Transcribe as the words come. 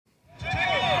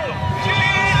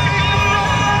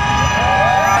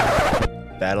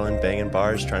banging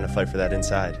bars, trying to fight for that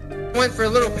inside. Went for a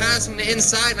little pass from the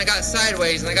inside, and I got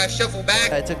sideways, and I got shuffled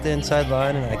back. I took the inside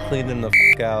line, and I cleaned him the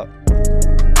out.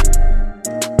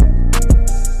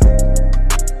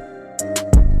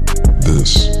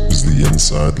 This is the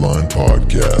Inside Line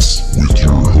Podcast with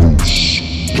your hosts,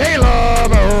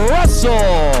 Caleb Russell,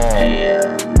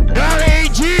 Johnny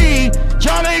G,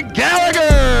 Johnny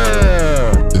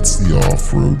Gallagher. It's the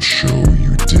off-road show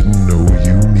you didn't know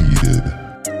you needed.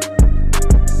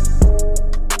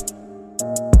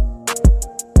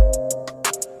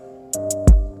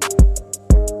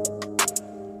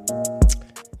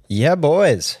 Yeah,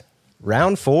 boys.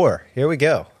 Round 4. Here we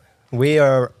go. We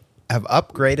have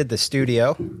upgraded the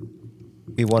studio.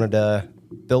 We wanted to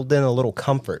build in a little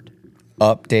comfort.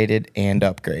 Updated and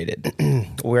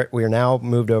upgraded. We're now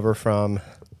moved over from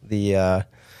the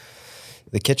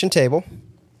kitchen table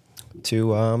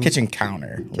to Kitchen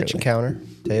counter. counter,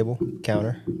 table,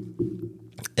 counter.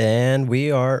 And we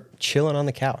are chilling on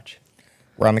the couch.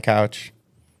 We're on the couch.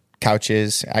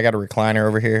 Couches. I got a recliner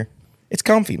over here. It's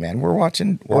comfy, man. We're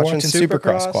watching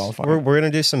Supercross qualifying. We're going to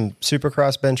do some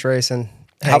Supercross bench racing,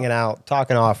 hanging out,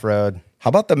 talking off-road. How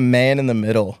about the man in the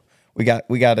middle? We got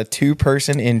a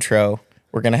 2-person intro.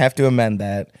 We're going to have to amend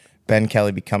that. Ben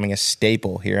Kelley becoming a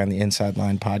staple here on the Inside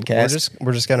Line podcast.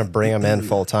 We're just going to bring them in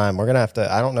full time. We're going to have to,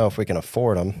 I don't know if we can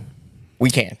afford them. We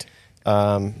can't.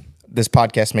 This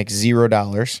podcast makes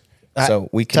 $0. So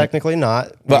we can technically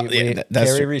not. Well, we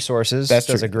that's carry true. resources. That's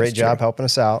does true. a great That's job true. helping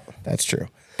us out. That's true.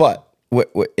 But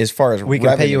as far as We can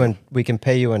revenue,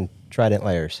 pay you in Trident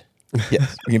layers.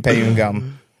 yes, we can pay you in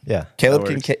gum. Yeah,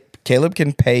 Caleb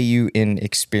can pay you in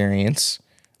experience.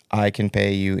 I can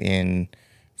pay you in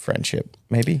friendship.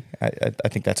 Maybe I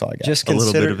think that's all I got. just A little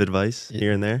consider, bit of advice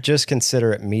here and there. Just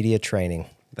consider it media training.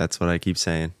 That's what I keep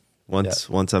saying. Once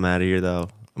I'm out of here, though,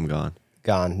 I'm gone.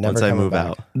 Gone. Never Once I coming move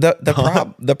back.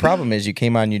 out. The problem is you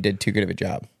came on, you did too good of a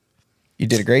job. You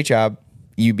did a great job.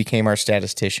 You became our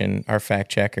statistician, our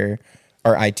fact checker,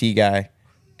 our IT guy,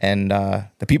 and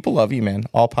the people love you, man.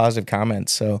 All positive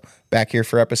comments. So back here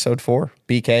for episode 4.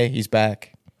 BK, he's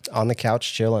back. On the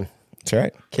couch chilling. That's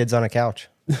right. Kids on a couch.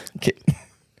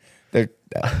 They're,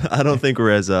 I don't think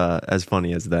we're as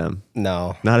funny as them.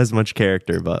 No. Not as much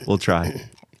character, but we'll try.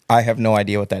 I have no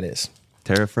idea what that is.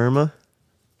 Terra Firma?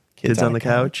 Kids on the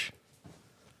couch?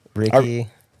 Ricky.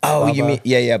 Oh, Bubba, you mean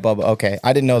yeah, Bubba. Okay,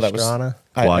 I didn't know that was Pastrana.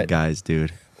 Quad guys,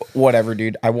 dude. whatever,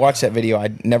 dude. I watched that video. I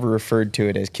never referred to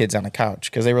it as kids on a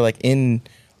couch because they were like in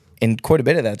quite a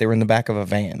bit of that. They were in the back of a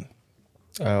van.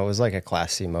 Oh, it was like a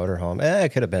Class C motorhome. It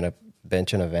could have been a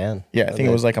bench in a van. Yeah, I think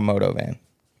it was like a moto van.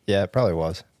 Yeah, it probably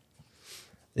was.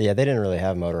 Yeah, they didn't really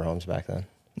have motorhomes back then.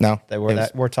 No, They were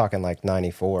we're talking like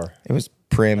 94, It was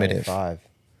primitive. 95.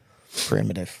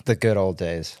 Primitive. The good old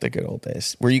days. The good old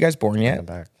days. Were you guys born yet?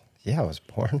 Back. Yeah, I was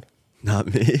born.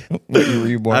 Not me. What year were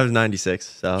you born? I was 96,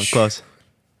 so close.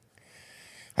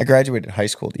 I graduated high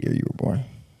school the year you were born.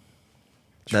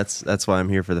 That's why I'm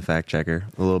here for the fact checker.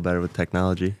 A little better with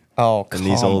technology. Oh, And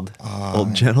these come old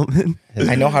on. gentlemen.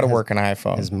 I know how to work an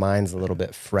iPhone. His mind's a little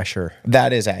bit fresher.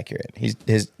 That is accurate.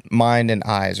 His mind and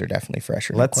eyes are definitely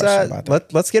fresher. No Let's question about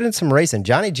that. let's get into some racing.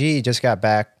 Johnny G just got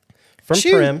back from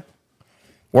Shoot. Prim.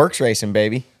 Works racing,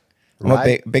 baby. I'm a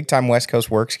Right. big time West Coast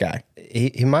works guy.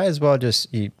 He might as well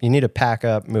just you need to pack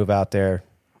up, move out there,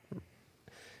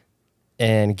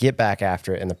 and get back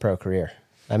after it in the pro career.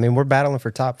 I mean, we're battling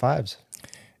for top fives.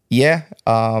 Yeah.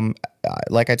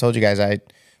 Like I told you guys, I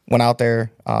went out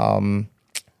there,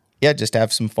 just to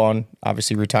have some fun.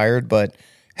 Obviously retired, but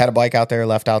had a bike out there,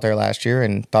 left out there last year,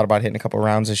 and thought about hitting a couple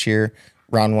rounds this year.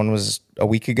 Round 1 was a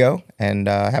week ago, and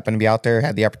happened to be out there,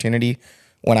 had the opportunity,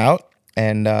 went out,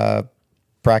 and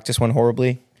practice went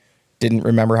horribly. Didn't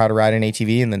remember how to ride an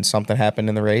ATV, and then something happened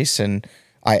in the race, and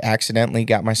I accidentally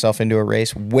got myself into a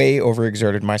race, way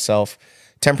overexerted myself,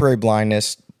 temporary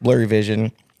blindness, blurry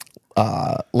vision,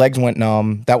 legs went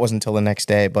numb. That wasn't until the next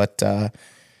day, but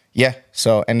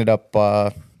so ended up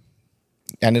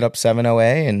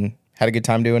 7-0A and had a good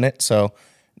time doing it. So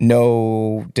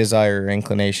no desire or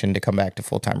inclination to come back to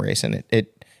full-time racing.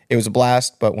 It was a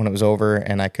blast, but when it was over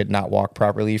and I could not walk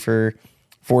properly for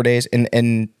 4 days,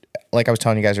 and like I was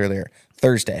telling you guys earlier,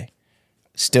 Thursday,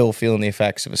 still feeling the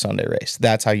effects of a Sunday race.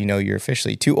 That's how you know you're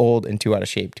officially too old and too out of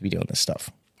shape to be doing this stuff.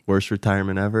 Worst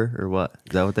retirement ever, or what?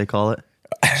 Is that what they call it?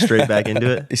 Straight back into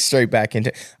it? Straight back into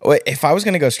it. If I was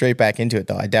going to go straight back into it,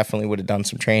 though, I definitely would have done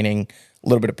some training, a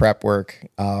little bit of prep work.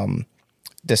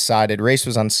 Decided, race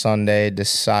was on Sunday,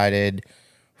 decided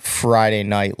Friday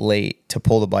night late to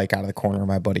pull the bike out of the corner of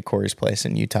my buddy Corey's place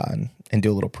in Utah and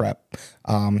do a little prep.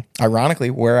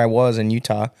 Ironically, where I was in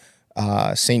Utah,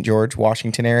 St. George,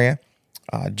 Washington area,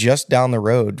 just down the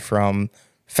road from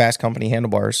Fast Company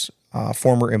Handlebars,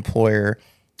 former employer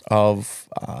of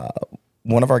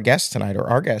one of our guests tonight, or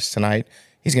our guest tonight.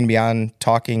 He's going to be on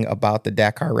talking about the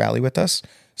Dakar Rally with us.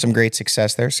 Some great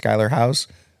success there, Skyler Howes.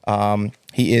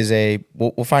 He is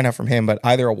we'll find out from him, but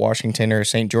either a Washington or a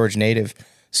St. George native.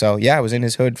 So, yeah, I was in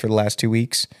his hood for the last 2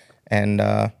 weeks and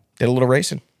did a little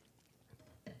racing.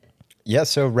 Yeah,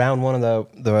 so round one of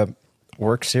the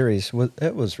work series,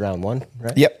 it was round one,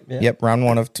 right? Yep. Round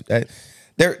one of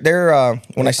they're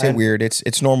when I say weird,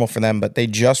 it's normal for them, but they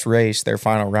just raced their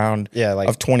final round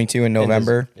of 22 in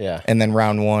November. And then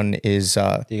round one is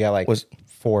you got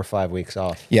 4 or 5 weeks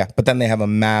off. Yeah, but then they have a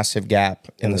massive gap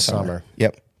in the summer.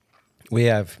 Yep. We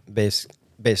have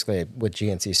basically with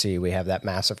GNCC, we have that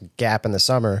massive gap in the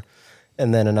summer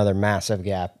and then another massive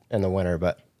gap in the winter.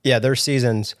 But yeah, their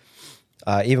seasons,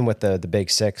 even with the big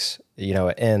six,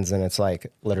 it ends and it's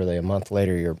like literally a month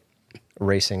later you're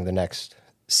racing the next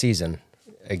season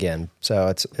again. So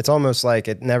it's almost like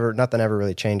nothing ever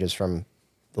really changes from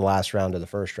the last round to the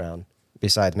first round,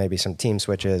 besides maybe some team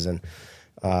switches and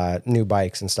new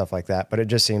bikes and stuff like that. But it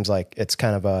just seems like it's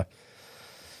kind of a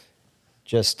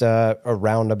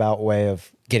roundabout way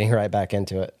of getting right back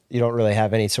into it. You don't really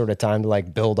have any sort of time to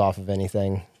like build off of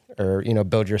anything or,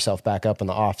 build yourself back up in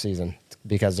the off season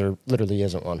because there literally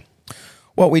isn't one.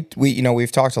 Well,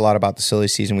 we've talked a lot about the silly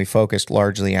season. We focused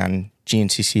largely on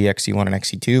GNCC, XC1 and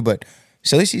XC2, but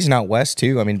silly season out west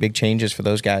too. I mean, big changes for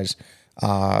those guys.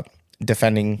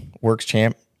 Defending Works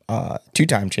champ,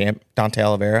 2-time champ, Dante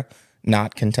Oliveira,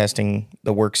 not contesting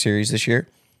the Work Series this year,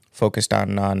 focused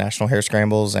on National Hare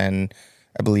Scrambles, and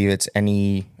I believe it's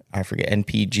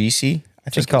NPGC.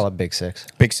 Just call it Big Six.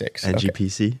 Big Six.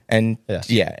 NGPC. Okay. And yes.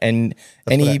 Yeah, and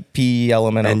NEP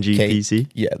Elemental NGPC.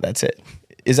 Yeah, that's it.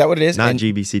 Is that what it is? Not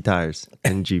GBC tires.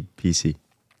 NGPC.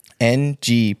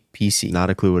 NGPC. Not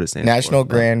a clue what it stands National for.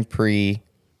 Grand Prix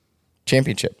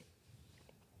Championship.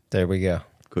 There we go.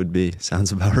 Could be.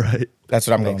 Sounds about right. That's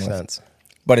what I'm Makes going sense. with.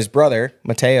 But his brother,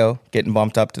 Mateo, getting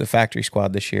bumped up to the factory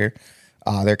squad this year.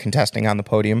 They're contesting on the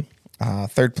podium.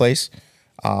 Third place.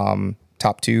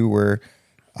 Top two were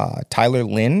Tyler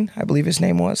Lynn, I believe his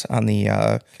name was, on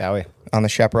the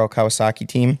Chaparral Kawasaki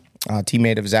team.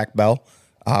 Teammate of Zach Bell.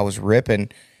 Was ripping.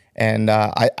 And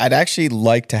I'd actually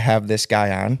like to have this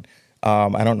guy on.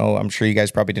 I don't know. I'm sure you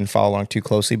guys probably didn't follow along too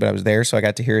closely, but I was there, so I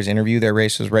got to hear his interview. Their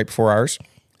race was right before ours,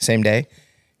 same day.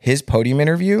 His podium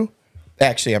interview,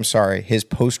 his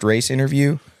post-race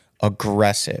interview,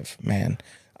 aggressive, man.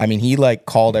 I mean, he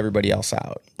called everybody else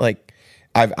out.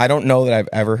 I don't know that I've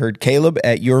ever heard Caleb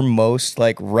at your most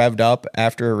revved up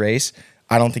after a race.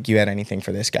 I don't think you had anything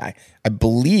for this guy. I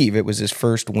believe it was his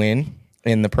first win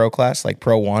in the pro class,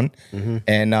 Pro 1. Mm-hmm.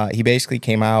 And he basically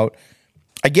came out.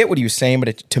 I get what he was saying,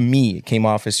 but to me, it came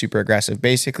off as super aggressive.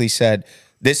 Basically said,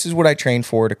 this is what I trained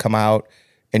for, to come out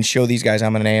and show these guys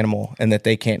I'm an animal and that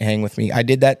they can't hang with me. I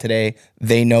did that today.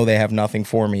 They know they have nothing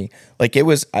for me. It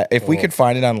was, if we could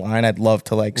find it online, I'd love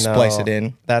to splice it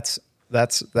in. That's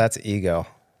ego.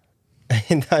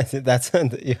 You tried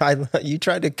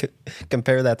to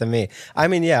compare that to me. I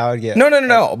mean, yeah, I would get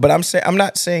no. But I'm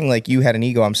not saying you had an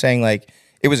ego. I'm saying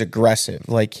it was aggressive.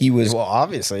 He was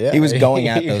obviously, yeah. He was going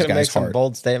at those guys make some hard.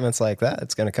 bold statements like that.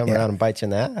 It's going to come around and bite you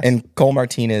in the ass. And Cole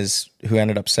Martinez, who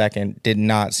ended up second, did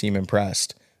not seem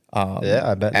impressed.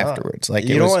 I bet afterwards. Not.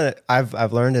 You don't want to.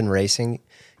 I've learned in racing,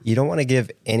 you don't want to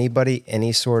give anybody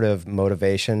any sort of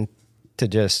motivation to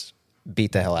just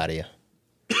beat the hell out of you.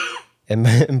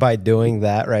 And by doing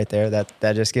that right there,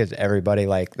 that just gives everybody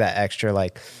that extra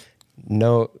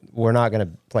no, we're not going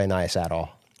to play nice at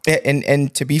all.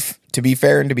 And to be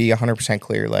fair and to be 100%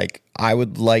 clear, I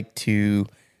would like to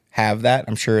have that.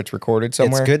 I'm sure it's recorded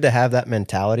somewhere. It's good to have that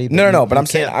mentality. But no. But I'm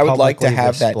saying I would like to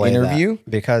have that interview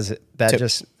because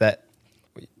that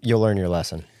you'll learn your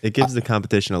lesson. It gives the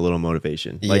competition a little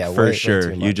motivation. For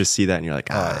sure, you just see that and you're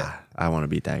like, I want to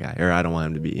beat that guy, or I don't want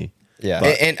him to beat me. Yeah,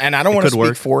 and I don't want to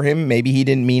speak for him. Maybe he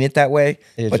didn't mean it that way,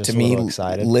 but to me,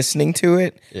 listening to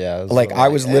it, I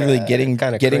was literally getting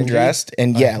dressed,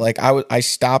 and I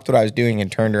stopped what I was doing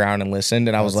and turned around and listened,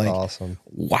 and I was awesome.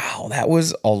 Wow, that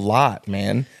was a lot,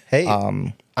 man. Hey, I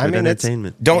mean,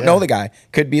 entertainment. Don't know the guy.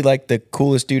 Could be the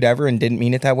coolest dude ever, and didn't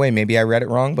mean it that way. Maybe I read it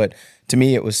wrong, but to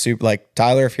me, it was super.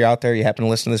 Tyler, if you're out there, you happen to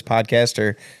listen to this podcast,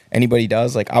 or anybody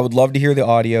does, I would love to hear the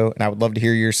audio, and I would love to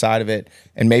hear your side of it.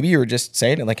 And maybe you were just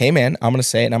saying it hey, man, I'm going to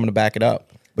say it, and I'm going to back it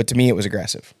up. But to me, it was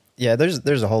aggressive. Yeah,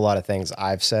 there's a whole lot of things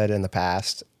I've said in the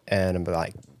past, and I'm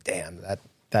like, damn,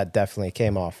 that definitely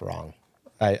came off wrong.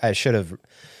 I should have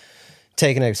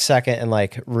taken a second and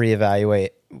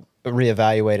reevaluated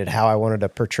how I wanted to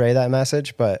portray that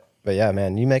message. But yeah,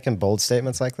 man, you making bold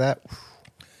statements like that,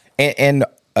 And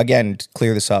again, to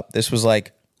clear this up, this was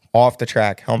like off the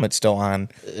track, helmet still on,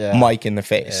 mic in the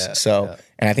face.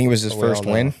 And I think it was his first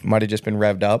win. Might have just been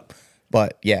revved up.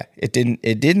 But yeah, it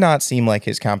did not seem like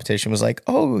his competition was like,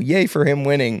 oh, yay for him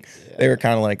winning. Yeah. They were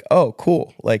kind of like, oh,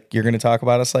 cool. Like, you're going to talk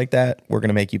about us like that? We're going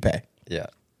to make you pay. Yeah.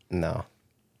 No.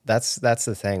 That's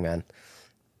the thing, man.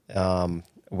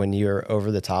 When you're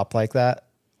over the top like that,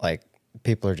 like,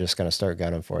 people are just going to start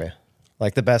gunning for you.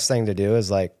 Like, the best thing to do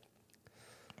is like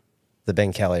the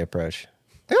Ben Kelley approach.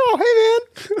 Oh,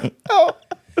 hey, man. Oh,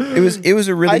 it was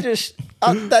a really.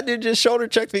 That dude just shoulder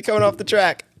checked me coming off the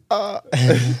track.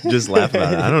 Just laugh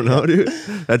about it. I don't know, dude.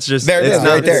 That's just there. It is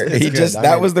right there.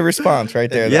 That was the response right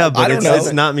there. Yeah, but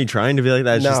it's not me trying to be like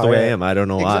that. It's just the way I am. I don't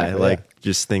know why. Like,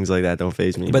 just things like that don't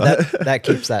faze me. But that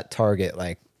keeps that target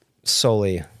like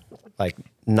solely like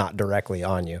not directly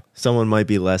on you. Someone might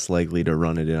be less likely to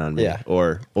run it in on me,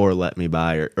 or let me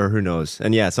by, or who knows.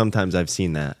 And yeah, sometimes I've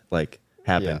seen that like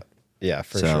happen. Yeah,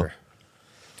 for sure.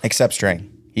 Except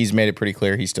Strain, he's made it pretty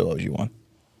clear he still owes you one.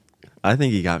 I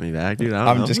think he got me back, dude. I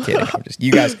don't know. Just kidding.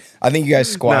 You guys. I think you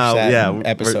guys squashed that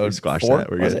episode. Squashed 4, that.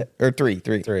 We're was good. It? Or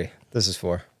 3. This is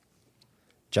 4.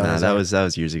 That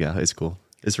was years ago. It's cool.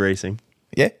 It's racing.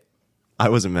 Yeah. I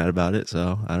wasn't mad about it,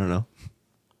 so I don't know.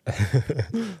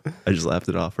 I just laughed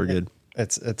it off. We're good.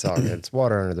 It's all good. It's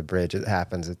water under the bridge. It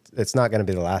happens. It's not going to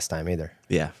be the last time either.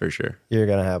 Yeah, for sure. You're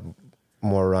going to have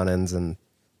more run-ins, and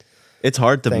it's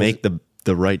hard to make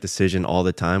the right decision all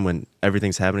the time when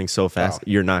everything's happening so fast.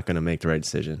 You're not going to make the right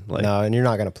decision. Like, no, and you're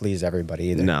not going to please everybody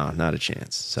either. No, not a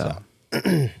chance. So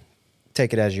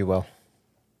take it as you will.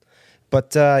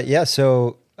 But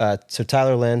so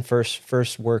Tyler Lynn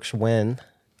first works win,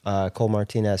 Cole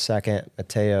Martinez second,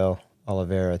 Mateo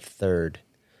Oliveira third,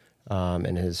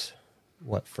 in his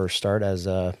first start as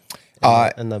in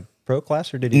the pro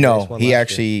class, or did he? No, race one he last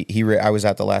actually year? I was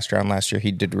at the last round last year.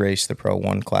 He did race the Pro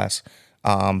 1 class.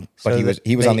 But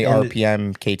he was on the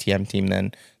RPM KTM team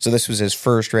then. So this was his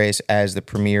first race as the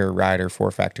premier rider for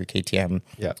Factory KTM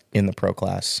in the pro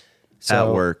class. So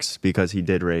that works because he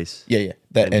did race. Yeah.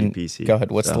 NGPC. Go ahead.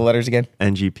 What's the letters again?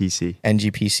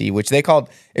 NGPC, which they called,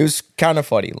 it was kind of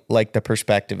funny, like the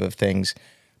perspective of things.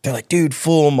 They're like, dude,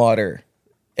 full mutter.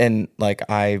 And like,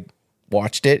 I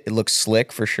watched it. It looked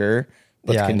slick for sure.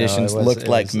 But the conditions looked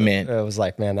like mint. It was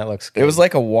like, man, that looks good. It was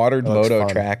like a watered moto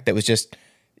track that was just,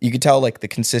 you could tell like the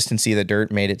consistency of the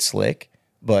dirt made it slick,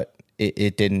 but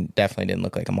it definitely didn't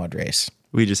look like a mud race.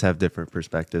 We just have different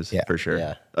perspectives for sure.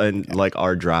 Yeah. And like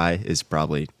our dry is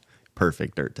probably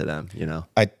perfect dirt to them, you know?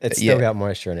 It's still got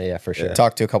moisture in it, for sure.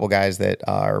 Talked to a couple guys that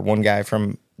are one guy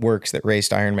from Works that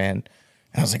raced Ironman. And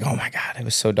I was like, oh my God, it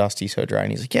was so dusty, so dry.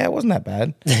 And he's like, yeah, it wasn't that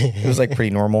bad. It was like pretty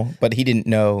normal, but he doesn't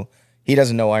know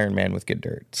Ironman with good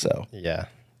dirt. So yeah,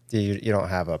 you don't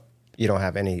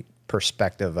have any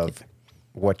perspective of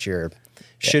what you're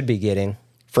should be getting.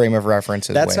 Frame of reference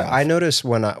is way off. I noticed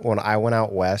when I went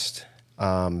out west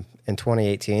in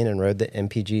 2018 and rode the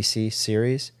MPGC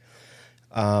series,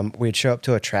 we'd show up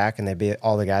to a track and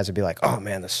all the guys would be like, "Oh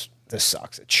man, this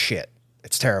sucks. It's shit.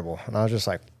 It's terrible." And I was just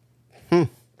like,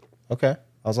 okay.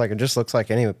 I was like, it just looks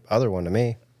like any other one to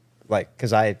me, like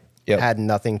because I had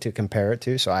nothing to compare it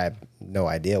to, so I have no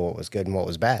idea what was good and what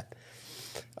was bad.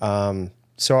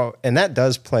 So that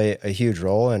does play a huge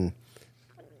role in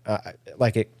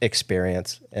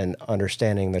experience and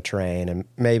understanding the terrain and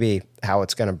maybe how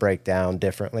it's going to break down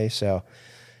differently. So,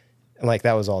 like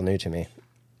that was all new to me.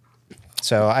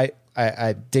 So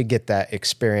I did get that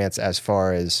experience as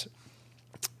far as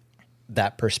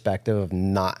that perspective of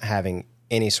not having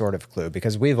any sort of clue,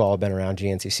 because we've all been around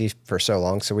GNCC for so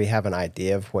long, so we have an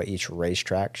idea of what each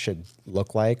racetrack should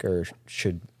look like or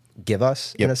should give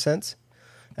us in a sense,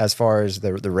 as far as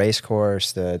the race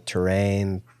course, the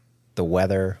terrain, the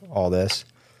weather, all this.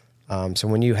 So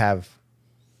when you have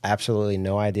absolutely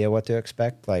no idea what to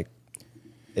expect, like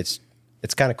it's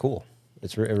kind of cool.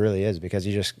 It really is, because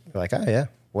you just like, oh yeah,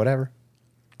 whatever.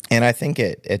 And I think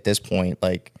at this point,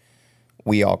 like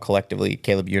we all collectively,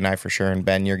 Caleb, you and I for sure, and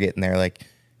Ben, you're getting there. Like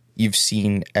you've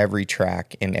seen every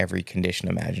track in every condition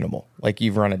imaginable. Like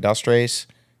you've run a dust race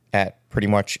at pretty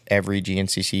much every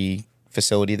GNCC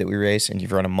facility that we race, and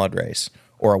you've run a mud race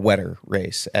or a wetter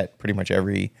race at pretty much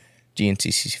every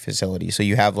GNCC facility. So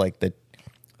you have like the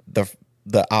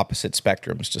opposite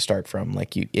spectrums to start from.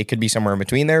 Like it could be somewhere in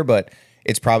between there, but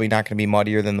it's probably not going to be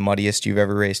muddier than the muddiest you've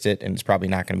ever raced it, and it's probably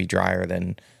not going to be drier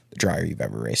than the drier you've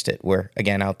ever raced it. Where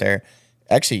again, out there,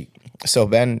 actually, so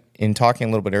Ben, in talking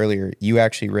a little bit earlier, you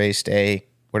actually raced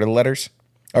what are the letters?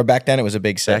 Or back then it was a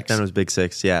Big 6. Back then it was Big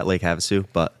 6, yeah, at Lake Havasu.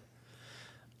 But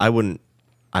I don't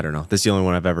know. This is the only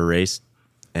one I've ever raced,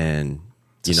 and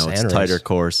it's sand tighter race.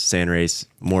 course, sand race,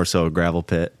 more so a gravel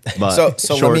pit, but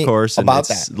So short let me- course and about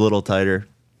it's that. a little tighter.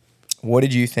 What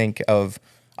did you think of?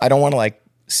 I don't want to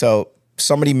so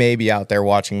somebody may be out there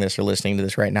watching this or listening to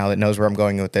this right now that knows where I'm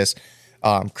going with this.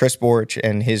 Chris Borch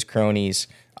and his cronies.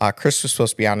 Chris was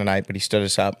supposed to be on tonight, but he stood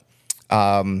us up.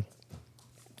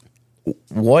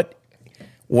 What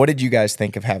did you guys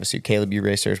think of Havasu? Caleb, you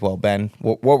raced there as well. Ben,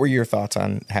 what were your thoughts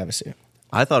on Havasu?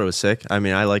 I thought it was sick. I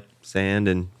mean, I like sand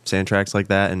and sand tracks like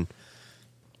that, and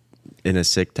in a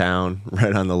sick town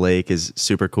right on the lake is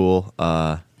super cool.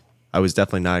 I was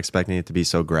definitely not expecting it to be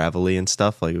so gravelly and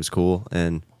stuff. Like, it was cool,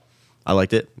 and I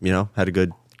liked it. Had a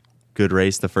good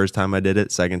race the first time I did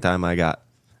it. Second time I got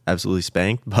absolutely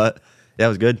spanked, but yeah, it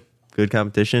was good. Good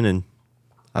competition, and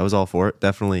I was all for it.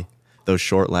 Definitely those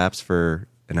short laps for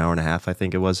an hour and a half, I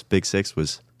think it was. Big Six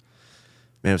was,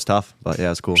 man, it was tough, but yeah, it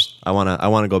was cool. I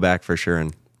wanna go back for sure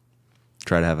and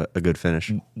try to have a good finish.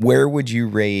 Where would you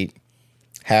rate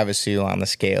Havasu on the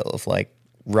scale of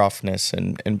roughness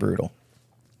and brutal?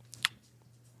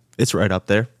 It's right up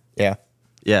there. Yeah.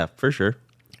 Yeah, for sure.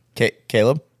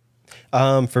 Caleb?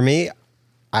 For me,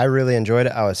 I really enjoyed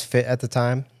it. I was fit at the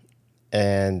time,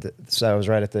 and so I was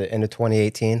right at the end of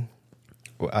 2018,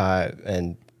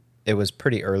 and it was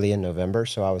pretty early in November,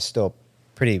 so I was still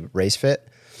pretty race fit,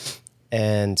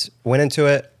 and went into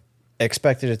it,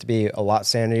 expected it to be a lot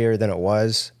sandier than it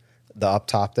was. The up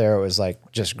top there, it was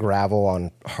just gravel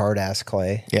on hard ass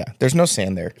clay. Yeah. There's no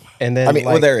sand there. And then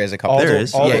there is a couple. There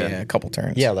is. A couple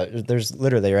turns. Yeah, there's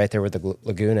literally right there where the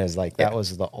lagoon is. That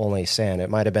was the only sand. It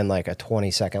might have been a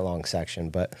 20-second long section,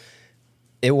 but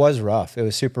it was rough. It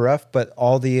was super rough. But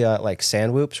all the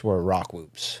sand whoops were rock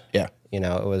whoops. Yeah.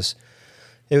 it was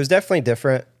definitely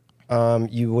different.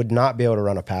 You would not be able to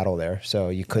run a paddle there, so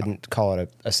you couldn't call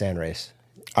it a sand race.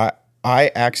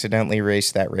 I accidentally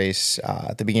raced that race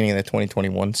at the beginning of the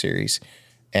 2021 series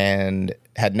and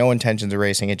had no intentions of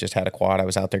racing it, just had a quad. I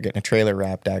was out there getting a trailer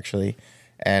wrapped, actually,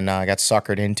 and I got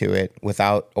suckered into it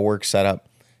without a work setup.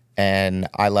 And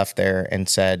I left there and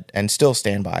said, and still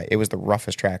stand by, it was the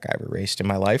roughest track I ever raced in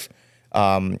my life.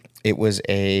 It was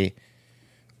a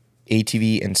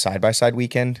ATV and side-by-side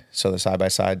weekend, so the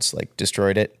side-by-sides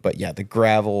destroyed it. But yeah, the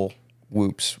gravel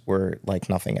whoops were like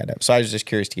nothing I'd ever. So I was just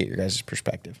curious to get your guys'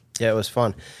 perspective. Yeah, it was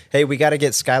fun. Hey, we got to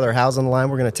get Skyler Howes on the line.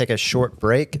 We're going to take a short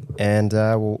break, and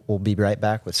we'll be right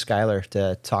back with Skyler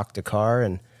to talk Dakar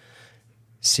and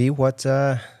see how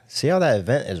that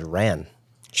event is ran.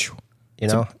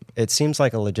 It seems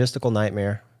like a logistical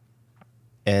nightmare,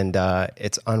 and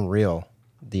it's unreal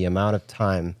the amount of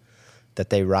time that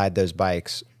they ride those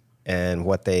bikes and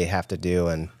what they have to do,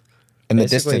 and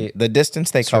the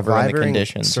distance they cover and the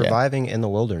conditions. Surviving in the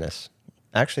wilderness.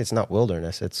 Actually, it's not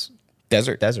wilderness. It's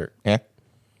desert. Yeah.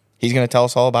 He's going to tell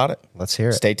us all about it. Let's hear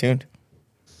it. Stay tuned.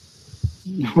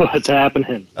 What's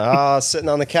happening? Sitting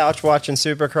on the couch watching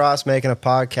Supercross, making a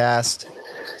podcast,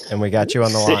 and we got you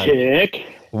on the line. Sick.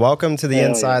 Welcome to the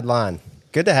Inside Line.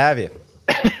 Good to have you.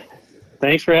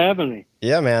 Thanks for having me.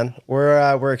 Yeah, man.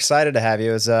 We're excited to have you.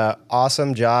 It was an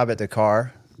awesome job at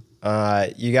Dakar.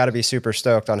 You got to be super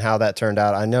stoked on how that turned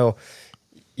out. I know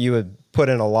you would put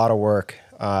in a lot of work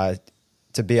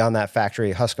to be on that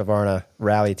factory Husqvarna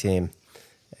rally team,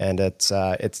 and it's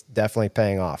definitely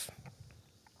paying off.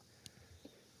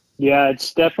 Yeah,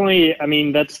 it's definitely,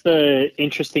 that's the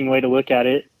interesting way to look at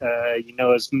it.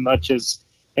 As much as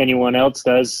anyone else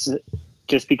does,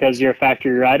 just because you're a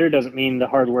factory rider doesn't mean the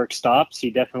hard work stops.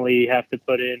 You definitely have to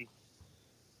put in,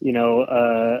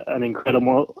 an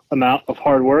incredible amount of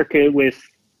hard work with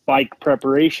bike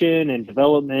preparation and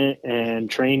development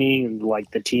and training. And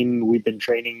the team, we've been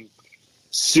training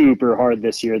super hard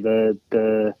this year.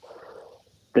 The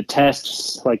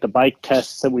tests, the bike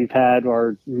tests that we've had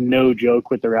are no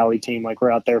joke with the rally team.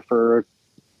 We're out there for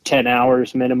 10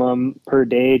 hours minimum per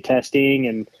day testing,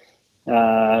 and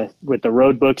with the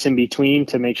road books in between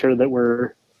to make sure that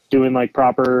we're doing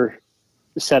proper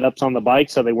setups on the bike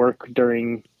so they work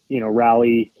during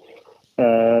rally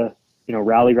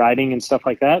riding and stuff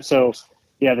like that. So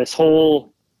yeah, this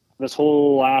whole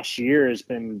last year has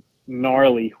been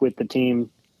gnarly with the team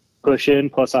pushing,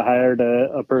 plus I hired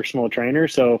a personal trainer.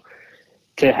 So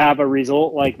to have a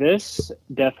result like this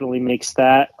definitely makes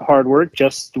that hard work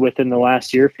just within the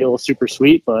last year feel super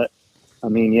sweet. But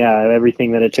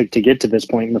everything that it took to get to this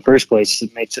point in the first place,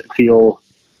 it makes it feel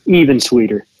even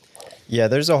sweeter. Yeah,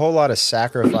 there's a whole lot of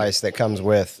sacrifice that comes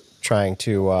with trying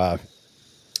to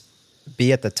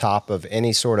be at the top of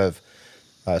any sort of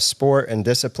sport and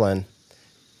discipline.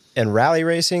 And rally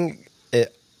racing,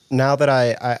 now that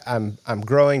I'm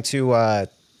growing to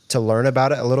learn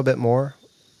about it a little bit more,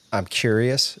 I'm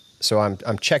curious, So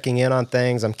I'm checking in on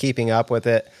things. I'm keeping up with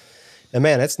it. And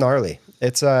man, it's gnarly.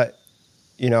 It's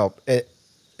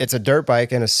it's a dirt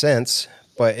bike in a sense,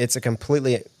 but it's a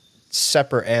completely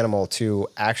separate animal to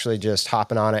actually just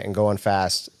hopping on it and going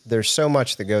fast. There's so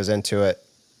much that goes into it.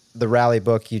 The rally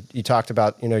book, you talked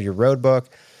about, your road book.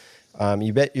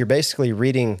 You're basically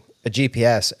reading a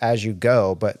GPS as you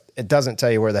go, but it doesn't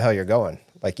tell you where the hell you're going.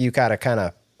 Like, you gotta kind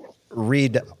of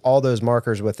read all those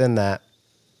markers within that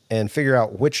and figure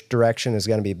out which direction is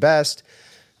going to be best.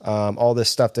 All this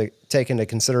stuff to take into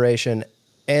consideration,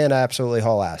 and absolutely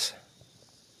haul ass.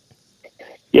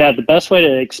 Yeah, the best way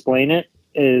to explain it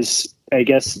is, I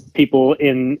guess, people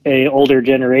in a older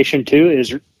generation too,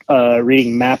 is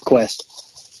reading MapQuest.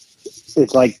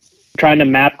 It's like trying to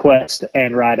MapQuest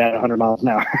and ride at 100 miles an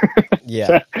hour.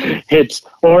 Yeah.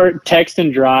 Or text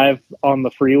and drive on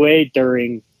the freeway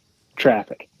during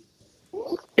traffic.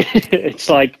 It's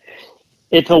like,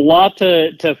 it's a lot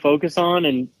to focus on.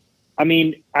 And I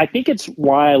mean, I think it's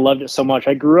why I loved it so much.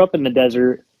 I grew up in the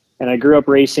desert, and I grew up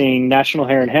racing National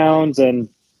Hare and Hounds and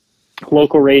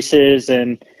local races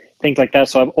and things like that.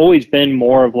 So I've always been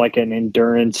more of like an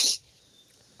endurance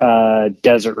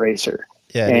desert racer.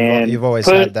 Yeah, and you've always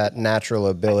had that natural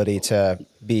ability to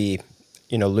be,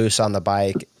 loose on the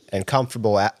bike and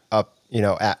comfortable at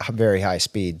very high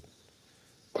speed.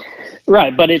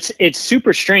 Right, but it's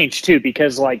super strange too,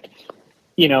 because like,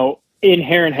 in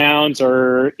Hare and Hounds,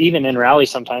 or even in rally,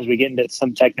 sometimes we get into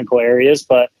some technical areas,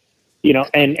 but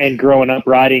and growing up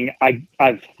riding,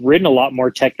 I've ridden a lot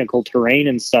more technical terrain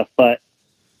and stuff, but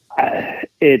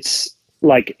it's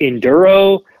like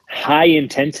enduro, high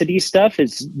intensity stuff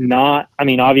is not, I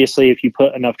mean, obviously if you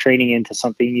put enough training into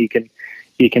something, you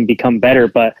can become better,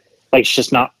 but like,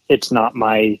 it's not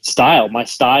my style. My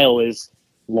style is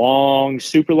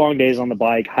super long days on the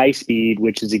bike, high speed,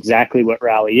 which is exactly what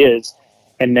rally is.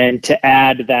 And then to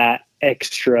add that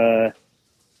extra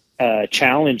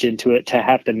challenge into it, to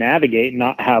have to navigate and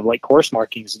not have like course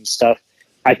markings and stuff,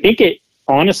 I think it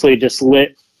honestly just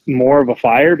lit more of a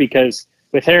fire, because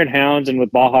with Hare and Hounds and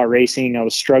with Baja Racing, I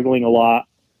was struggling a lot,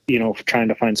 trying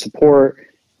to find support,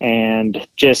 and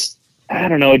just, I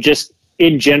don't know, just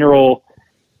in general,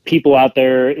 people out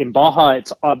there in Baja,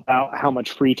 it's about how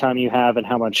much free time you have and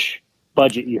how much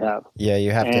budget you have. Yeah,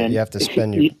 you have to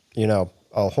spend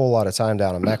a whole lot of time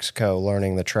down in Mexico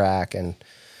learning the track and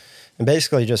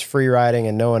basically just free riding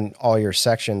and knowing all your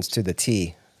sections to the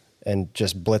T, and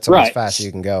just blitz them as fast as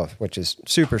you can go, which is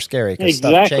super scary because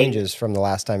stuff changes from the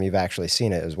last time you've actually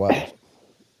seen it as well.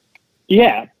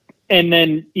 Yeah. And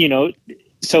then,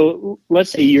 so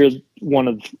let's say you're one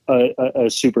of a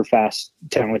super fast,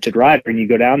 talented rider, and you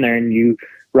go down there and you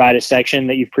ride a section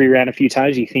that you've pre-ran a few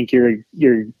times. You think you're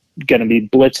going to be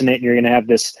blitzing it and you're going to have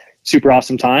this super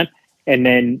awesome time. And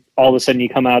then all of a sudden you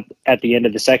come out at the end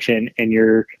of the section and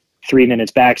you're 3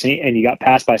 minutes back and you got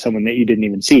passed by someone that you didn't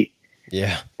even see.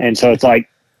 Yeah. And so it's like,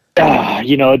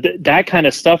 that kind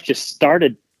of stuff just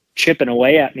started chipping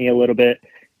away at me a little bit.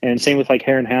 And same with like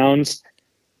Hare and Hounds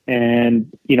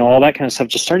and, all that kind of stuff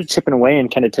just started chipping away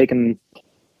and kind of taking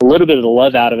a little bit of the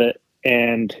love out of it.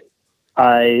 And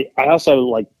I also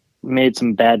like made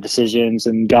some bad decisions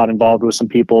and got involved with some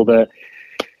people that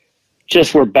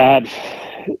just were bad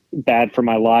for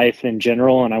my life in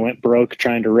general. And I went broke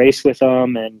trying to race with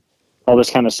them and all this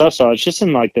kind of stuff. So I was just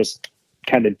in like this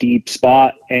kind of deep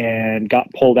spot and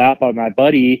got pulled out by my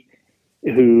buddy,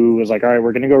 who was like, all right,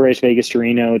 we're going to go race Vegas to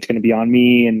Reno. It's going to be on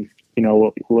me. And,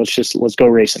 let's go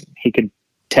racing. He could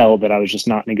tell that I was just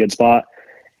not in a good spot.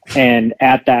 And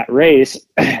at that race,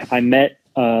 I met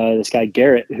this guy,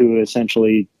 Garrett, who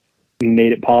essentially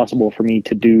made it possible for me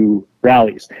to do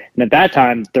rallies. And at that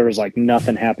time, there was like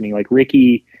nothing happening. Like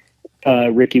Ricky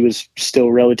was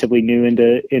still relatively new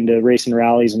into racing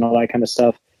rallies and all that kind of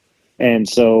stuff. And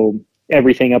so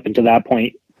everything up until that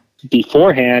point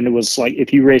beforehand, it was like,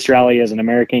 if you raced rally as an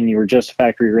American, you were just a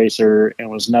factory racer and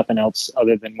was nothing else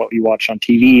other than what you watched on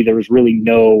TV. There was really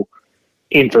no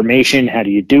information. How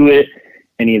do you do it?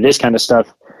 Any of this kind of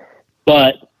stuff.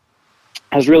 But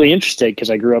I was really interested because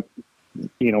I grew up,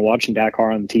 watching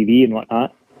Dakar on TV and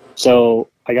whatnot. So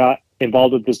I got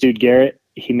involved with this dude, Garrett.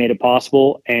 He made it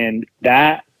possible. And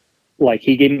that, like,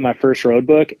 he gave me my first road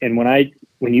book. And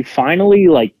when you finally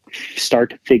like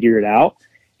start to figure it out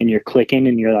and you're clicking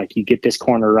and you're like, you get this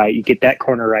corner right, you get that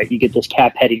corner right, you get this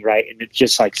cap heading right. And it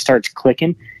just like starts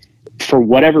clicking. For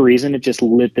whatever reason, it just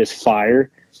lit this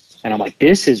fire. And I'm like,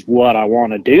 this is what I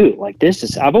want to do. Like,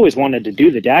 I've always wanted to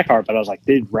do the Dakar, but I was like,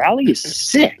 the rally is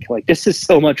sick. Like, this is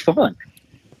so much fun.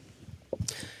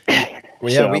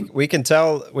 Well, yeah, we can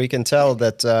tell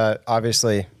that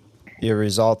obviously your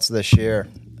results this year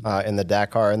in the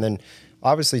Dakar, and then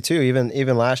obviously too,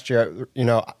 even last year,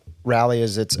 Rally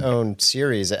is its own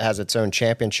series. It has its own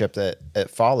championship that it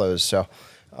follows. So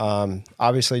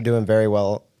obviously doing very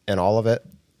well in all of it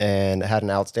and had an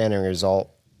outstanding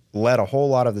result. Led a whole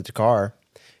lot of the Dakar.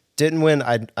 Didn't win.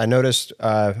 I noticed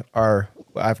I've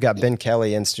got Ben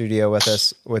Kelley in studio with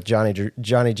us with Johnny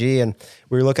G, and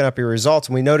we were looking up your results,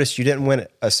 and we noticed you didn't win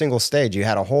a single stage. You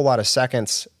had a whole lot of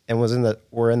seconds and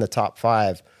were in the top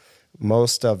 5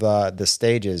 most of the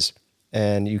stages,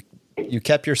 and you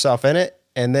kept yourself in it.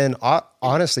 And then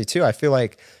honestly too, I feel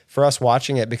like for us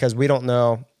watching it, because we don't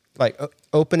know, like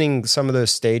opening some of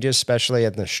those stages, especially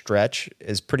in the stretch,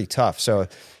 is pretty tough. So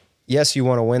yes, you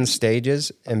want to win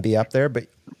stages and be up there, but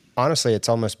honestly, it's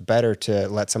almost better to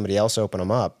let somebody else open them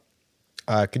up.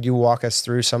 Could you walk us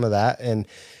through some of that, and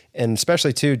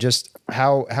especially too, just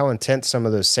how intense some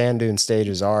of those sand dune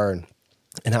stages are,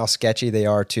 and how sketchy they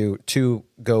are to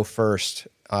go first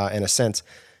in a sense,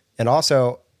 and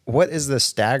also what is the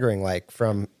staggering like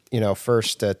from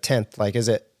first to 10th? Like, is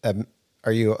it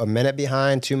are you a minute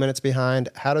behind, 2 minutes behind?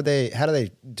 How do they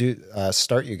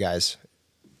start you guys?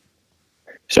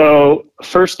 So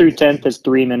 1st through 10th is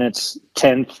 3 minutes.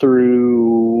 10th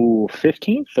through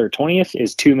 15th or 20th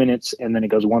is 2 minutes, and then it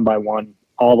goes one by one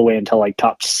all the way until like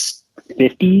top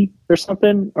 50 or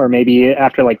something, or maybe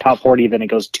after like top 40, then it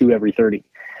goes 2 every 30.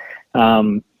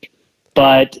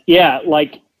 But yeah,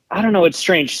 like I don't know, it's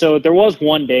strange. So there was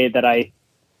one day that I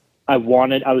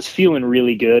was feeling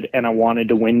really good and I wanted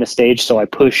to win the stage, so I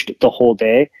pushed the whole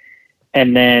day,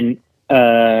 and then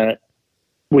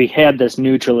we had this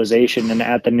neutralization, and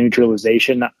at the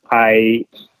neutralization, I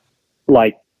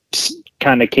like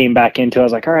kind of came back into, I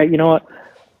was like, all right, you know what?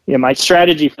 Yeah, my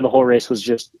strategy for the whole race was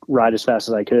just ride as fast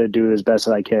as I could, do as best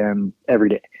as I can every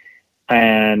day.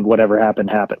 And whatever happened,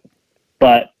 happened.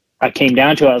 But I came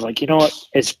down to it, I was like, you know what?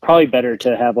 It's probably better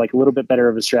to have like a little bit better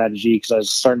of a strategy, because I was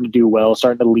starting to do well,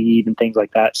 starting to lead and things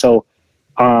like that. So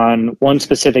on one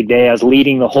specific day, I was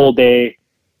leading the whole day,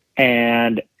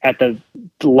 and at the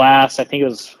last, I think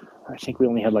we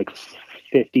only had like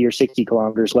 50 or 60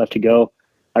 kilometers left to go.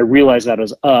 I realized that I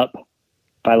was up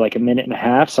by like a minute and a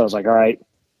half. So I was like, all right,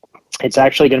 it's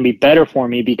actually going to be better for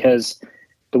me, because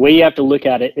the way you have to look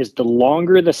at it is the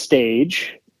longer the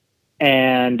stage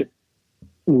and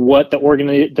what the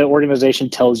organization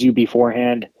tells you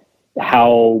beforehand,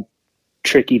 how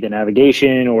tricky the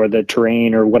navigation or the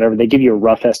terrain or whatever, they give you a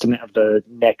rough estimate of the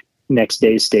next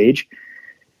day's stage.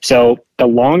 So the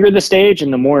longer the stage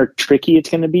and the more tricky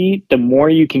it's going to be, the more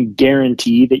you can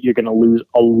guarantee that you're going to lose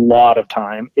a lot of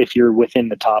time if you're within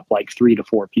the top like 3 to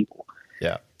 4 people.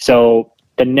 Yeah. So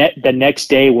the next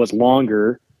day was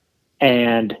longer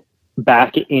and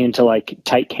back into like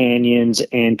tight canyons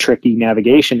and tricky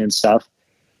navigation and stuff.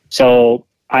 So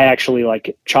I actually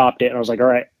like chopped it, and I was like, all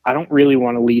right, I don't really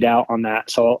want to lead out on that.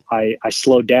 So I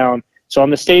slowed down. So on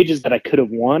the stages that I could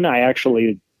have won, I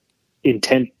actually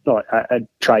I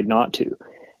tried not to.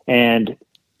 And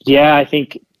yeah, I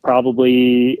think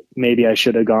probably maybe I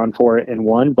should have gone for it and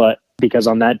won, but because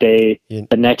on that day,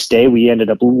 the next day, we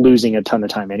ended up losing a ton of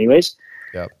time anyways.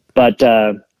 Yep.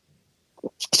 But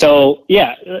so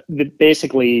yeah,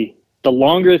 basically the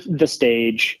longer the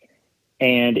stage,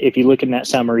 and if you look in that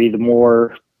summary, the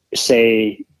more,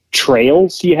 say,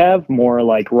 trails you have, more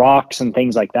like rocks and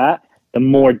things like that, the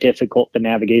more difficult the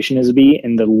navigation is to be,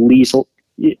 and the least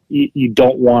you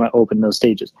don't want to open those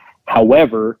stages.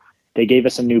 However, they gave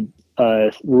us a new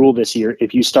rule this year.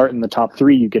 If you start in the top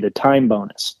 3, you get a time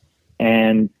bonus.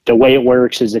 And the way it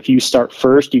works is if you start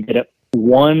first, you get a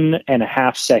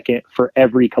 1.5 second for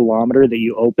every kilometer that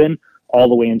you open, all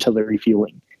the way until the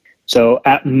refueling. So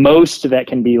at most, that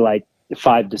can be like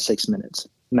 5 to 6 minutes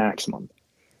maximum.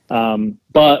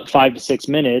 But 5 to 6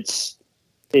 minutes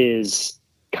is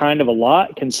kind of a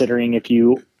lot, considering if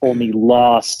you only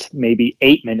lost maybe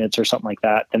 8 minutes or something like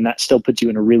that, then that still puts you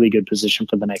in a really good position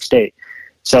for the next day.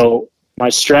 So my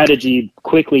strategy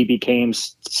quickly became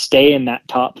stay in that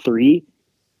top 3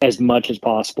 as much as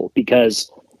possible,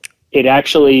 because it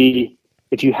actually,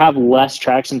 if you have less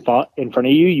tracks in front of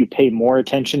you, you pay more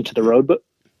attention to the road book.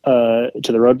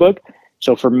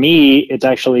 So for me, it's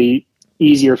actually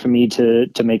easier for me to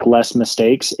make less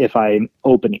mistakes if I'm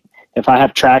opening. If I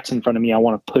have tracks in front of me, I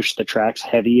want to push the tracks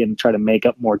heavy and try to make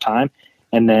up more time.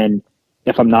 And then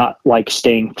if I'm not like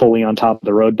staying fully on top of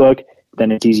the road book,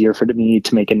 then it's easier for me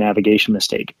to make a navigation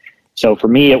mistake. So for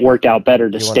me, it worked out better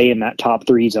to stay in that top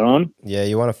 3 zone. Yeah,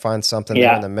 you want to find something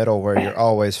there in the middle where you're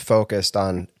always focused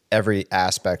on every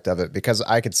aspect of it, because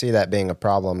I could see that being a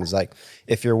problem. Is like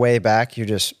if you're way back, you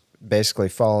just basically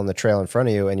following the trail in front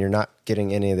of you, and you're not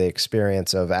getting any of the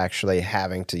experience of actually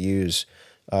having to use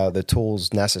the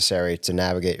tools necessary to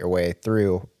navigate your way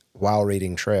through while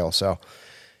reading trail. So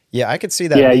yeah, I could see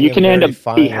that. Yeah, being you a can end very up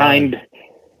fine behind. line.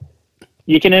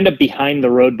 You can end up behind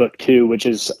the road book too, which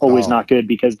is always not good,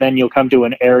 because then you'll come to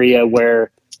an area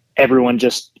where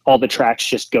all the tracks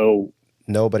just go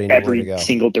Nobody knew where to every go.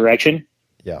 single direction.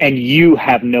 Yeah. And you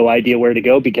have no idea where to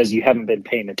go because you haven't been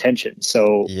paying attention.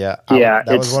 So That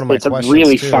was it's one of my it's a questions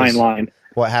really too, fine is line.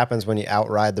 what happens when you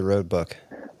outride the road book?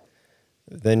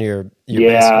 Then you're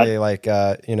basically like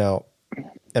in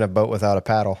a boat without a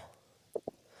paddle.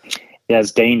 Yeah,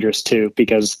 it's dangerous too,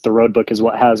 because the road book is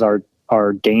what has our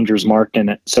dangers marked in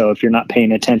it. So if you're not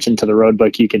paying attention to the road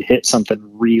book, you could hit something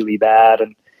really bad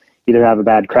and either have a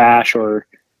bad crash or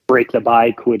break the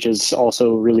bike, which is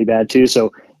also really bad too.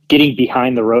 So getting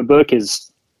behind the road book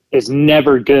is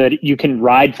never good. You can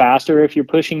ride faster if you're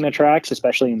pushing the tracks,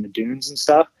 especially in the dunes and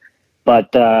stuff. But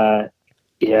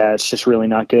it's just really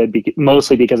not good,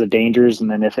 mostly because of dangers. And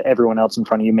then if everyone else in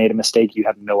front of you made a mistake, you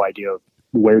have no idea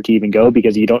where to even go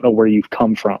because you don't know where you've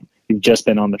come from. You've just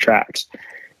been on the tracks.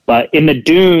 But in the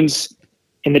dunes,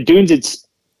 it's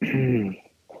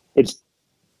it's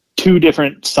two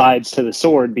different sides to the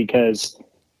sword, because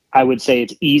I would say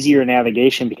it's easier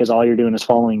navigation because all you're doing is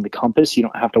following the compass. You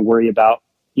don't have to worry about,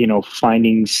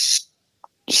 finding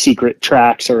secret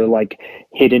tracks or like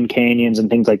hidden canyons and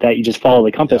things like that. You just follow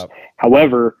the compass. Yep.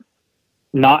 However,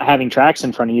 not having tracks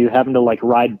in front of you, having to like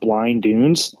ride blind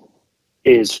dunes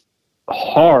is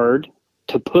hard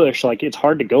to push. Like, it's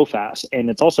hard to go fast, and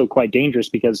it's also quite dangerous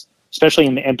because, especially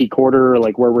in the empty quarter, or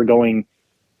like where we're going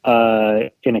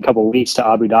in a couple of weeks to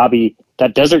Abu Dhabi,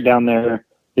 that desert down there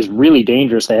is really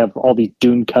dangerous. They have all these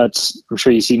dune cuts. I'm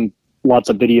sure you've seen lots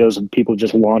of videos of people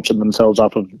just launching themselves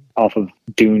off of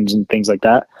dunes and things like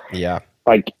that. Yeah.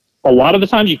 Like, a lot of the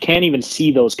times you can't even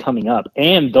see those coming up,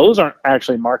 and those aren't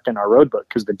actually marked in our road book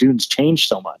because the dunes change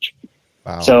so much.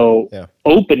 Wow. So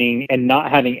opening and not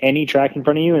having any track in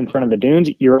front of you in front of the dunes,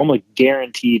 you're almost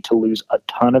guaranteed to lose a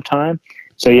ton of time.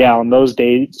 So yeah, on those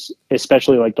days,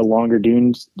 especially like the longer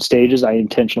dune stages, I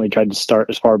intentionally tried to start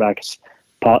as far back as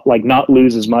like not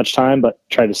lose as much time, but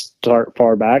try to start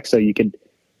far back so you could.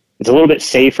 It's a little bit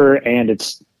safer, and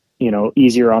it's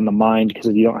easier on the mind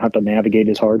because you don't have to navigate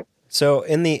as hard. So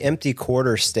in the empty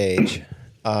quarter stage,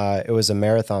 it was a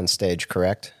marathon stage,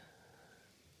 correct?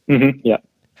 Mm-hmm. Yeah.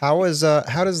 How does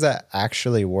that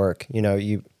actually work?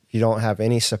 You don't have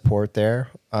any support there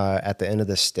at the end of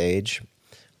the stage.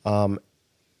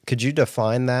 Could you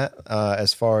define that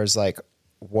as far as like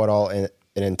what all it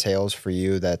entails for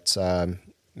you that's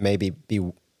maybe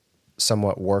be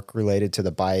somewhat work related to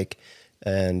the bike,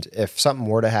 and if something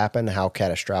were to happen, how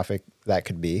catastrophic that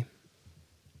could be?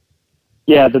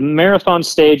 Yeah, the marathon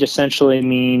stage essentially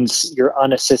means you're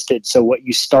unassisted. So what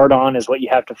you start on is what you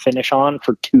have to finish on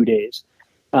for 2 days.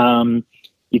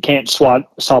 You can't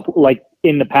swap like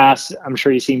in the past. I'm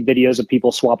sure you've seen videos of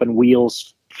people swapping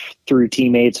wheels through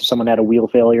teammates if someone had a wheel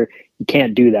failure. You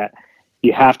can't do that.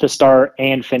 You have to start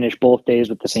and finish both days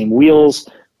with the same wheels,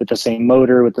 with the same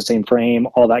motor, with the same frame,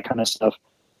 all that kind of stuff.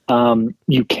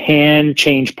 You can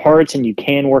change parts and you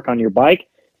can work on your bike,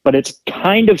 but it's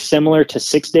kind of similar to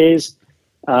 6 days,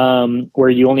 where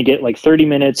you only get like 30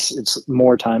 minutes. It's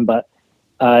more time, but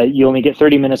you only get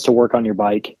 30 minutes to work on your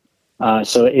bike.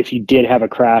 So if you did have a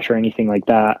crash or anything like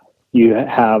that, you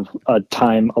have a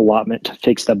time allotment to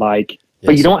fix the bike,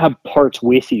 but you don't have parts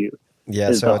with you.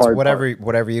 Yeah, so it's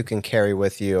whatever you can carry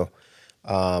with you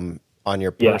on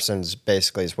your person's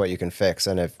basically is what you can fix.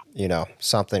 And if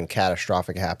something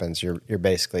catastrophic happens, you're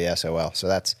basically SOL. So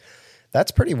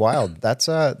that's pretty wild. That's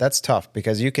tough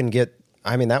because you can get.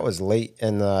 I mean, that was late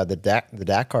in the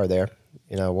Dakar there.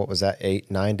 What was that?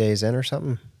 8-9 days in or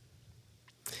something?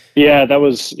 Yeah, that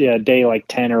was day like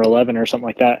 10 or 11 or something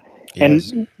like that.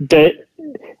 Yes. And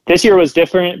this year was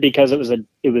different because it was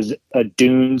a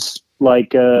dunes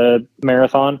like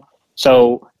marathon.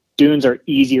 So dunes are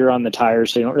easier on the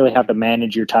tires, so you don't really have to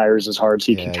manage your tires as hard.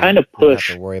 So you can kind of push.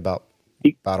 You don't have to worry about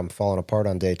them falling apart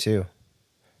on day 2.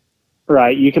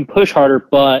 Right, you can push harder,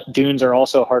 but dunes are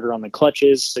also harder on the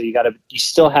clutches. So you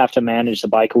still have to manage the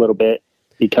bike a little bit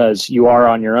because you are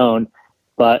on your own.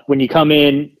 But when you come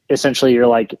in, essentially you're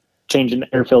like changing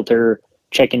the air filter,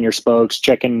 checking your spokes,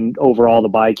 checking overall the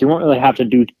bike. You won't really have to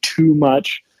do too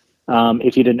much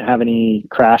if you didn't have any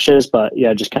crashes. But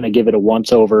yeah, just kind of give it a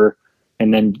once over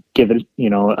and then give it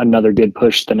another good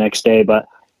push the next day. But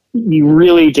you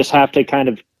really just have to kind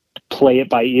of play it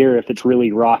by ear. If it's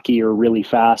really rocky or really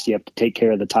fast, you have to take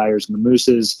care of the tires and the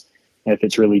mooses. If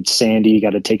it's really sandy, you got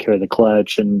to take care of the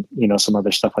clutch and some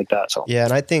other stuff like that. So yeah,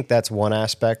 and I think that's one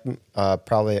aspect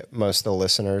probably most of the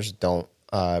listeners don't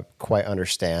quite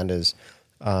understand is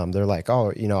They're like,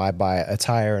 oh, I buy a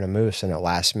tire and a moose and it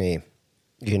lasts me,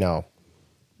 4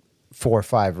 or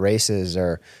 5 races,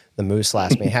 or the moose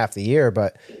lasts me half the year.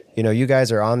 But, you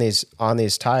guys are on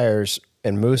these tires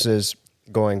and mooses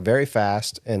going very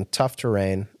fast in tough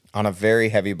terrain. On a very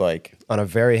heavy bike.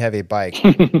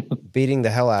 Beating the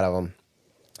hell out of them.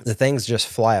 The things just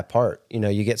fly apart.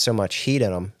 You get so much heat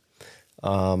in them.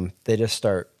 They just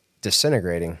start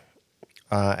disintegrating.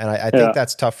 And I think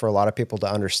that's tough for a lot of people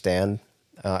to understand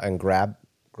and grab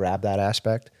that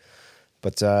aspect.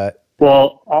 But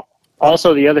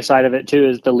also the other side of it too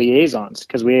is the liaisons,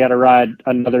 because we got to ride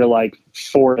another like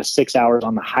 4 to 6 hours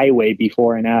on the highway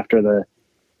before and after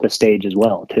the stage as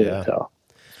well too. Yeah. So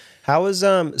how is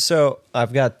so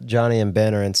I've got Johnny and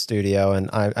Ben are in studio, and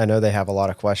I know they have a lot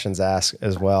of questions asked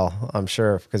as well. I'm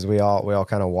sure, because we all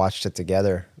kind of watched it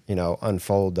together,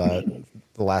 unfold the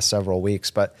last several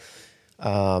weeks. But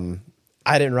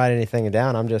I didn't write anything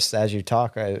down. I'm just, as you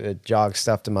talk, it jogs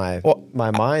stuff to my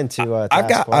mind to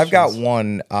I've got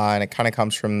one, and it kind of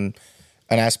comes from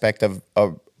an aspect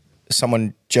of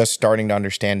someone just starting to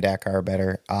understand Dakar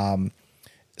better.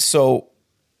 So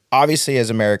obviously, as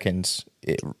Americans,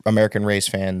 American race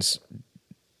fans,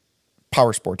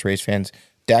 power sports race fans,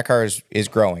 Dakar is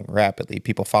growing rapidly.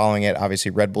 People following it.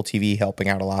 Obviously, Red Bull TV helping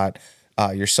out a lot.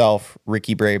 Yourself,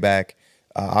 Ricky Brayback,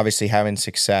 obviously having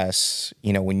success.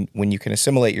 When you can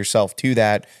assimilate yourself to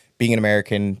that, being an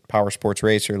American power sports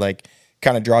racer, like,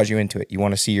 kind of draws you into it. You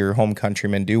want to see your home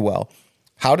countrymen do well.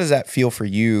 How does that feel for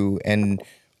you? And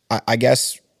I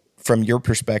guess from your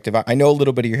perspective, I know a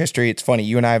little bit of your history. It's funny,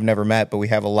 you and I have never met, but we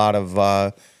have a lot of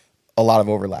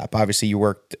overlap. Obviously, you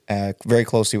worked very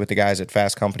closely with the guys at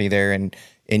Fast Company there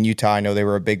in Utah. I know they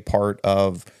were a big part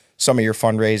of some of your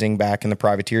fundraising back in the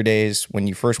privateer days when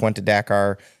you first went to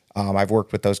Dakar. I've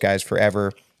worked with those guys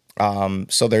forever.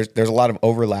 So there's a lot of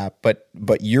overlap, but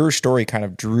your story kind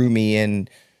of drew me in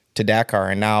to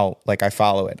Dakar, and now, like, I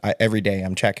follow it every day.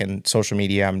 I'm checking social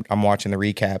media. I'm watching the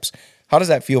recaps. How does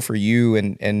that feel for you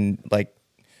and like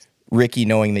Ricky,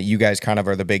 knowing that you guys kind of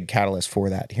are the big catalyst for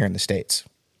that here in the States?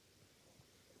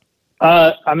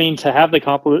 I mean, to have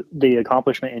the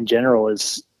accomplishment in general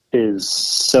is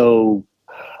so,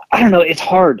 I don't know. It's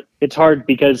hard. It's hard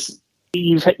because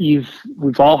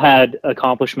we've all had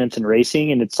accomplishments in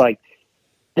racing, and it's like,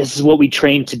 this is what we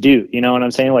trained to do. You know what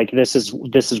I'm saying? Like, this is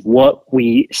what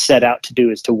we set out to do,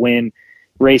 is to win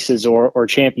races or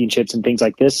championships and things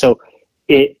like this. So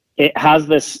it has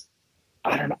this,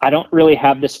 I don't really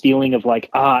have this feeling of like,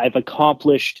 I've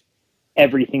accomplished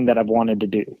everything that I've wanted to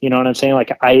do. You know what I'm saying?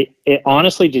 Like, it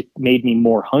honestly just made me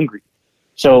more hungry.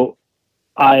 So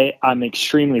I'm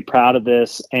extremely proud of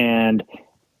this,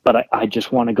 but I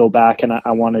just want to go back and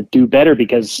I want to do better,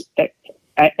 because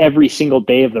at every single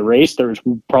day of the race, there's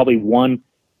probably one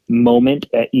moment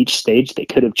at each stage that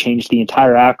could have changed the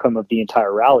entire outcome of the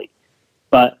entire rally.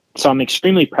 So I'm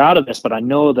extremely proud of this, but I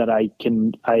know that I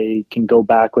can go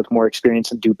back with more experience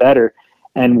and do better.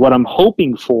 And what I'm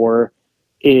hoping for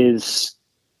is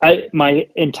my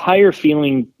entire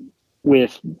feeling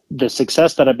with the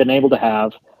success that I've been able to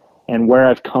have and where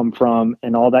I've come from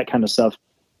and all that kind of stuff.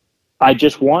 I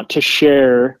just want to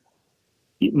share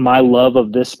my love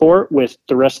of this sport with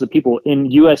the rest of the people. In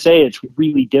USA, it's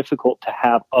really difficult to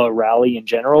have a rally in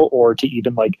general, or to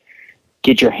even like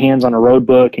get your hands on a road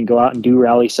book and go out and do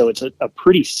rallies. So it's a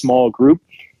pretty small group.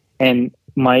 And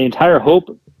my entire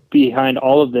hope behind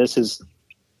all of this is,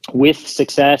 with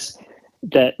success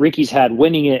that Ricky's had,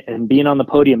 winning it and being on the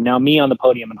podium, now me on the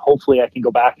podium, and hopefully I can go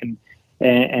back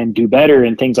and do better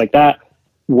and things like that.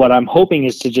 What I'm hoping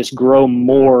is to just grow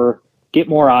more, get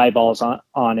more eyeballs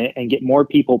on it, and get more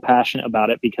people passionate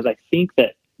about it, because I think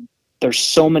that there's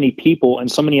so many people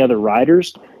and so many other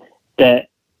riders that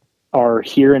are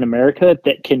here in America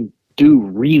that can do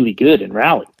really good in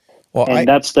rally. Well, and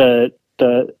that's the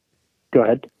go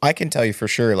ahead. I can tell you for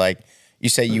sure, like you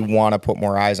say, you want to put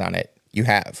more eyes on it. You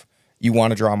have. You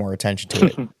want to draw more attention to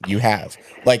it. You have.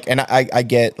 Like, and I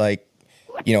get, like,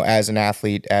 as an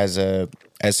athlete, as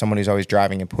someone who's always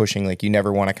driving and pushing, like, you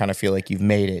never want to kind of feel like you've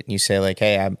made it. And you say, like,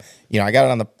 hey, I got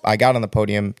on the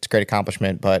podium. It's a great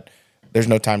accomplishment, but there's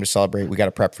no time to celebrate. We got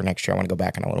to prep for next year. I want to go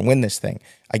back and I want to win this thing.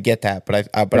 I get that,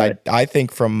 but I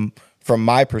think from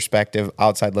my perspective,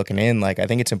 outside looking in, like, I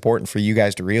think it's important for you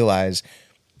guys to realize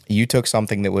you took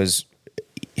something that was,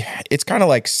 it's kind of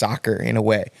like soccer in a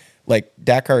way. Like,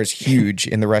 Dakar is huge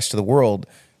in the rest of the world,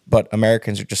 but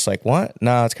Americans are just like, what?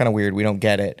 No, it's kind of weird. We don't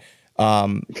get it.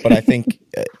 But I think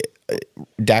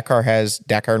Dakar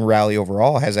and rally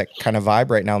overall has that kind of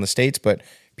vibe right now in the States, but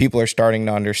people are starting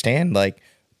to understand, like,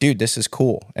 dude, this is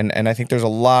cool. And I think there's a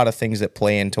lot of things that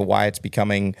play into why it's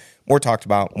becoming more talked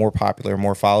about, more popular,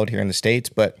 more followed here in the States.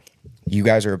 But you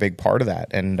guys are a big part of that.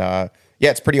 And yeah,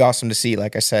 it's pretty awesome to see.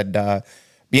 Like I said,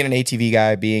 being an ATV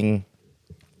guy, being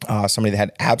somebody that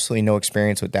had absolutely no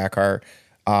experience with Dakar.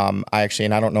 I actually,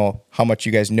 and I don't know how much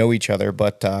you guys know each other,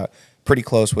 but pretty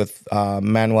close with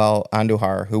Manuel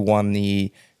Andujar, who won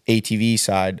the ATV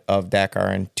side of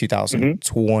Dakar in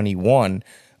 2021.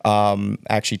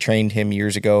 Actually trained him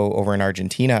years ago over in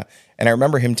Argentina. And I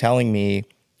remember him telling me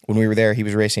when we were there, he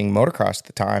was racing motocross at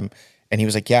the time. And he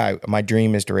was like, yeah, my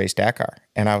dream is to race Dakar.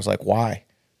 And I was like, why?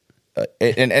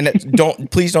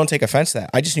 Please don't take offense to that.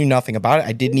 I just knew nothing about it.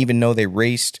 I didn't even know they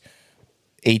raced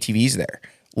ATVs there,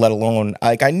 let alone,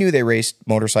 like, I knew they raced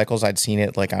motorcycles. I'd seen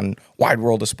it like on Wide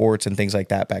World of Sports and things like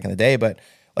that back in the day. But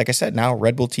like I said, now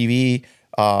Red Bull TV,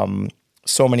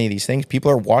 so many of these things, people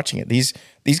are watching it. These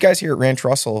guys here at Ranch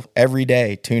Russell every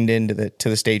day tuned into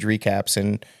the stage recaps,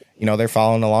 and they're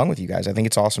following along with you guys. I think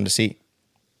it's awesome to see.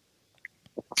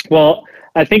 Well,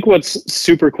 I think what's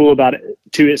super cool about it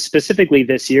too, specifically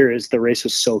this year, is the race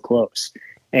was so close.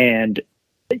 And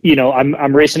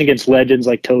I'm racing against legends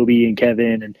like Toby and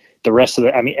Kevin and the rest of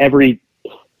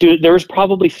there was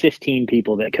probably 15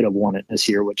 people that could have won it this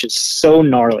year, which is so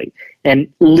gnarly.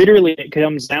 And literally it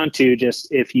comes down to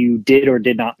just if you did or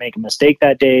did not make a mistake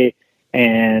that day.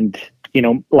 And,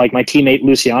 like my teammate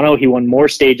Luciano, he won more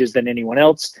stages than anyone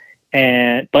else.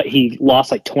 But he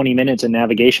lost like 20 minutes in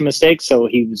navigation mistakes. So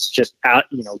he was just out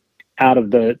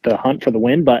of the hunt for the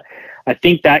win. But I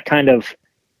think that kind of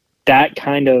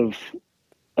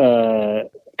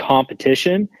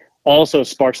competition also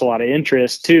sparks a lot of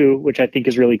interest too, which I think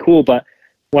is really cool. But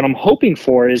what I'm hoping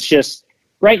for is just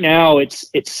right now, it's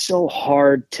so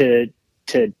hard to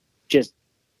just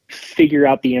figure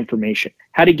out the information,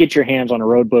 how to get your hands on a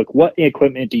road book, what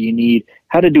equipment do you need,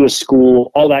 how to do a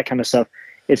school, all that kind of stuff.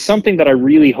 It's something that I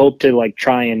really hope to like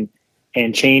try and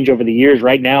change over the years.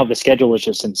 Right now, the schedule is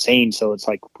just insane. So it's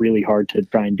like really hard to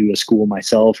try and do a school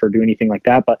myself or do anything like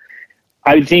that. But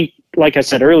I think, like I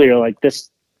said earlier, like this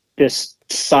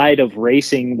side of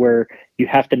racing where you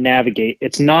have to navigate,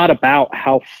 it's not about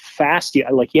how fast you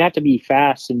have to be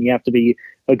fast and you have to be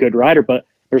a good rider, but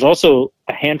there's also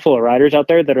a handful of riders out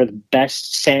there that are the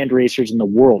best sand racers in the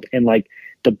world and like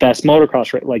the best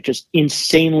motocross, like just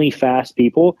insanely fast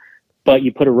people. But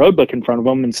you put a road book in front of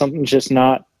them and something's just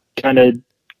not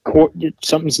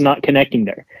something's not connecting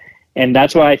there. And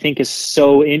that's why I think is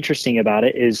so interesting about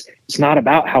it is it's not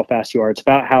about how fast you are. It's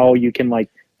about how you can like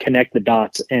connect the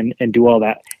dots and do all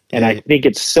that. And I think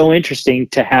it's so interesting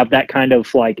to have that kind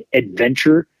of like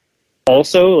adventure.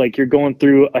 Also, like you're going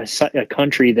through a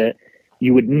country that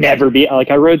you would never be.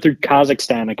 Like I rode through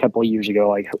Kazakhstan a couple of years ago.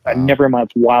 Like I never in my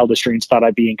wildest dreams thought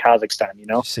I'd be in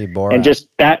Kazakhstan, See Borat. And just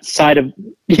that side of,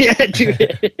 yeah, dude,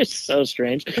 it's so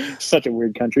strange. Such a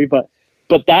weird country, but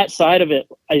that side of it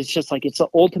is just like, it's the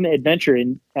ultimate adventure.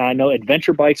 And I know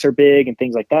adventure bikes are big and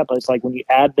things like that, but it's like when you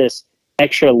add this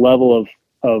extra level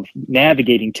of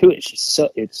navigating to it, it's just so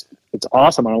it's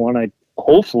awesome. I want to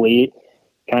hopefully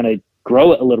kind of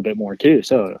grow it a little bit more too.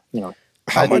 So,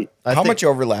 how much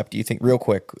overlap do you think, real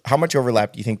quick, how much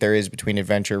overlap do you think there is between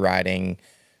adventure riding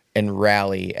and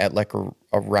rally at like a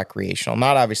recreational,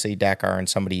 not obviously Dakar and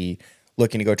somebody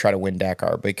looking to go try to win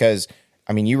Dakar? Because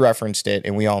I mean, you referenced it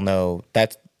and we all know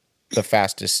that's the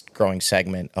fastest growing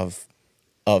segment of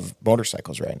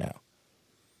motorcycles right now.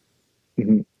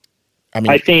 Mm-hmm. I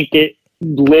mean, I think it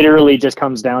literally just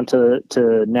comes down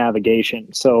to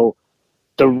navigation. So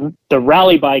the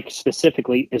rally bike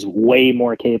specifically is way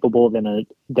more capable than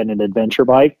an adventure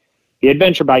bike. The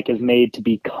adventure bike is made to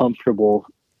be comfortable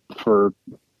for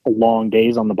long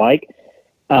days on the bike.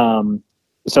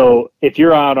 So if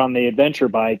you're out on the adventure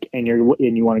bike and you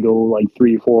want to go like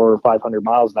 300, 400, or 500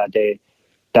 miles that day,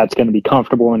 that's going to be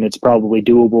comfortable and it's probably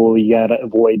doable. You got to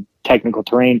avoid technical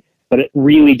terrain, but it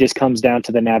really just comes down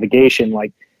to the navigation.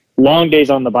 Like long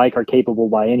days on the bike are capable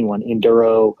by anyone,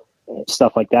 enduro,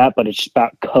 stuff like that, but it's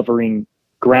about covering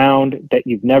ground that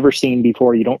you've never seen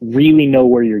before. You don't really know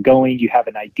where you're going. You have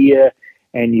an idea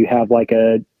and you have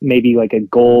maybe a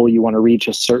goal. You want to reach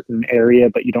a certain area,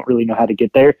 but you don't really know how to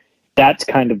get there. That's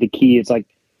kind of the key. It's like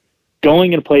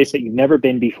going in a place that you've never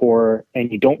been before and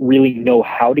you don't really know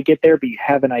how to get there, but you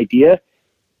have an idea.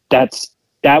 That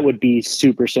would be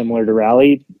super similar to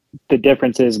rally. The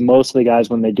difference is most of the guys,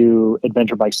 when they do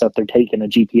adventure bike stuff, they're taking a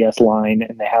GPS line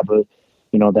and they have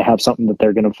they have something that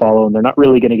they're going to follow and they're not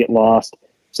really going to get lost.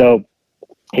 So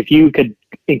if you could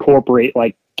incorporate,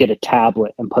 like get a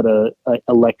tablet and put a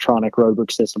electronic roadbook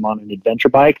system on an adventure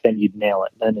bike, then you'd nail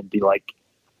it. Then it'd be like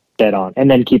dead on. And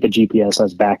then keep a GPS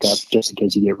as backup just in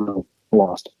case you get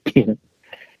lost.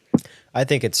 I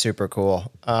think it's super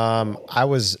cool. I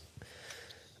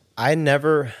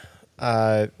never,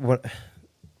 over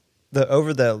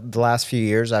the last few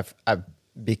years, I've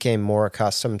became more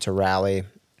accustomed to rally,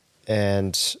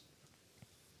 and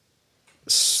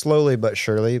slowly but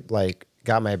surely, like,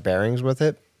 got my bearings with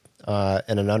it,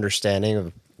 and an understanding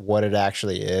of what it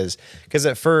actually is. Because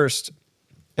at first,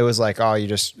 it was like, oh,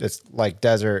 it's like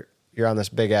desert. You're on this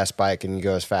big ass bike and you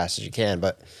go as fast as you can.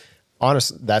 But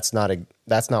honestly, that's not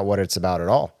what it's about at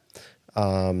all.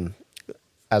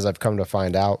 As I've come to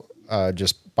find out,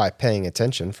 just by paying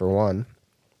attention, for one.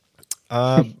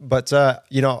 But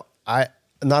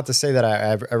not to say that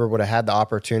I ever would have had the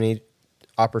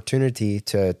opportunity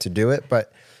to do it,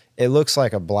 but it looks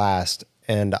like a blast,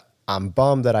 and I'm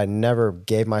bummed that I never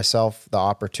gave myself the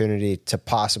opportunity to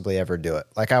possibly ever do it.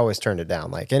 Like, I always turned it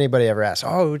down. Like, anybody ever asked,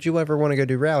 oh, would you ever want to go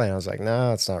do rally? And I was like,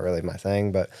 no, it's not really my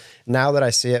thing. But now that I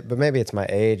see it, but maybe it's my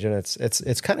age, and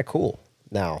it's kind of cool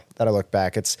now that I look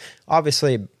back. It's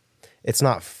obviously, it's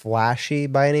not flashy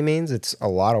by any means. It's a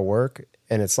lot of work,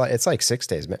 and it's like 6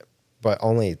 days, but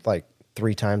only like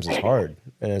 3 times as hard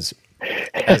and as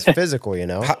physical, you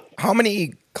know? How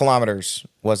many kilometers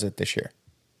was it this year?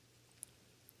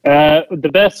 The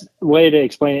best way to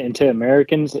explain it into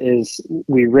Americans is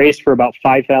we raced for about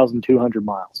 5,200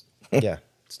 miles. Yeah,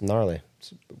 it's gnarly.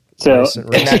 So Does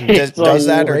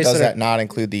that not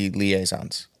include the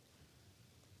liaisons?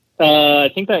 I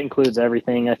think that includes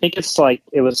everything. I think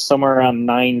it was somewhere around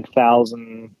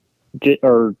 9,000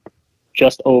 or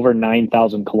just over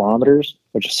 9,000 kilometers,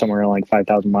 which is somewhere around like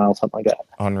 5,000 miles, something like that.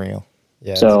 Unreal.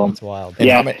 Yeah, so it's wild.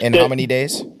 And how many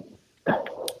days?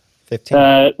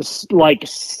 15. Like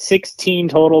 16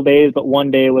 total days, but one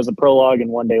day was a prologue and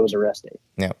one day was a rest day.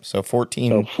 Yeah, so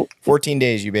 14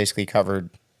 days you basically covered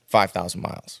 5,000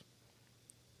 miles.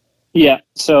 Yeah,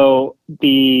 so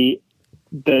the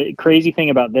crazy thing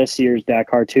about this year's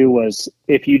Dakar too was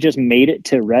if you just made it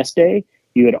to rest day,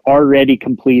 you had already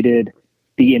completed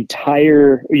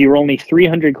you were only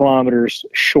 300 kilometers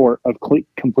short of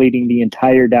completing the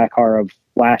entire Dakar of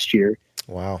last year.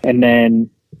 Wow. And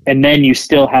then you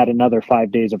still had another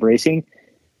 5 days of racing.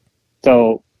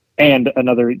 So, and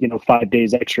another, 5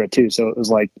 days extra too. So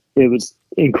it was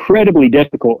incredibly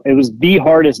difficult. It was the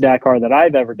hardest Dakar that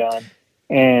I've ever done.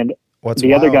 And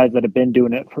other guys that have been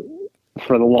doing it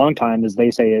for the long time, as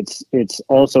they say, it's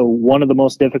also one of the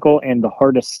most difficult and the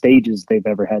hardest stages they've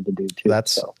ever had to do too.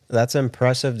 That's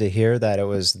impressive to hear that it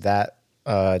was that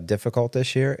difficult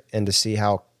this year, and to see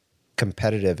how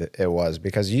competitive it was,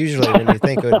 because usually when you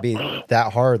think it would be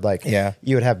that hard, like,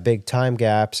 you would have big time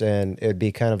gaps and it would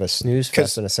be kind of a snooze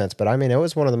fest in a sense. But I mean, it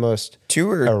was one of the most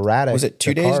erratic. Was it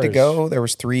 2 days to go? There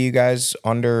was 3 you guys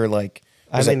under, like,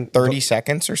 30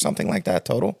 seconds or something like that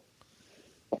total?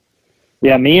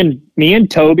 Yeah, me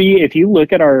and Toby, if you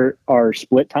look at our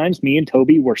split times, me and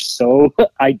Toby were so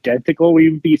identical. We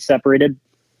would be separated.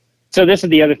 So this is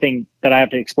the other thing that I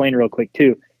have to explain real quick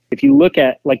too. If you look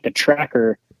at like the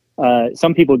tracker,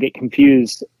 some people get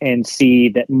confused and see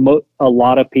that a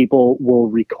lot of people will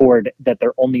record that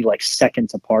they're only like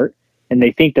seconds apart, and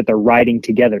they think that they're riding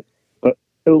together. But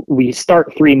we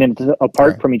start 3 minutes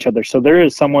apart from each other. So there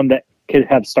is someone that could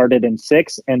have started in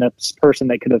 6th and a person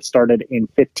that could have started in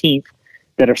 15th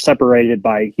that are separated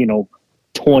by,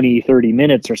 20, 30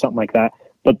 minutes or something like that.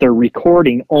 But they're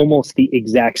recording almost the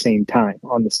exact same time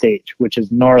on the stage, which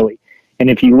is gnarly. And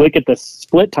if you look at the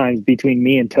split times between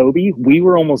me and Toby, we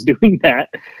were almost doing that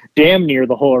damn near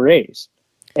the whole race.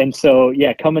 And so,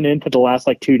 yeah, coming into the last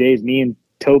like 2 days, me and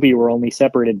Toby were only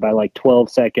separated by like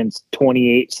 12 seconds,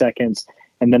 28 seconds.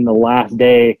 And then the last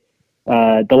day,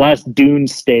 the last dune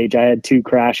stage, I had 2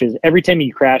 crashes. Every time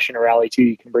you crash in a rally too,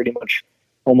 you can pretty much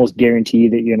almost guarantee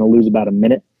that you're going to lose about a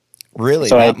minute. Really?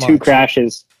 So I had 2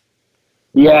 crashes.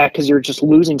 Yeah, because you're just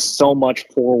losing so much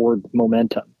forward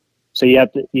momentum. So you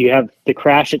have the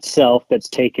crash itself that's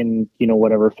taken,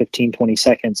 15, 20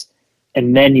 seconds.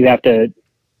 And then you have to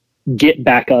get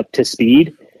back up to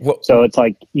speed. So it's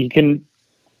like you can.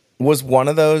 Was one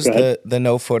of those the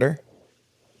no footer?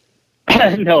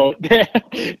 No,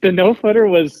 the no footer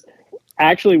was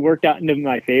actually worked out into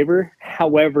my favor.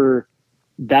 However,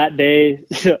 that day,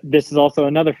 this is also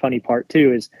another funny part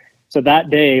too, so that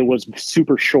day was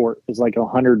super short. It was like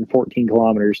 114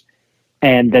 kilometers.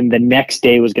 And then the next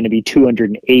day was going to be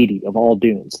 280 of all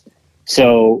dunes.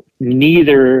 So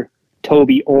neither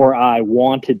Toby or I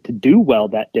wanted to do well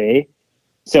that day.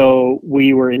 So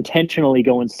we were intentionally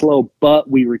going slow, but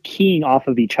we were keying off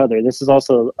of each other. This is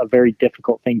also a very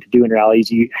difficult thing to do in rallies.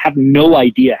 You have no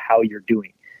idea how you're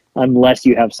doing unless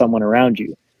you have someone around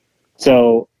you.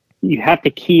 So you have to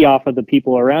key off of the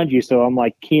people around you. So I'm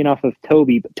like keying off of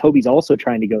Toby, but Toby's also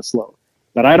trying to go slow.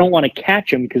 But I don't want to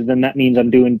catch him because then that means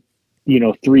I'm doing,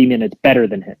 3 minutes better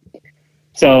than him.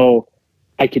 So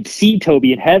I could see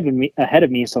Toby ahead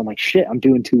of me. So I'm like, shit, I'm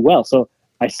doing too well. So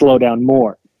I slow down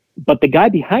more. But the guy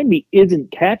behind me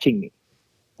isn't catching me.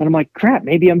 And I'm like, crap,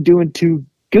 maybe I'm doing too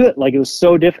good. Like, it was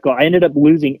so difficult. I ended up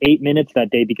losing 8 minutes that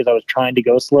day because I was trying to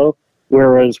go slow,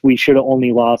 whereas we should have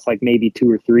only lost like maybe 2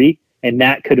 or 3. And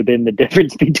that could have been the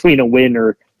difference between a win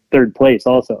or third place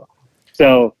also.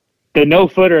 So the no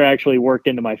footer actually worked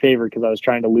into my favor because I was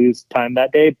trying to lose time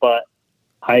that day. But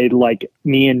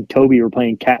me and Toby were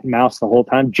playing cat and mouse the whole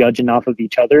time, judging off of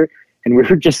each other. And we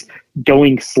were just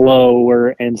going slower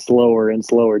and slower and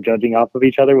slower, judging off of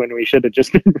each other when we should have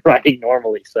just been riding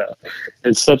normally. So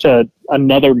it's such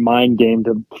another mind game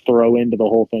to throw into the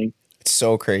whole thing. It's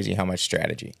so crazy how much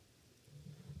strategy.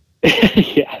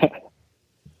 Yeah.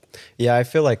 Yeah, I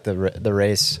feel like the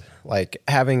race, like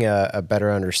having a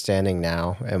better understanding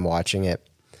now and watching it,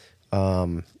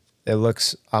 I'm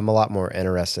a lot more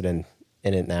interested in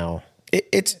it now.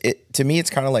 To me, it's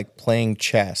kind of like playing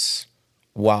chess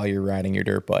while you're riding your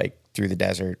dirt bike through the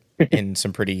desert in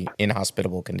some pretty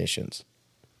inhospitable conditions.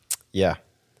 Yeah.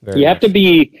 You have to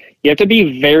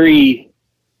be very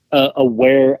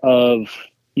aware of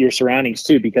your surroundings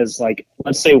too, because like,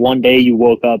 let's say one day you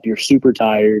woke up, you're super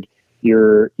tired,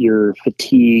 you're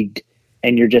fatigued,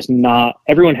 and you're just not,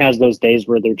 everyone has those days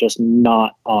where they're just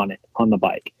not on the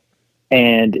bike,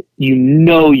 and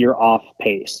you're off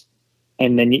pace.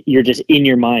 And then you're just in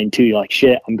your mind too. You're like,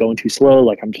 shit, I'm going too slow.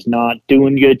 Like, I'm just not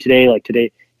doing good today. Like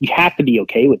today, you have to be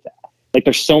okay with that. Like,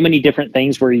 there's so many different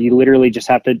things where you literally just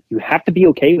have to be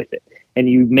okay with it. And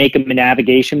you make a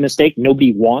navigation mistake.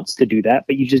 Nobody wants to do that,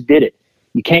 but you just did it.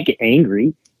 You can't get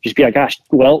angry. Just be like, gosh,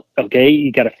 well, okay,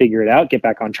 you got to figure it out, get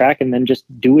back on track, and then just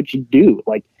do what you do.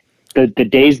 Like the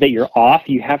days that you're off,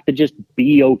 you have to just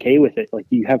be okay with it. Like,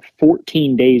 you have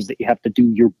 14 days that you have to do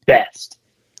your best.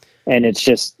 And it's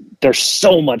just, there's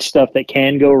so much stuff that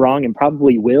can go wrong and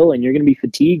probably will, and you're going to be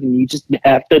fatigued, and you just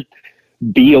have to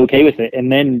be okay with it,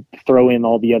 and then throw in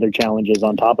all the other challenges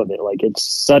on top of it. Like, it's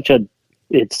such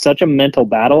a mental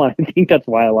battle. I think that's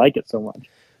why I like it so much.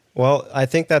 Well, I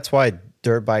think that's why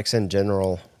dirt bikes in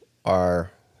general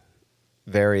are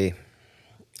very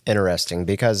interesting,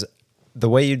 because the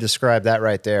way you describe that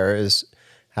right there is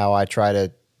how I try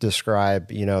to describe,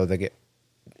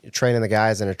 training the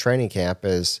guys in a training camp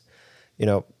is,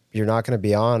 you're not going to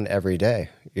be on every day.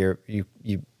 You're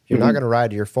not going to ride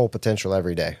to your full potential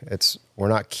every day. We're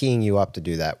not keying you up to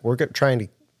do that. We're trying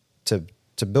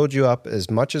to build you up as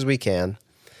much as we can.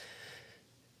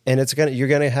 And you're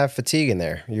going to have fatigue in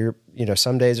there.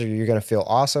 Some days you're going to feel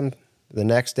awesome. The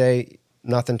next day,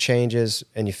 nothing changes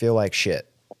and you feel like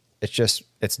shit.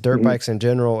 It's dirt bikes in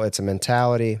general. It's a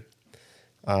mentality.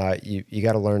 You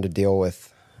got to learn to deal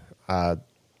with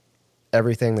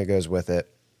everything that goes with it.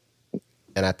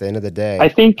 And at the end of the day, I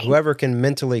think whoever can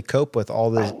mentally cope with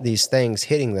all these things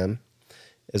hitting them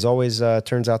is always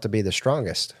turns out to be the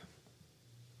strongest.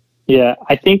 Yeah,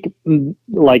 I think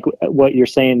like what you're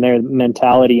saying there,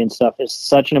 mentality and stuff is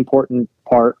such an important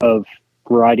part of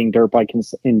riding dirt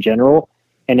bikes in general.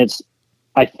 And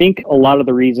I think a lot of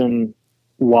the reason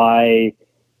why,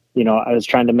 I was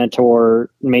trying to mentor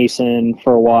Mason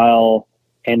for a while,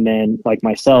 and then like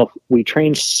myself, we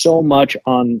trained so much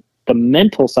on the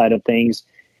mental side of things,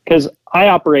 because I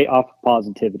operate off of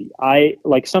positivity.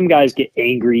 Like, some guys get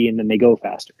angry and then they go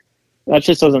faster. That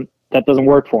doesn't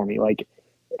work for me. Like,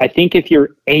 I think if you're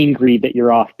angry that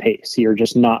you're off pace, you're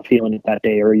just not feeling it that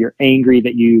day, or you're angry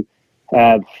that you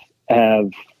have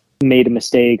made a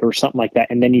mistake or something like that,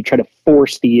 and then you try to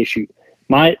force the issue.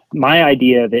 My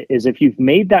idea of it is, if you've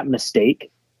made that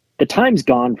mistake, the time's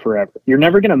gone forever. You're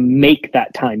never going to make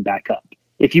that time back up.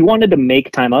 If you wanted to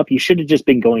make time up, you should have just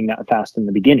been going that fast in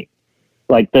the beginning.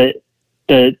 Like, the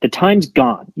time's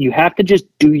gone. You have to just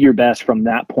do your best from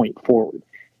that point forward.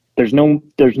 There's no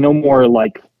more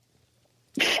like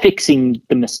fixing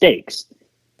the mistakes.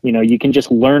 You can just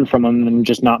learn from them and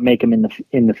just not make them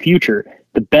in the future.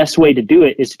 The best way to do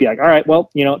it is to be like, all right,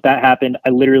 well, that happened. I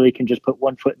literally can just put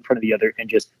one foot in front of the other and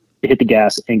just hit the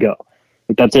gas and go.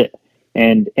 Like, that's it.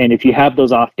 And if you have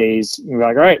those off days, you're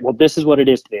like, all right, well, this is what it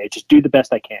is today. I just do the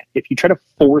best I can. If you try to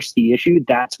force the issue,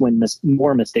 that's when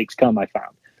more mistakes come, I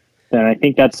found. And I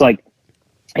think that's like,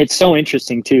 it's so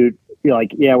interesting too.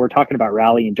 Like, yeah, we're talking about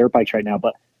rally and dirt bikes right now,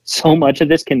 but so much of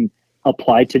this can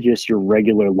apply to just your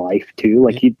regular life too.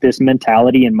 Like, this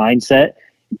mentality and mindset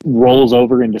rolls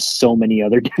over into so many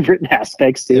other different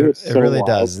aspects too. It really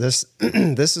does. This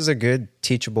is a good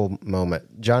teachable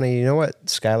moment. Johnny, you know what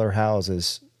Skyler Howes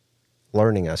is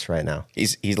learning us right now.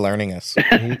 He's learning us.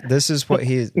 This is what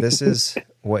he's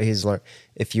learned.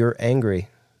 If you're angry,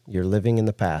 you're living in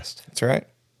the past. That's right.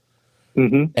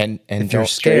 Mm-hmm. And If you're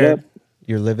scared,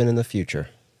 you're living in the future.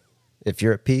 If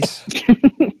you're at peace,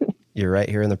 you're right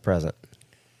here in the present.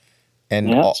 And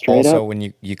Yeah, straight also, up.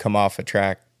 when you come off a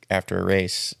track after a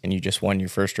race and you just won your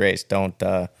first race, don't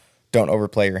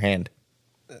overplay your hand.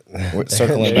 We're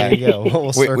circling There back. you go. We'll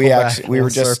We circle back. actually- we were We'll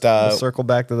just, we'll circle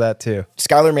back to that too.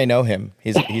 Skyler may know him.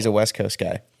 He's a West Coast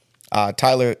guy.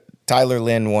 Tyler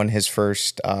Lynn won his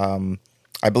first,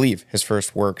 I believe, his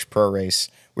first Works Pro race.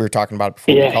 We were talking about it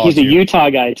before. we Yeah, called he's a you. Utah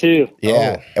guy too.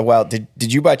 Yeah. Well, did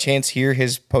you by chance hear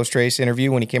his post race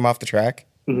interview when he came off the track?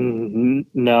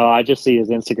 No, I just see his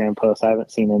Instagram post. I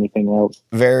haven't seen anything else.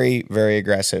 Very, very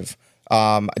aggressive.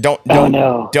 Don't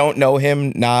know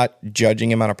him, not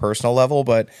judging him on a personal level,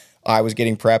 but I was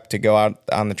getting prepped to go out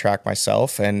on the track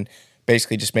myself and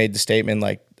basically just made the statement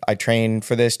like, I trained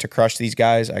for this to crush these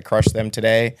guys. I crushed them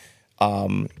today.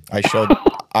 I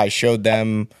showed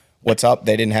them what's up.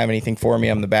 They didn't have anything for me.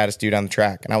 I'm the baddest dude on the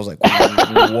track. And I was like,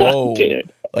 whoa, Dude.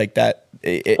 like that.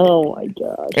 Oh my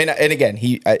god! And again,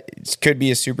 he could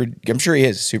be I'm sure he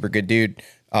is a super good dude.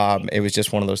 It was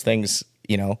just one of those things,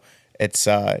 you know. It's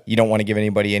you don't want to give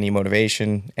anybody any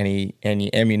motivation, any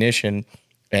ammunition,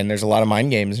 and there's a lot of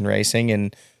mind games in racing,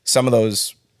 and some of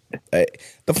those.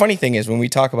 The funny thing is when we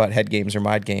talk about head games or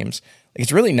mind games, like,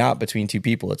 it's really not between two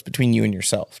people; it's between you and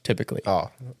yourself, typically. Oh,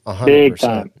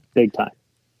 100%. Big time.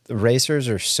 The racers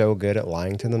are so good at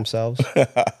lying to themselves.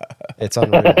 It's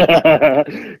unreal.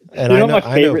 And You know my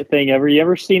favorite thing ever? You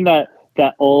ever seen that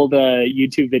old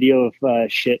YouTube video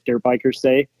of shit dirt bikers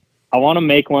say? I want to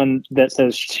make one that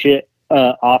says shit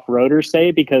off-roaders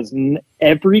say, because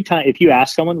every time if you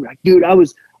ask someone, like, dude, I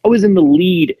was in the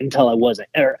lead until I wasn't,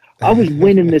 or I was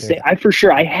winning this thing.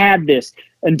 I had this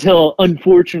until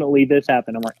unfortunately this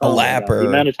happened. I'm like, A lap, the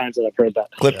amount of times that I've heard that.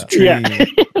 Clipped a tree. Yeah.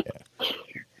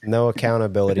 No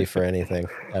accountability for anything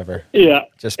ever. Yeah,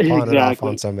 Just pawn it off exactly.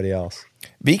 on somebody else.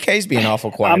 BK's being awful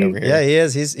quiet over here. Yeah, he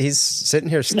is. He's sitting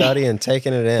here studying,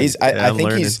 taking it in. I think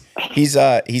learning.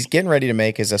 he's getting ready to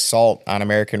make his assault on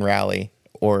American Rally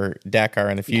or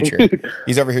Dakar in the future.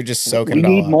 He's over here just soaking We it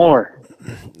all need up. more.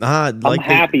 Like I'm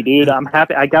happy, dude. I'm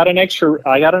happy. I got an extra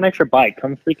bike.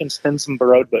 Come freaking spin some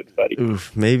road books, buddy.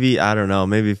 Oof, maybe, I don't know,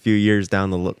 maybe a few years down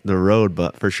the road,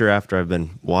 but for sure after I've been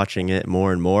watching it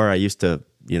more and more, I used to,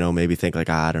 maybe think like,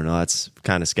 I don't know, that's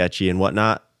kind of sketchy and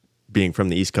whatnot, being from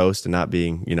the East Coast and not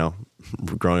being,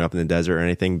 growing up in the desert or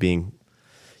anything, being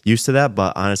used to that.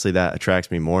 But honestly, that attracts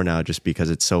me more now just because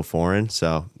it's so foreign.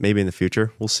 So maybe in the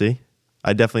future, we'll see.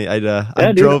 I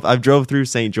drove through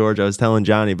St. George. I was telling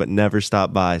Johnny, but never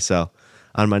stopped by. So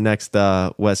on my next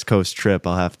West Coast trip,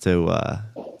 I'll have to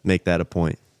make that a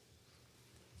point.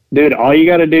 Dude, all you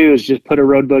got to do is just put a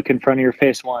road book in front of your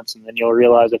face once, and then you'll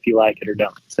realize if you like it or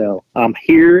don't. So I'm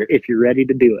here if you're ready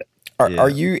to do it. Are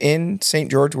you in St.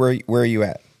 George? Where are you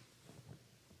at?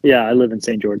 Yeah, I live in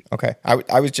St. George. Okay.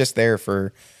 I was just there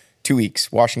for 2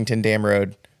 weeks, Washington Dam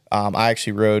Road. I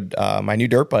actually rode my new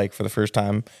dirt bike for the first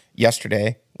time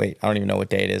yesterday. Wait, I don't even know what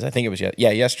day it is. I think it was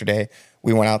yesterday.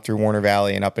 We went out through Warner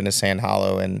Valley and up into Sand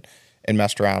Hollow and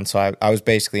messed around. So I was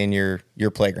basically in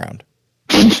your playground.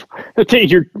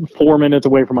 You're 4 minutes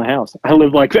away from my house. I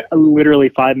live like literally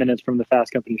 5 minutes from the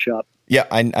Fast Company shop. Yeah,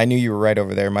 I knew you were right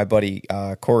over there. My buddy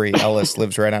Corey Ellis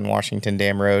lives right on Washington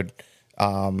Dam Road,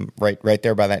 right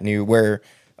there by that new where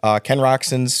Ken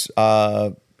Roxon's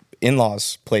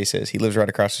in-laws' place is. He lives right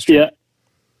across the street.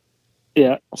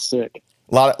 Yeah, sick.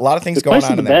 A lot of things The going place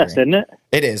on is in the that best, area. isn't it?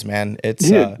 It is, man. It's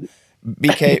Dude.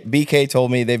 BK told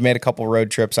me they've made a couple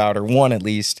road trips out, or one at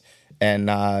least, and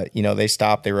they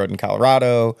stopped. They rode in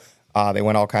Colorado. They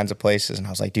went all kinds of places, and I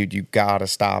was like, dude, you gotta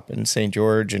stop in St.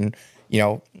 George, and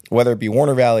whether it be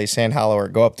Warner Valley, Sand Hollow, or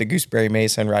go up to Gooseberry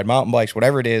Mesa and ride mountain bikes,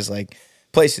 whatever it is, like,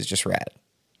 place is just rad.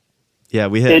 Yeah,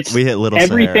 we hit Little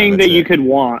everything Sahara, that that's you it. could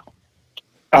want.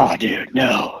 Oh, dude,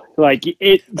 no. Like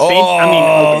it.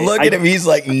 Look at him. He's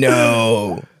like,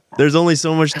 no. There's only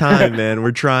so much time, man.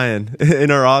 We're trying. In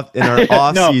our off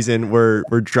No. season, we're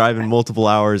driving multiple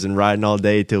hours and riding all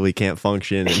day till we can't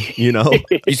function. And, You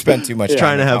spent too much time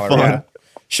Trying to in have Colorado.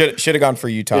 fun. Should have gone for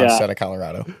Utah Yeah. instead of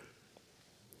Colorado.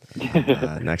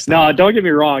 Next time. No, don't get me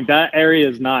wrong. That area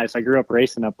is nice. I grew up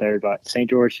racing up there, but St.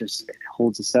 George just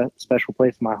holds a special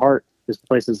place in my heart. This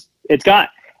place it's got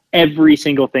every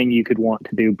single thing you could want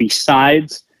to do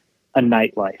besides a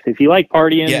nightlife. If you like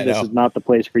partying, this is not the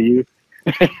place for you.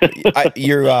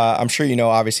 I'm sure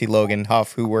obviously Logan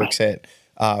Huff, who works at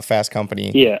Fast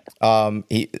Company. Yeah. I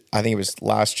think it was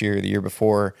last year, or the year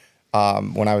before,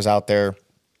 when I was out there,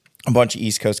 a bunch of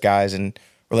East Coast guys, and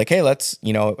we're like, hey, let's,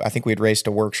 I think we'd raced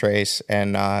a works race,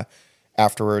 and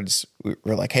afterwards we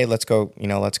were like, hey, let's go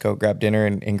grab dinner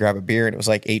and grab a beer. And it was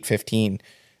like 8:15,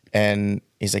 and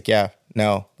he's like, yeah,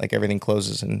 no, like everything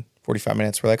closes in 45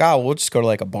 minutes. We're like, oh, we'll just go to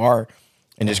like a bar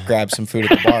and just grab some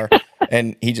food at the bar.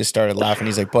 And he just started laughing.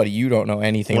 He's like, buddy, you don't know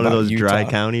anything about One of those Utah. dry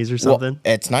counties or something?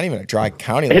 Well, it's not even a dry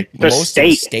county. Like The most state. of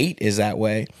the state is that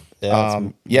way. Yeah,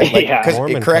 Because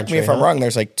Mormon correct me if country, I'm wrong.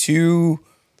 There's like 2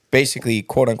 basically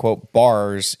quote unquote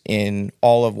bars in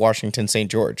all of Washington,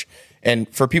 St. George. And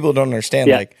for people who don't understand,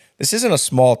 like this isn't a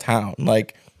small town.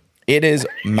 Like it is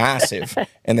massive.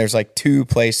 And there's like 2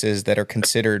 places that are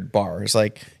considered bars.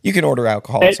 Like you can order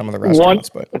alcohol at some of the restaurants,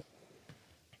 but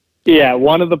Yeah,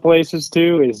 one of the places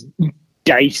too is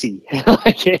dicey.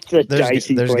 Like it's a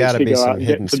dicey There's place got to to be go out some and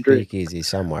hidden get some drink. speakeasy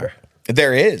somewhere.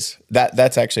 there is.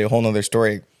 That's actually a whole nother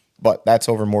story, but that's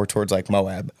over more towards like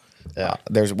Moab. Yeah.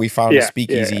 We found a Yeah,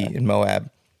 speakeasy yeah. in Moab.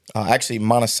 Actually,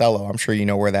 Monticello. I'm sure you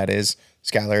know where that is,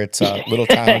 Skyler. It's a little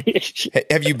town.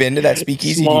 Have you been to that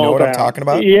speakeasy? Do you know what I'm Small talking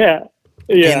about? town. Yeah.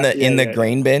 Yeah. In the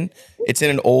grain bin. It's in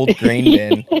an old grain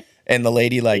bin, and the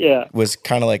lady was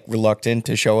kind of like reluctant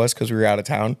to show us because we were out of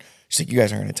town. She's like, "You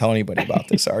guys aren't going to tell anybody about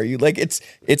this, are you?" Like it's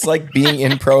like being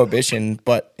in Prohibition,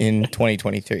 but in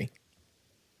 2023.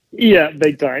 Yeah,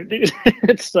 big time, dude.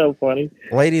 It's so funny.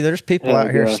 Lady, there's people Oh,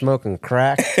 out here gosh. smoking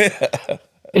crack.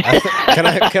 Can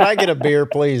I get a beer,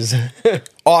 please?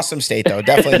 Awesome state though.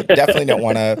 Definitely don't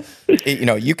want to.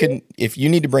 You can, if you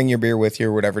need to bring your beer with you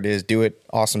or whatever it is, do it.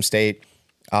 Awesome state.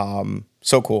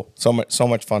 So cool. So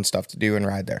much fun stuff to do and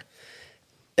ride there.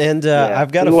 And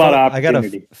I've got there's a lot of I got a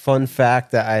opportunity. fun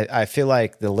fact that I feel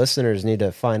like the listeners need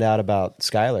to find out about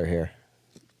Skyler here.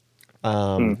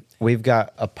 We've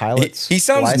got a pilot's He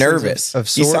sounds license nervous. Of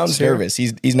He sorts sounds here. nervous.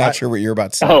 He's not sure what you're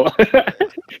about to say. Oh.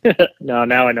 No,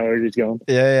 now I know where he's going.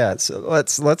 Yeah. So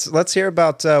let's hear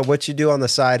about what you do on the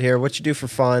side here. What you do for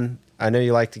fun. I know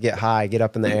you like to get high, get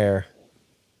up in the air,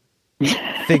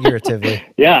 figuratively.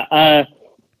 Yeah,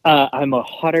 I'm a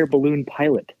hot air balloon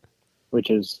pilot, which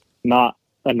is not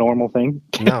a normal thing.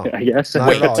 No, I guess.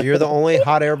 not at all. You're the only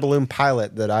hot air balloon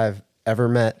pilot that I've ever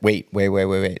met. Wait.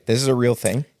 This is a real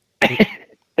thing.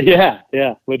 Yeah,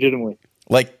 legitimately.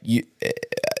 Like you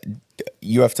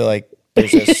have to like.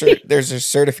 There's a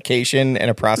certification and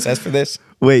a process for this.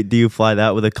 Wait, do you fly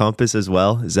that with a compass as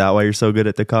well? Is that why you're so good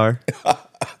at Dakar?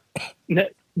 No,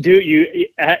 dude,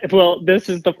 well, this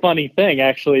is the funny thing,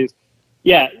 actually.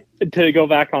 Yeah, to go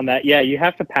back on that, you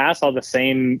have to pass all the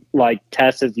same like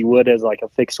tests as you would as like a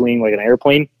fixed wing, like an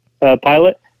airplane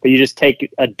pilot, but you just take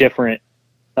a different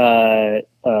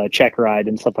check ride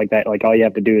and stuff like that. Like all you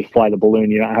have to do is fly the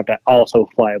balloon. You don't have to also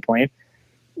fly a plane.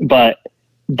 But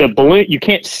the balloon, you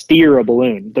can't steer a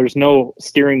balloon. There's no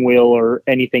steering wheel or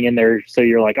anything in there. So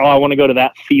you're like, oh, I want to go to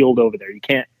that field over there. You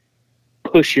can't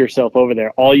push yourself over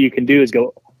there. All you can do is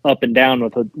go up and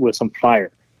down with some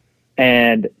fire.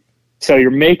 And so you're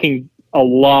making a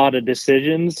lot of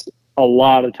decisions a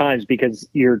lot of times because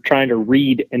you're trying to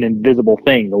read an invisible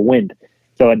thing, the wind.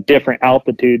 So at different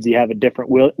altitudes, you have a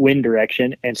different wind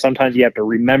direction. And sometimes you have to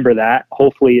remember that.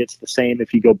 Hopefully it's the same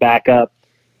if you go back up.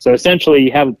 So essentially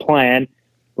you have a plan.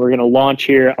 We're going to launch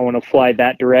here. I want to fly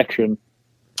that direction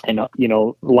and,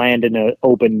 land in an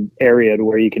open area to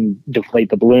where you can deflate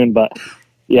the balloon. But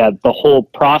yeah, the whole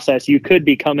process, you could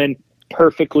be coming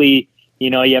perfectly,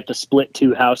 you have to split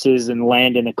 2 houses and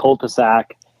land in a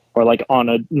cul-de-sac or like on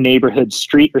a neighborhood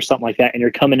street or something like that. And you're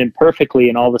coming in perfectly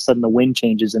and all of a sudden the wind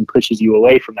changes and pushes you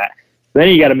away from that. Then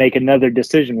you got to make another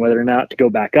decision whether or not to go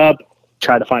back up,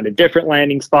 try to find a different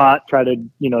landing spot, try to,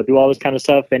 do all this kind of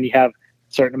stuff. Then you have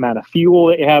a certain amount of fuel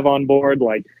that you have on board.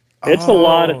 Like it's a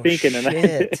lot of thinking and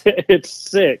it's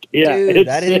sick. Yeah, Dude, it's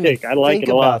I didn't sick. even I like think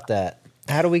it a lot. about that.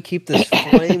 How do we keep this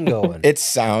flame going? It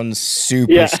sounds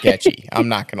super sketchy. I'm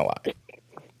not gonna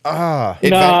lie.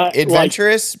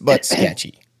 Adventurous, but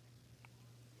sketchy.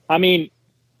 I mean,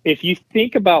 if you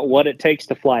think about what it takes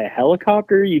to fly a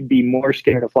helicopter, you'd be more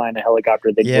scared of flying a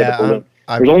helicopter than you would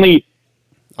a balloon.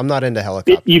 I'm not into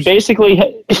helicopters. You basically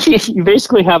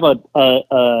have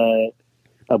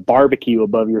a barbecue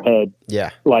above your head.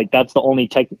 Yeah. Like that's the only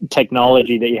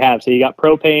technology that you have. So you got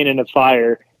propane and a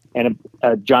fire and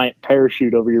a giant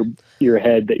parachute over your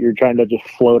head that you're trying to just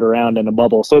float around in a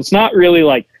bubble. So it's not really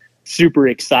like super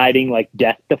exciting, like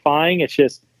death defying. It's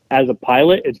just as a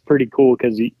pilot, it's pretty cool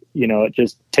because it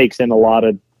just takes in a lot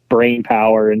of brain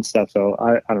power and stuff. So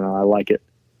I don't know. I like it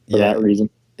for that reason.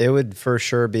 It would for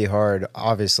sure be hard.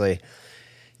 Obviously,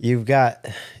 you've got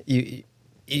you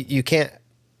can't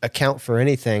account for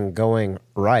anything going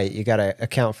right. You got to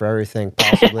account for everything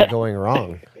possibly going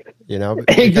wrong.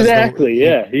 Because exactly.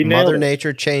 You nailed Mother it.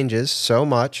 Nature changes so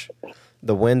much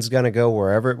The wind's going to go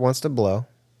wherever it wants to blow.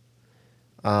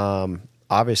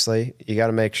 Obviously, you got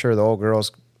to make sure the old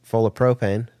girl's full of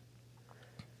propane.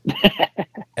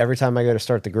 Every time I go to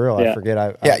start the grill, I forget.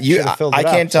 I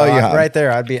can't tell you how. Right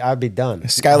there, I'd be done.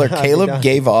 Skyler, Caleb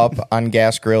gave up on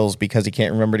gas grills because he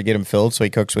can't remember to get them filled, so he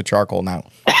cooks with charcoal now.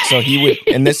 So he would,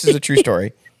 and this is a true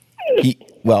story. He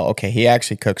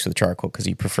actually cooks with charcoal because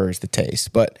he prefers the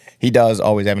taste, but he does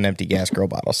always have an empty gas grill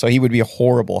bottle. So he would be a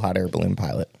horrible hot air balloon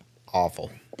pilot.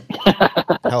 Awful.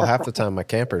 Hell, half the time my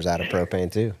camper's out of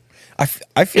propane too.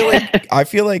 I feel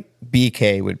like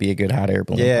BK would be a good hot air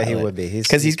balloon. Yeah, pilot. He would be.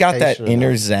 Because he's got that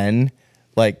inner zen.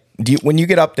 Like, when you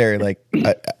get up there, like,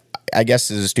 I guess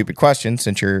this is a stupid question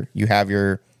since you have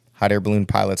your hot air balloon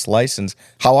pilot's license.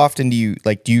 How often do you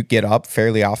get up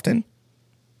fairly often?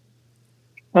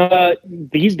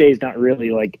 These days, not really.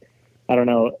 Like, I don't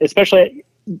know. Especially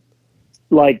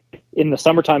like in the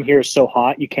summertime here is so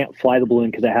hot, you can't fly the balloon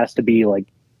because it has to be like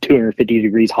 250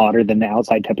 degrees hotter than the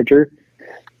outside temperature.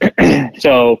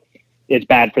 So it's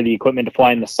bad for the equipment to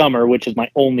fly in the summer, which is my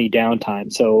only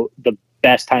downtime. So the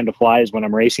best time to fly is when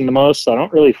I'm racing the most. So I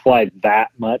don't really fly that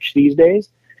much these days.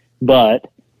 But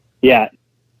yeah,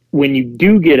 when you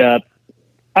do get up,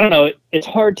 I don't know, it's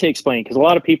hard to explain because a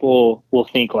lot of people will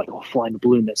think like, oh, flying a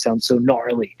balloon, that sounds so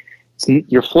gnarly.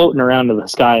 You're floating around in the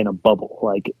sky in a bubble.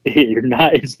 Like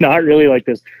it's not really like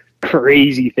this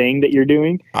crazy thing that you're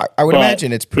doing. I would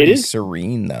imagine it's pretty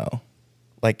serene though.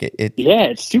 Like it. Yeah,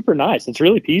 it's super nice. It's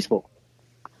really peaceful.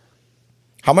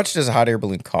 How much does a hot air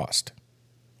balloon cost?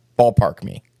 Ballpark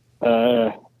me.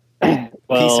 Well,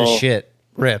 piece of shit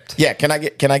ripped. Yeah, can I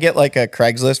get like a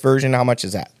Craigslist version? How much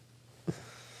is that?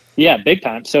 Yeah, big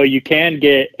time. So you can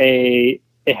get it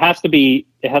has to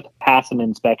pass an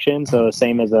inspection. So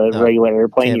same as a regular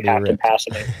airplane, you have to pass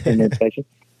an inspection.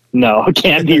 No, it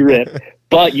can't be ripped.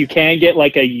 But you can get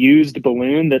like a used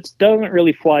balloon that doesn't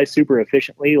really fly super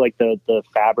efficiently. Like the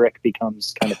fabric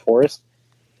becomes kind of porous.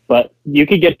 But you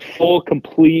could get full,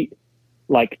 complete,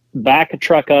 like back a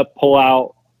truck up, pull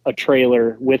out a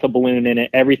trailer with a balloon in it,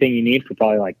 everything you need for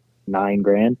probably like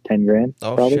 $9,000, $10,000.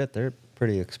 Oh, probably. Shit, they're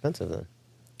pretty expensive then.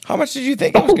 How much did you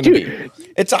think it was going to be?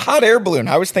 It's a hot air balloon.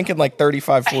 I was thinking like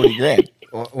 35, 40 grand.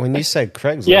 When you said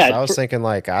Craigslist, I was thinking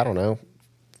like, I don't know,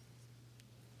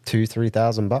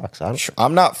 $2,000-$3,000.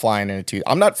 I'm not flying in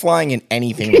I'm not flying in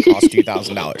anything that costs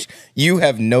 $2,000. You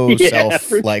have no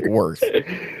worth.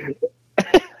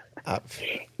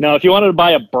 No, if you wanted to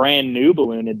buy a brand new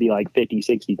balloon, it'd be like 50,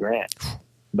 60 grand.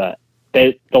 But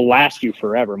they'll last you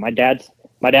forever. My dad's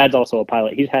also a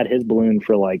pilot. He's had his balloon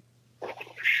for like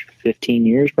 15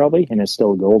 years probably, and it's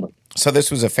still golden. So this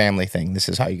was a family thing. This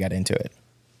is how you got into it.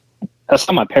 That's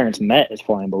how my parents met, is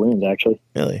flying balloons, actually.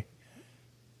 Really?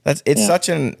 It's such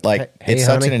an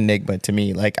such an enigma to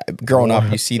me. Like growing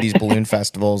up, you see these balloon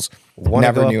festivals.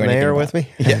 Never knew anything about with me.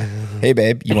 Yeah. Hey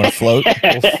babe, you want to float?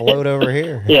 We'll float over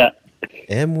here. Yeah.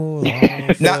 And we'll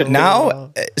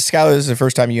now, Skyler, this is the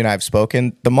first time you and I have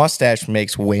spoken. The mustache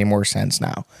makes way more sense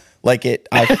now. Like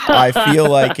I feel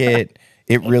like it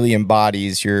really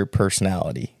embodies your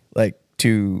personality, like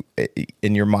in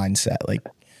your mindset. Like,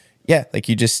 yeah, like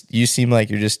you seem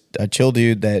like you're just a chill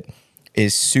dude that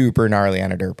is super gnarly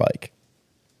on a dirt bike.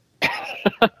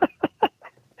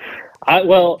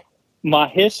 My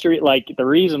history, like the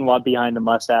reason why behind the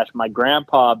mustache, my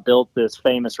grandpa built this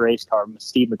famous race car.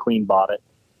 Steve McQueen bought it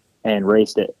and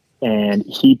raced it, and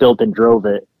he built and drove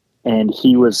it. And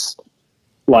he was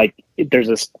like, there's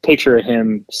this picture of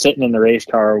him sitting in the race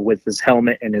car with his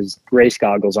helmet and his race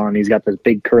goggles on. He's got this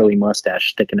big curly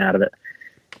mustache sticking out of it.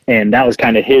 And that was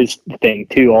kind of his thing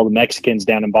too. All the Mexicans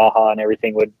down in Baja and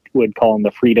everything would call him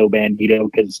the Frito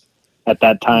Bandito, because at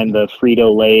that time the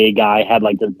Frito-Lay guy had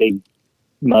like this big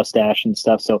mustache and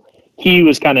stuff. So he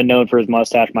was kind of known for his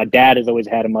mustache. My dad has always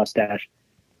had a mustache.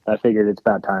 I figured it's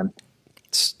about time.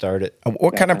 Start it.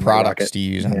 What kind of products do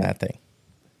you use on that thing?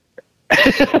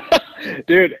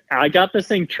 Dude, I got this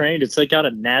thing trained. It's like got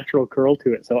a natural curl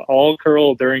to it. So all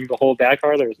curl during the whole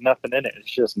Dakar, there's nothing in it.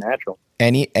 It's just natural.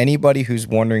 Anybody who's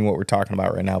wondering what we're talking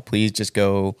about right now, please just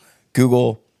go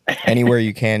Google anywhere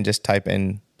you can. Just type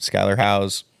in Skyler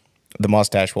Howes. The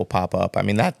mustache will pop up. I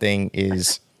mean, that thing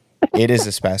is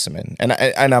a specimen. And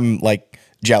I'm like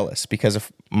jealous because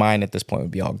if mine at this point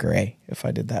would be all gray if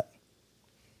I did that.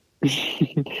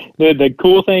 The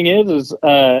cool thing is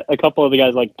a couple of the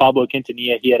guys like Pablo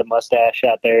Quintanilla, he had a mustache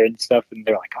out there and stuff, and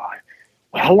they're like, "Oh,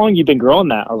 how long you been growing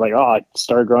that?" I was like, "Oh, I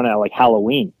started growing it at like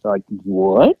Halloween." They're like,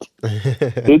 "What?"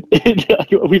 we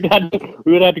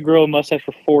would have to grow a mustache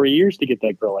for 4 years to get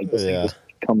that grow like this thing just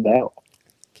comes out.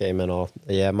 Came in all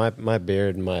my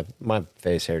beard and my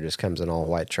face hair just comes in all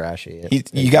white trashy.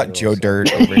 You got Joe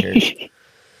Dirt over here.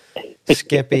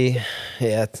 Skippy.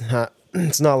 Yeah,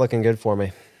 it's not looking good for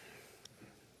me.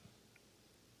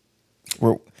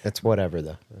 It's whatever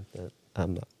though. I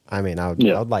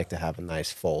would like to have a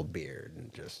nice full beard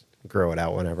and just grow it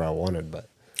out whenever I wanted, but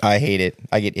I hate it.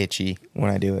 I get itchy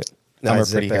when I do it. I'm a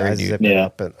pretty hairy dude. Zip it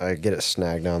up and I get it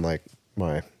snagged on like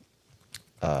my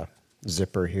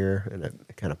zipper here, and it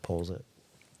kind of pulls it.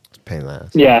 It's a pain in the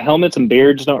ass. Yeah, helmets and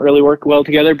beards don't really work well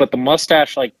together, but the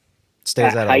mustache, like,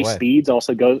 stays at out high of the way. speeds,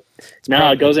 also goes.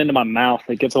 It goes into my mouth.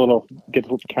 It gets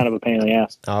kind of a pain in the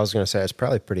ass. I was going to say it's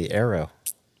probably pretty aero.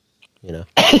 You know,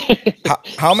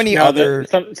 how many other?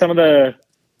 Some of the.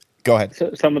 Go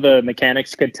ahead. Some of the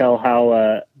mechanics could tell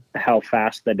how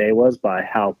fast the day was by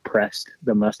how pressed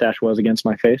the mustache was against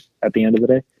my face at the end of the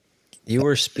day. You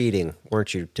were speeding,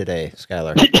 weren't you, today,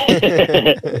 Skyler?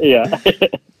 Yeah.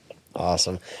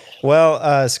 Awesome. Well,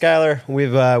 Skyler,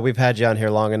 we've had you on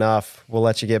here long enough. We'll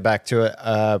let you get back to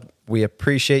it. We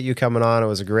appreciate you coming on. It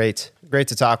was great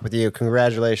to talk with you.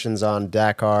 Congratulations on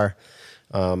Dakar.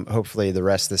 Hopefully the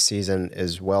rest of the season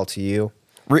is well to you.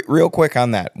 Real quick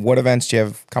on that, what events do you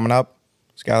have coming up,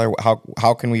 Skyler?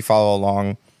 How can we follow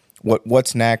along?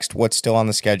 What's next? What's still on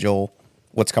the schedule?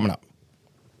 What's coming up?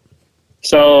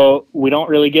 So we don't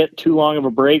really get too long of a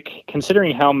break,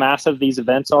 considering how massive these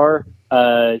events are.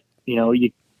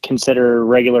 You consider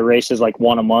regular races like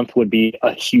one a month would be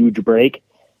a huge break,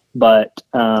 but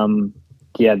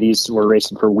these were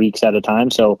racing for weeks at a time.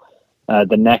 So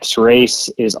the next race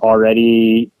is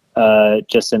already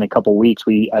just in a couple weeks.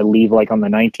 I leave like on the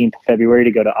 19th of February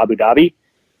to go to Abu Dhabi,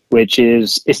 which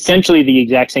is essentially the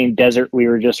exact same desert we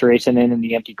were just racing in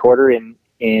the empty quarter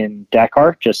in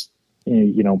Dakar, just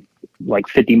like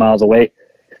 50 miles away.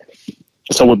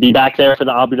 So we'll be back there for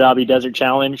the Abu Dhabi Desert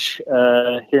Challenge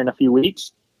here in a few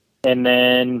weeks. And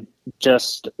then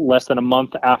just less than a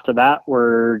month after that,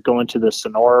 we're going to the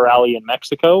Sonora Rally in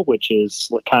Mexico, which is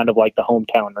kind of like the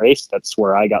hometown race. That's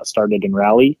where I got started in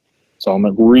rally. So I'm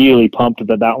really pumped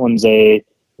that one's a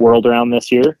world round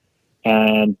this year.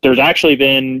 And there's actually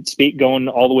been going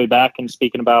all the way back and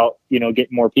speaking about, getting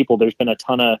more people. There's been a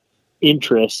ton of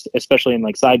interest, especially in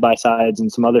like side-by-sides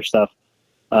and some other stuff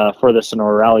for the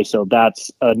Sonora Rally. So that's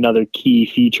another key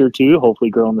feature too, hopefully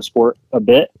growing the sport a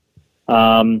bit.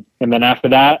 And then after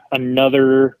that,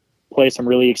 another place I'm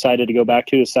really excited to go back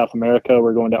to is South America.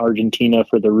 We're going to Argentina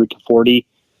for the Route to 40,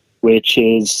 which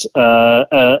is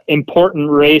an important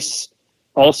race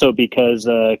also because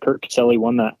Kurt Caselli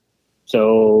won that.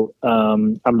 So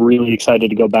I'm really excited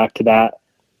to go back to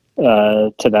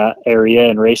that area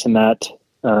and race in that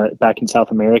back in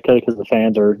South America because the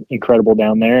fans are incredible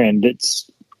down there, and it's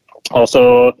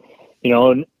also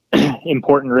an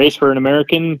important race for an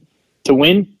American to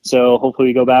win. So hopefully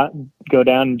we go down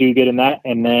and do good in that.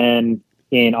 And then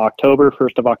in October,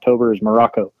 1st of October is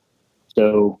Morocco.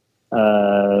 So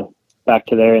back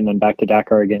to there and then back to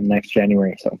Dakar again next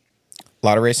January. So a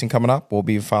lot of racing coming up. We'll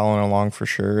be following along for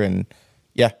sure. And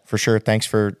yeah, for sure. Thanks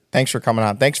for coming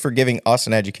on. Thanks for giving us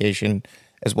an education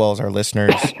as well as our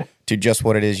listeners to just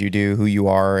what it is you do, who you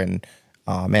are. And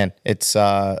man, it's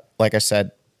like I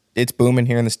said, it's booming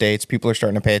here in the States. People are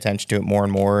starting to pay attention to it more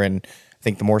and more. And I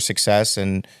think the more success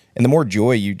and the more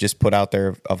joy you just put out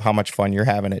there of how much fun you're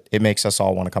having, it makes us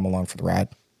all want to come along for the ride.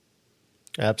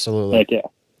 Absolutely. Heck yeah.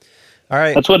 All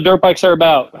right. That's what dirt bikes are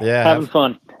about. Yeah. Having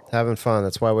fun. Having fun.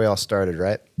 That's why we all started,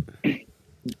 right?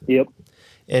 Yep.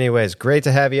 Anyways, great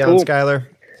to have you on, Skyler.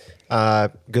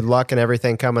 Good luck and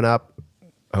everything coming up.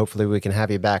 Hopefully we can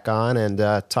have you back on and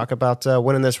talk about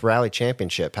winning this rally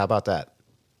championship. How about that?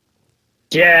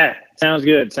 Yeah, sounds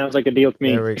good. Sounds like a deal to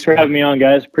me. Thanks for go. having me on,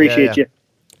 guys. Appreciate you.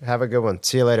 Have a good one.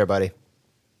 See you later, buddy.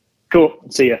 Cool.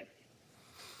 See ya.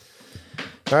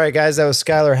 All right, guys, that was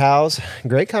Skyler Howes.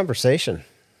 Great conversation.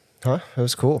 Huh? It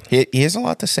was cool. He has a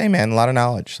lot to say, man. A lot of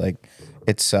knowledge. Like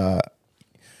it's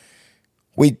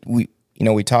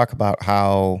we talk about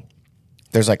how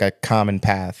there's like a common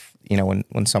path,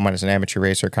 when someone is an amateur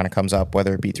racer kind of comes up,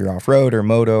 whether it be through off-road or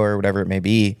moto or whatever it may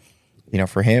be,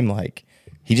 for him, like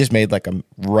he just made like a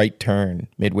right turn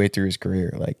midway through his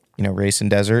career, like, racing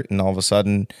desert. And all of a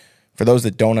sudden, for those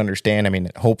that don't understand, I mean,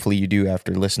 hopefully you do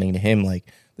after listening to him, like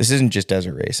this isn't just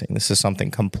desert racing. This is something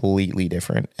completely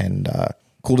different and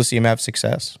cool to see him have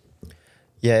success.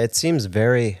 Yeah, it seems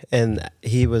and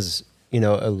he was,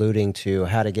 alluding to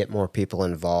how to get more people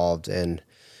involved and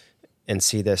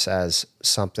see this as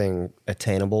something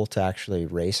attainable to actually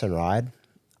race and ride,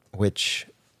 which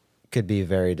could be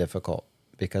very difficult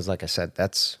because, like I said,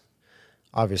 that's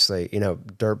obviously,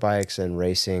 dirt bikes and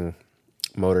racing,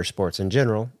 motorsports in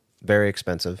general very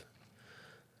expensive.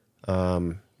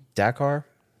 Dakar,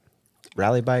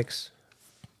 rally bikes,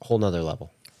 whole nother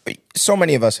level. So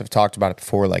many of us have talked about it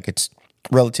before. Like, it's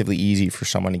relatively easy for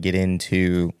someone to get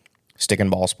into stick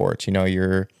and ball sports. You know,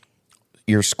 your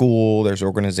school, there's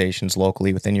organizations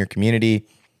locally within your community,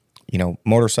 you know,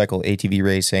 motorcycle, ATV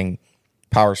racing,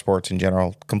 power sports in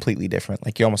general, completely different.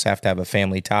 Like, you almost have to have a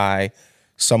family tie,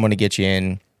 someone to get you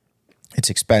in. It's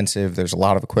expensive. There's a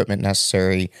lot of equipment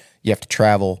necessary. You have to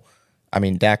travel. I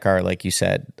mean, Dakar, like you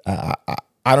said,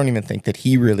 I don't even think that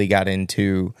he really got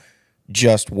into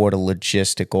just what a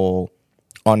logistical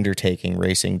undertaking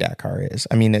racing Dakar is.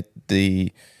 I mean,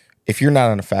 if you're not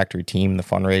on a factory team, the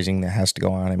fundraising that has to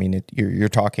go on, I mean, you're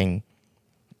talking.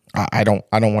 I don't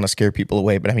want to scare people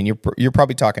away, but I mean, you're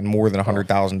probably talking more than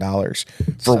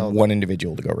 $100,000 for one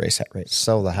individual to go race that race.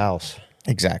 Sell the house.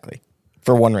 Exactly.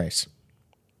 For one race.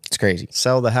 It's crazy.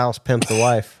 Sell the house, pimp the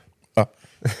wife. Oh.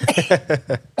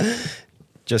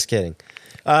 Just kidding.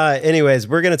 Anyways,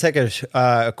 we're going to take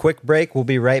a quick break. We'll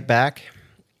be right back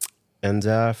and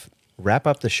wrap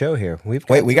up the show here. We've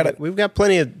got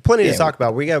plenty to talk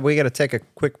about. We got to take a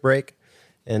quick break,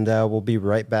 and we'll be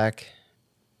right back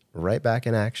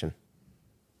in action.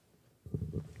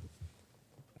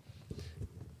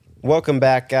 Welcome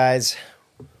back, guys.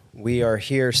 We are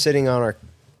here sitting on our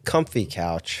comfy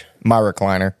couch. My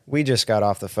recliner. We just got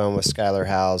off the phone with Skyler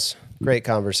Howes. Great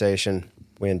conversation.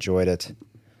 We enjoyed it.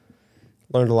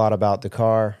 Learned a lot about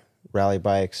Dakar, rally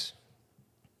bikes.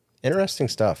 Interesting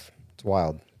stuff. It's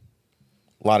wild.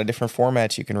 A lot of different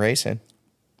formats you can race in.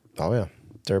 Oh, yeah.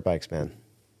 Dirt bikes, man.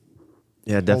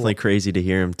 Yeah, definitely crazy to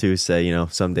hear him, too, say, you know,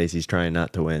 some days he's trying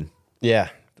not to win. Yeah,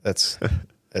 it's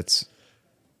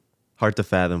hard to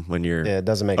fathom when you're it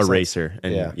doesn't make a sense. racer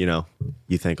and, you know,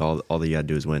 you think all that you got to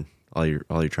do is win. All you're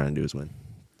trying to do is win.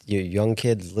 You young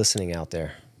kids listening out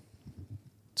there,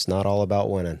 it's not all about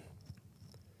winning.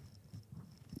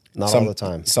 Not all the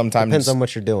time. Sometimes depends on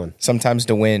what you're doing. Sometimes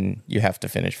to win, you have to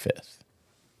finish fifth.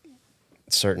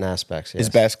 Certain aspects, yes.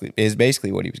 Is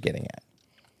basically what he was getting at.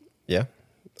 Yeah,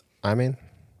 I mean,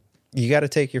 you got to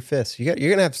take your fifths. You're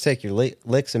gonna have to take your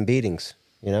licks and beatings.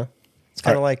 You know, it's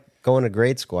kind of like going to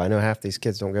grade school. I know half these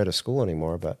kids don't go to school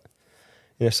anymore, but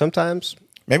you know, sometimes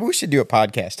maybe we should do a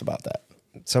podcast about that.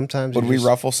 Sometimes would we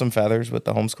ruffle some feathers with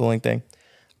the homeschooling thing?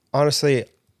 Honestly,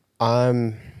 I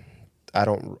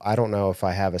don't know if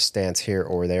I have a stance here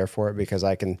or there for it, because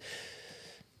I can.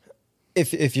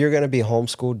 If you're going to be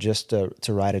homeschooled just to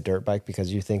ride a dirt bike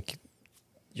because you think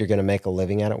you're going to make a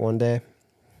living at it one day,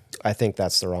 I think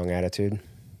that's the wrong attitude.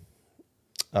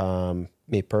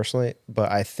 Me personally,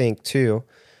 but I think too,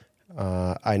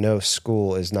 I know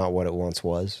school is not what it once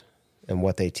was, and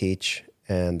what they teach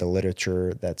and the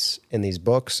literature that's in these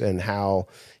books and how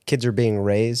kids are being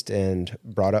raised and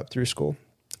brought up through school.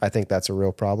 I think that's a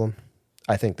real problem.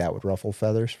 I think that would ruffle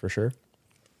feathers for sure.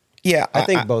 Yeah, I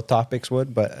think both topics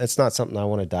would, but it's not something I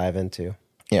want to dive into.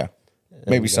 Yeah,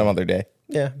 maybe some other day.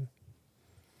 Yeah.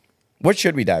 What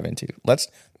should we dive into?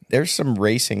 There's some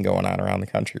racing going on around the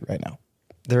country right now.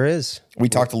 There is. We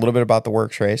talked a little bit about the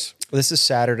Works race. This is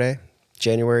Saturday,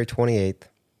 January 28th.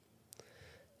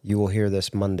 You will hear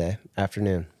this Monday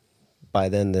afternoon. By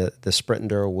then, the Sprint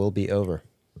Enduro will be over.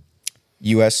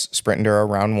 U.S. Sprint Enduro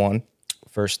round 1.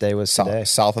 First day was today.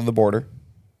 South of the border.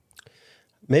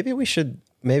 Maybe we should...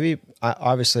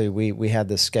 obviously, we had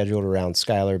this scheduled around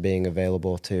Skyler being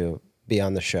available to be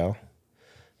on the show.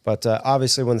 But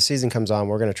obviously, when the season comes on,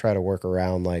 we're going to try to work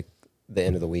around like the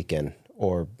end of the weekend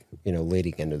or, you know,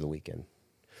 leading into the weekend.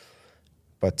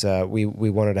 But we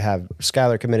wanted to have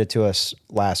Skyler committed to us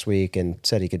last week and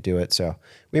said he could do it. So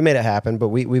we made it happen. But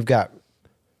we've got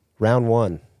round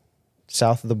 1,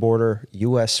 south of the border,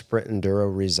 U.S. Sprint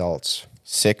Enduro results.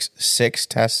 Six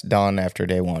tests done after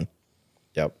day 1.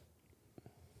 Yep.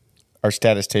 Our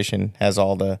statistician has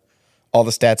all the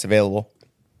stats available.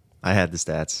 I had the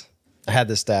stats.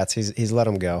 He's let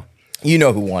them go. You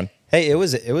know who won. Hey, it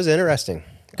was interesting.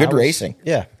 Good racing.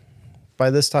 Yeah. By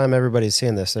this time, everybody's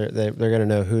seeing this. They're going to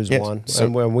know who's won. So,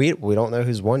 and when we don't know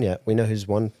who's won yet. We know who's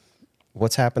won.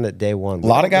 What's happened at day 1. A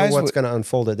lot of guys. What's going to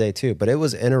unfold at day 2? But it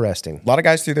was interesting. A lot of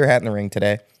guys threw their hat in the ring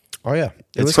today. Oh yeah,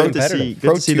 it was competitive.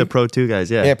 Good to see the Pro 2 guys.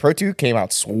 Yeah, Pro 2 came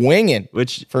out swinging.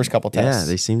 Which first couple tests?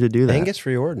 Yeah, they seem to do that. Angus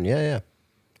Riordan. Yeah.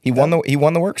 He won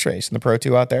the Works race in the Pro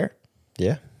 2 out there.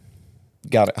 Yeah.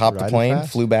 Got it. Hopped the plane,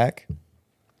 fast. flew back.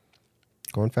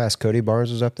 Going fast. Cody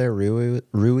Barnes was up there.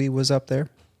 Rui was up there.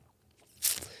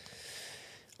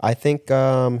 I think,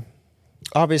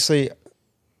 obviously,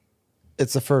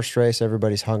 it's the first race.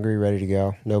 Everybody's hungry, ready to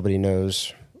go. Nobody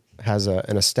has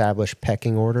an established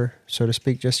pecking order, so to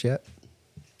speak, just yet.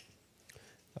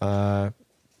 The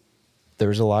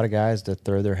there's a lot of guys that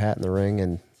throw their hat in the ring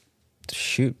and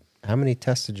shoot. How many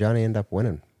tests did Johnny end up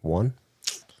winning? One?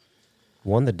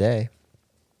 Won the day.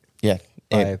 Yeah.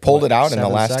 By, It pulled it out in the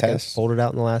 7 last seconds. test. Pulled it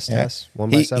out in the last Yeah. test. Won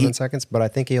by 7 seconds, but I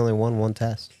think he only won one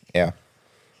test. Yeah.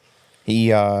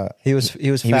 He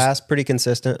was fast, pretty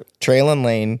consistent. trailing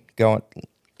lane going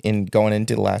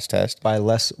into the last test. By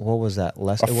less, what was that?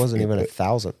 Less. It wasn't even a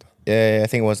thousandth. Yeah, I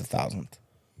think it was 1,000th.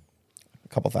 A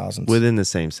couple thousandths. Within the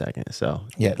same second. So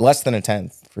Yeah, less than a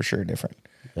tenth for sure. Different.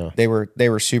 Yeah. They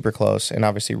were super close, and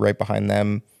obviously right behind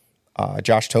them,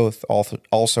 Josh Toth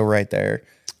also right there.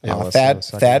 Yeah,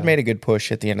 Thad made a good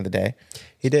push at the end of the day.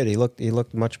 He did. He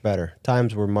looked much better.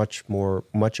 Times were much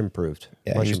improved.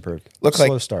 Yeah, much he was- improved. Looked Slow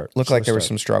like start. Looked Slow like there were start.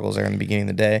 some struggles there in the beginning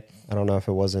of the day. I don't know if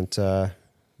it wasn't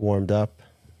warmed up,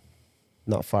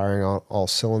 not firing all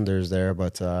cylinders there,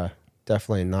 but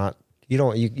definitely not.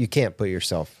 You can't put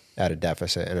yourself at a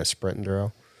deficit in a sprint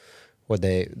enduro.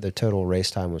 The total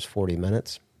race time was 40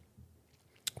 minutes,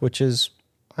 which is,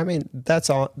 I mean,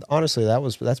 honestly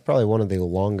that's probably one of the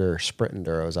longer sprint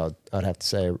enduros. I'd have to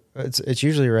say it's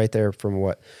usually right there from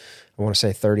what I want to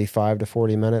say 35 to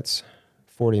 40 minutes.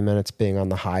 40 minutes being on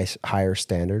the higher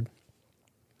standard.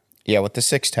 Yeah, with the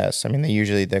 6 tests, I mean,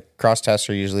 the cross tests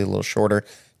are usually a little shorter.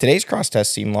 Today's cross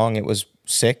tests seemed long. It was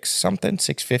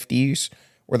 650s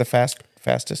were the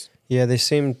fastest. Yeah, they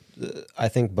seemed. I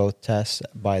think both tests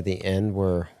by the end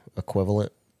were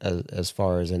equivalent as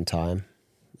far as in time.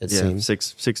 It seems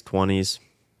 620s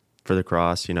for the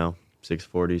cross,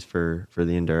 640s for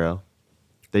the enduro.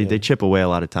 They chip away a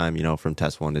lot of time, from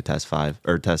test 1 to test 5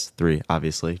 or test 3.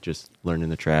 Obviously, just learning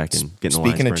the track and getting the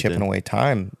line Speaking of sprinted. chipping away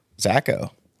time,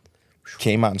 Zacho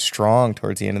came on strong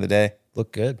towards the end of the day.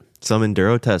 looked good. Some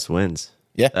enduro test wins.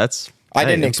 Yeah, I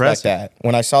didn't impressive. expect that.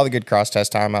 When I saw the good cross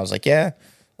test time, I was like, yeah,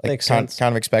 Makes kind sense.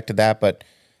 of expected that. But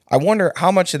I wonder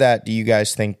how much of that do you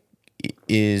guys think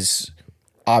is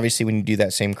obviously when you do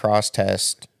that same cross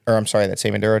test, or I'm sorry, that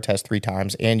same enduro test 3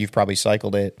 times, and you've probably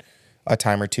cycled it a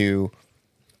time or two.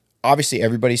 Obviously,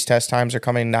 everybody's test times are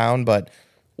coming down, but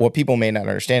what people may not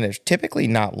understand is typically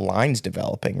not lines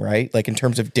developing, right? Like in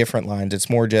terms of different lines, it's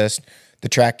more just the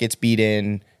track gets beat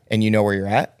in and you know where you're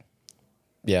at.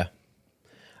 Yeah,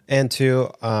 and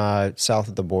two, south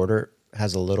of the border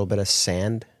has a little bit of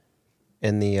sand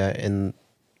in the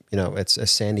it's a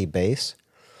sandy base.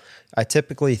 I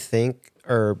typically think,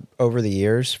 or over the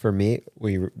years for me,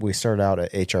 we started out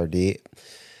at HRD,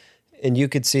 and you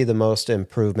could see the most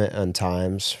improvement on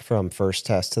times from first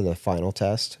test to the final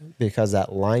test because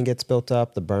that line gets built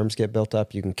up, the berms get built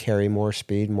up, you can carry more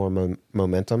speed, more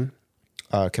momentum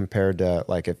compared to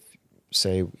like if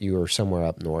say you were somewhere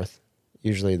up north.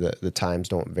 Usually the times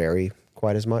don't vary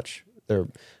quite as much. They're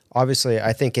obviously,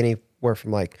 I think anywhere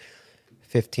from like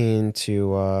 15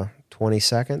 to 20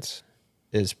 seconds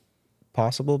is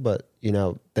possible, but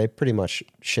they pretty much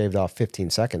shaved off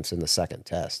 15 seconds in the second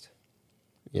test.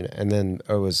 And then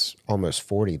it was almost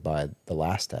 40 by the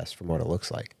last test from what it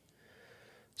looks like.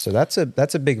 So that's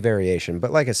a big variation. But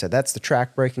like I said, that's the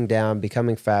track breaking down,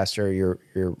 becoming faster. You're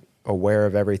aware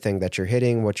of everything that you're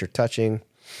hitting, what you're touching.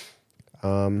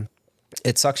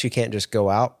 It sucks you can't just go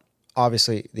out.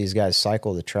 Obviously, these guys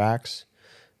cycle the tracks.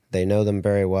 They know them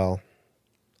very well.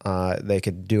 They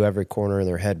could do every corner in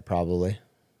their head probably.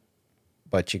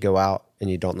 But you go out and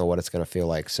you don't know what it's going to feel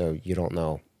like, so you don't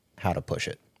know how to push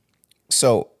it.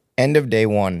 So end of day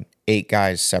 1, 8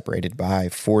 guys separated by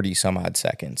 40 some odd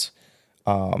seconds.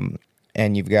 And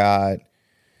you've got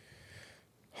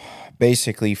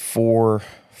basically 4,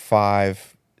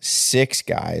 5, 6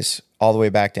 guys all the way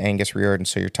back to Angus Riordan.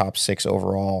 So your top 6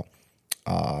 overall,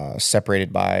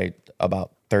 separated by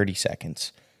about 30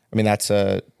 seconds. I mean, that's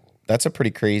a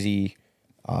pretty crazy,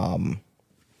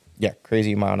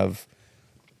 crazy amount of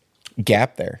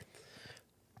gap there.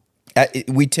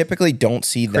 We typically don't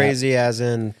see that. Crazy as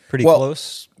in pretty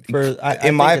close?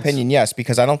 In my opinion, yes,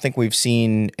 because I don't think we've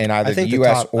seen in either the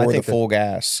U.S. or the full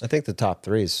gas. I think the top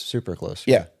 3 is super close.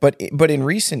 Yeah, but in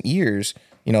recent years,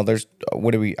 there's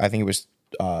I think it was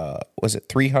it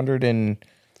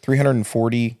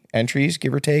 340 entries,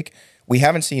 give or take. We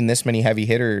haven't seen this many heavy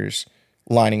hitters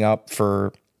lining up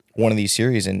for one of these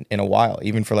series in a while,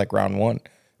 even for like round 1. I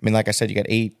mean, like I said, you got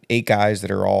eight guys that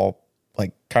are all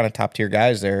like kind of top tier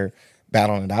guys there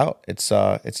battling it out. It's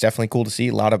definitely cool to see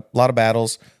a lot of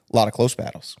battles, a lot of close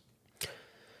battles.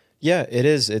 Yeah, it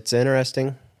is. It's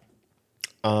interesting.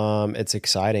 It's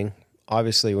exciting.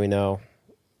 Obviously, we know.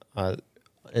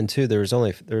 And two, there's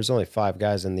only 5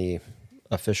 guys in the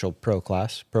official pro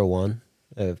class, Pro 1,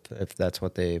 if that's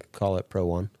what they call it, Pro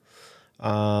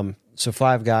 1. So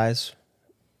 5 guys,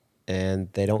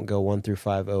 and they don't go 1 through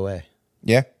 5 OA.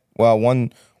 Yeah, Well,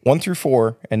 one through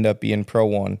 4 end up being Pro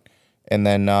 1, and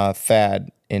then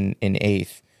Thad in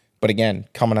 8th. But again,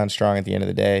 coming on strong at the end of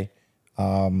the day.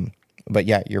 But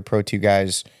yeah, your Pro 2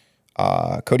 guys,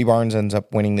 Cody Barnes ends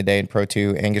up winning the day in Pro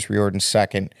 2, Angus Riordan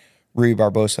 2nd, Rui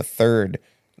Barbosa 3rd.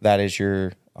 That is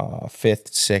your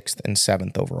 5th, 6th, and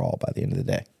 7th overall by the end of the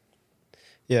day.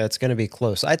 Yeah, it's going to be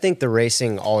close. I think the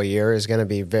racing all year is going to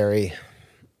be very,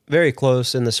 very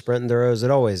close in the sprint enduros.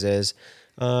 It always is.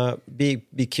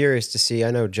 Be curious to see.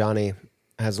 I know Johnny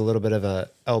has a little bit of a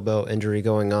elbow injury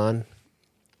going on,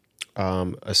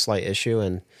 a slight issue,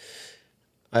 and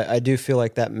I do feel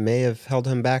like that may have held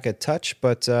him back a touch,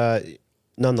 but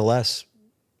nonetheless,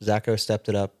 Zacho stepped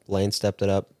it up, Lane stepped it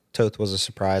up. Toth was a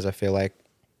surprise, I feel like,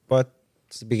 but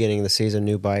it's the beginning of the season,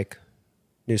 new bike,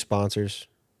 new sponsors.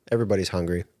 Everybody's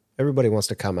hungry. Everybody wants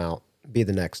to come out, be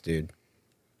the next dude.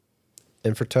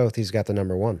 And for Toth, he's got the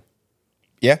number 1.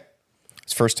 Yeah.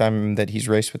 It's the first time that he's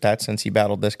raced with that since he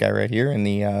battled this guy right here in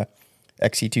the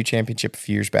XC2 Championship a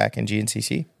few years back in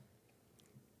GNCC.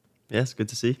 Yeah, it's good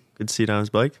to see. Good to see it on his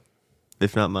bike,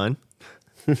 if not mine.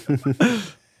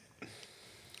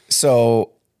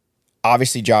 So,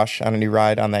 obviously, Josh on a new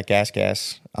ride on that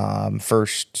gas.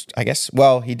 First, I guess,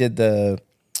 well, he did the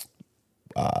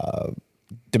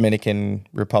Dominican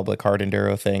Republic hard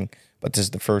enduro thing, but this is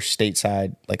the first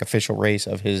stateside, like, official race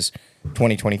of his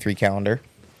 2023 calendar.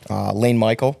 Lane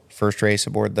Michael, first race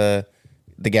aboard the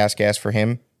gas for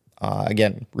him.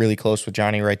 Again, really close with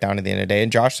Johnny right down to the end of the day,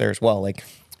 and Josh there as well. Like,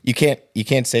 you can't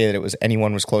say that it was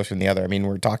anyone was closer than the other. I mean,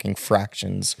 we're talking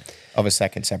fractions of a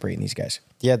second separating these guys.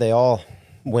 Yeah, they all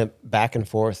went back and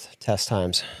forth test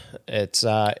times. It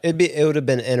would have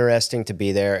been interesting to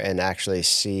be there and actually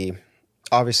see.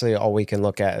 Obviously, all we can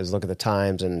look at is look at the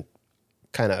times and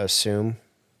kind of assume.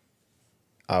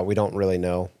 We don't really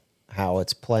know how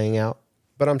it's playing out,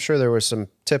 but I'm sure there was some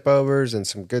tip overs and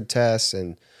some good tests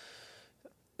and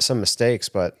some mistakes.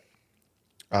 But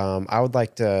I would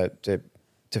like to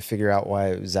figure out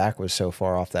why Zach was so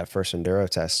far off that first enduro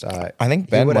test. I think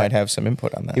Ben might have some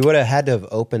input on that. He would have had to have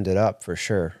opened it up for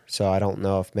sure. So I don't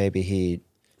know if maybe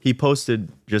He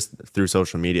posted just through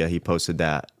social media. He posted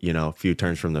that, a few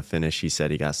turns from the finish, he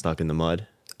said he got stuck in the mud.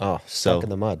 Oh, stuck in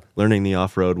the mud. Learning the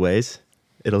off-road ways,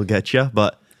 it'll get you.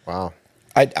 But wow,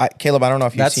 Caleb, I don't know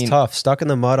if you've seen. That's tough. Stuck in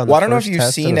the mud on. Well, I don't know if you've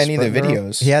seen any of the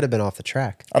videos. He had to have been off the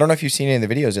track. I don't know if you've seen any of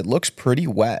the videos. It looks pretty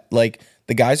wet. Like,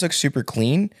 the guys look super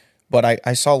clean, but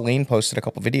I saw Lane posted a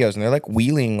couple videos, and they're like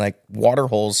wheeling like water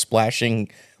holes,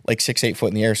 splashing like 6-8 foot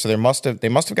in the air. So they must have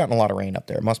gotten a lot of rain up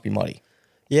there. It must be muddy.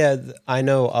 Yeah, I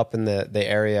know up in the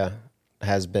area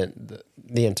has been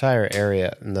the entire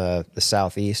area in the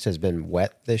southeast has been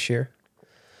wet this year.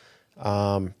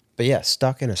 But yeah,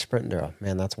 stuck in a sprint enduro,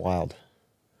 man, that's wild.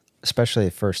 Especially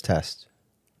the first test.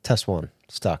 Test 1,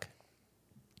 stuck.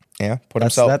 Yeah,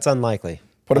 that's unlikely.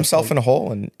 Put himself in a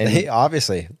hole and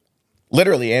obviously,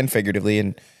 literally and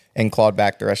figuratively, and clawed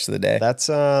back the rest of the day. That's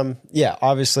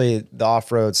obviously the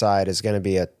off-road side is going to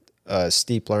be a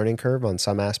steep learning curve on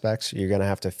some aspects. You're going to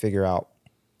have to figure out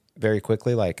very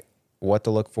quickly, like, what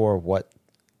to look for, what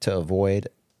to avoid,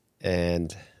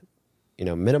 and,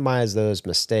 minimize those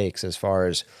mistakes as far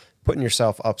as putting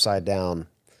yourself upside down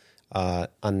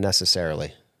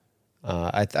unnecessarily.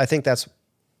 I think that's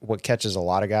what catches a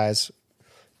lot of guys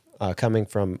coming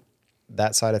from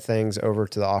that side of things over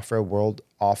to the off-road world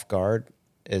off guard,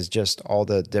 is just all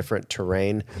the different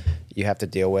terrain you have to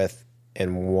deal with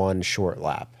in one short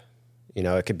lap.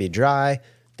 It could be dry,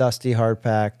 dusty, hard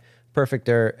pack, perfect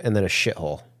dirt, and then a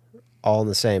shithole, all in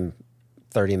the same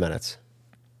 30 minutes.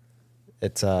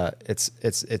 It's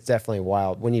definitely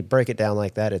wild. When you break it down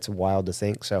like that, it's wild to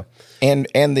think. So, and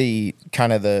the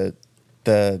kind of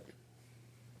the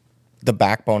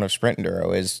backbone of sprint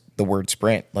enduro is the word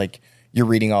sprint. Like, you're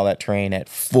reading all that terrain at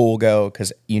full go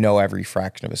because every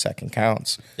fraction of a second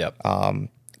counts. Yep. I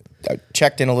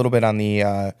checked in a little bit on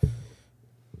the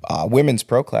women's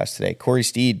pro class today. Corey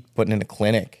Steed putting in a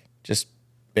clinic, just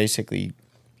basically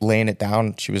laying it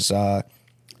down. She was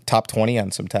top 20 on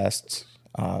some tests.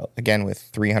 Again, with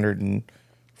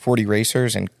 340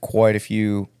 racers and quite a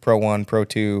few Pro 1, Pro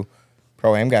 2,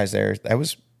 Pro Am guys there. That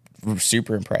was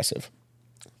super impressive.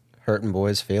 Hurting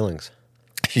boys' feelings.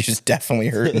 She's definitely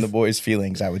hurting the boys'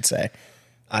 feelings, I would say.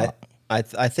 I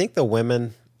think the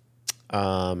women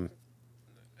have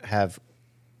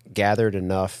gathered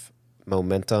enough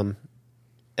momentum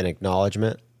and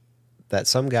acknowledgement that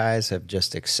some guys have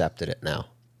just accepted it now.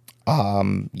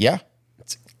 Yeah.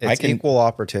 It's equal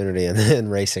opportunity in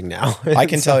racing now. I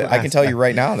can tell you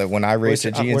right now that when I race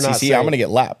at GNCC, I'm going to get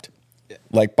lapped,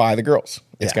 like, by the girls.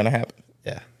 It's going to happen.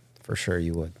 Yeah, for sure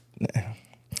you would.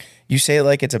 You say it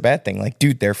like it's a bad thing. Like,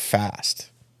 dude, they're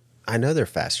fast. I know they're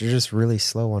fast. You're just really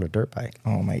slow on a dirt bike.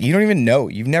 Oh my! You don't even know.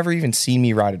 You've never even seen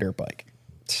me ride a dirt bike.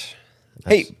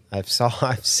 Hey, I've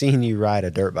seen you ride a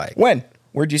dirt bike. when?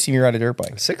 Where'd you see me ride a dirt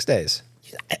bike? 6 days.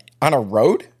 On a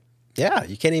road? Yeah,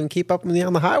 you can't even keep up with me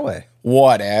on the highway.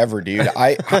 Whatever, dude.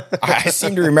 I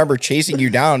seem to remember chasing you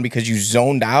down because you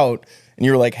zoned out and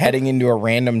you were like heading into a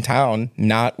random town,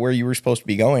 not where you were supposed to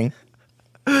be going.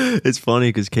 It's funny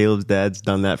because Caleb's dad's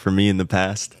done that for me in the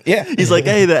past. Yeah. He's like,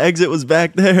 hey, the exit was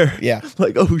back there. Yeah.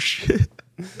 Like, oh, shit.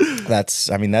 That's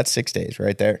 6 days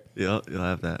right there. Yeah, you'll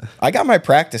have that. I got my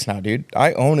practice now, dude.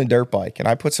 I own a dirt bike and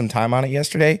I put some time on it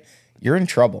yesterday. You're in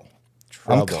trouble.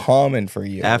 I'm coming for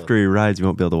you. After he rides, you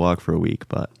won't be able to walk for a week,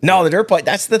 but No, the dirt bike,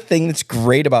 that's the thing that's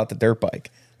great about the dirt bike.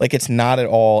 Like, it's not at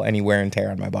all any wear and tear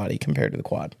on my body compared to the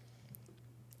quad.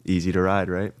 easy to ride,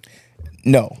 right?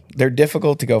 No, they're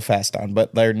difficult to go fast on,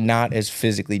 but they're not as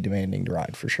physically demanding to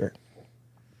ride for sure.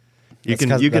 You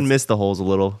can miss the holes a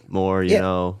little more, you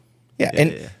know. Yeah,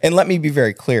 and let me be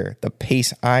very clear. The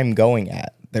pace I'm going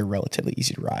at, they're relatively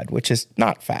easy to ride, which is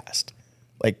not fast.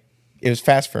 Like, it was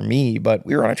fast for me, but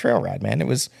we were on a trail ride, man.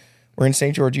 We're in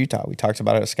St. George, Utah. We talked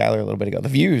about it at Skyler a little bit ago. The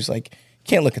views, like, you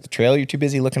can't look at the trail. You're too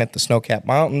busy looking at the snow-capped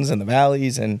mountains and the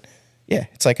valleys, and yeah,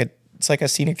 it's like a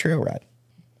scenic trail ride.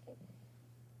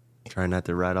 Try not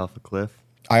to ride off a cliff.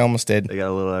 I almost did. They got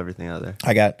a little everything out there.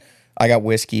 I got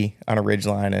whiskey on a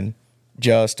ridgeline and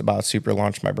just about super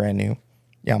launched my brand new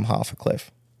Yamaha off a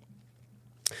cliff.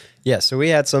 Yeah, so we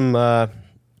had some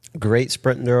great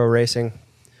sprint enduro racing.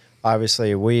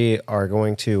 Obviously, we are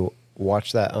going to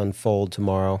watch that unfold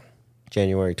tomorrow,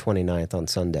 January 29th on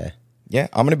Sunday. Yeah,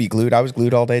 I'm going to be glued. I was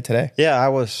glued all day today. Yeah, I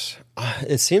was.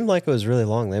 It seemed like it was really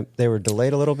long. They were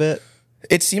delayed a little bit.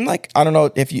 It seemed like, I don't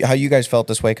know how you guys felt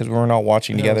this way because we were not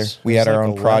watching together. We had our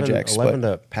own projects. 11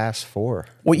 to past 4.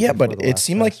 Well, yeah, but it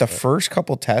seemed like the first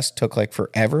couple tests took like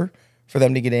forever for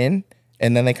them to get in,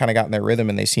 and then they kind of got in their rhythm,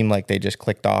 and they seemed like they just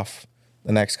clicked off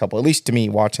the next couple. At least to me,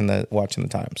 watching the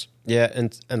times. Yeah,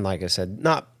 and like I said,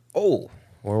 by the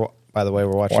way,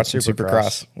 we're watching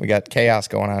Supercross. We got chaos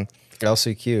going on.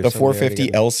 LCQ. The 450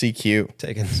 LCQ.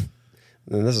 Taking.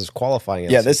 And this is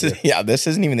qualifying. Yeah, this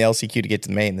isn't even the LCQ to get to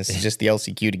the main. This is just the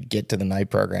LCQ to get to the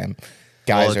night program.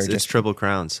 Guys it's are just Triple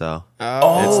Crown, so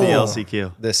Oh. it's the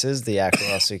LCQ. This is the actual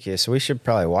LCQ, so we should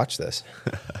probably watch this.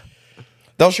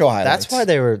 They'll show highlights. That's why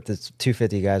the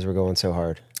 250 guys were going so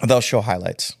hard. They'll show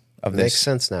highlights of this. Makes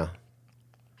sense now.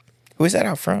 Who is that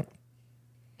out front?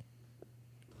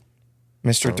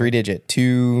 Mr. 3-digit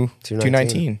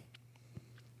 219.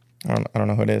 I don't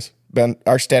know who it is. Ben,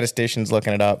 our statistician's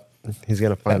looking it up. He's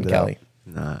gonna find Ben it Kelley.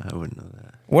 out. Nah, I wouldn't know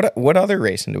that. What other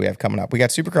racing do we have coming up? We got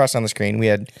Supercross on the screen. We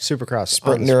had Supercross,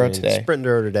 Sprint on the Enduro screen. today. Sprint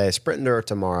Enduro today. Sprint Enduro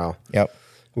tomorrow. Yep.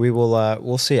 We will.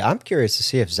 We'll see. I'm curious to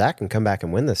see if Zach can come back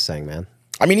and win this thing, man.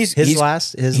 I mean, he's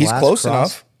last close cross,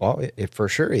 enough. Well, for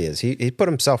sure he is. He put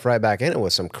himself right back in it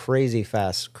with some crazy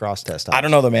fast cross test. I don't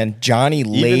know though, man. Johnny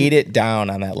laid it down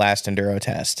on that last enduro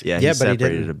test. Yeah, Yeah, he but he separated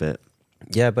didn't. a bit.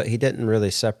 Yeah, but he didn't really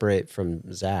separate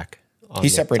from Zach. He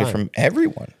separated from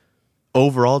everyone.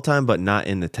 Overall time, but not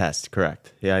in the test,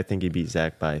 correct. Yeah, I think he beat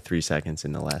Zach by 3 seconds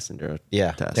in the last enduro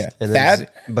Yeah. test. Yeah. And then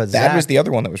Thad Zach was the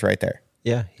other one that was right there.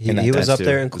 Yeah, in that he was test up Too.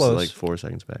 there and This is close. like 4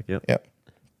 seconds back. Yep. Yep.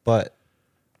 But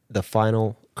the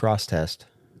final cross test,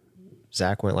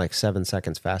 Zach went like 7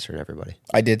 seconds faster than everybody.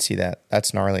 I did see that.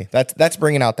 That's gnarly. That's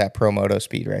bringing out that pro moto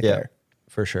speed right there.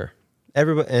 for sure.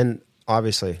 Everybody, and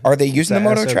obviously, Are they using the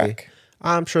moto SOB. track?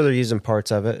 I'm sure they're using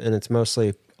parts of it, and it's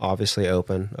mostly obviously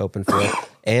open field.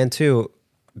 And two,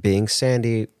 being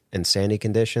sandy in sandy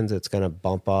conditions, it's going to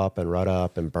bump up and rut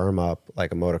up and berm up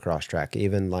like a motocross track,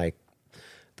 even like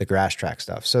the grass track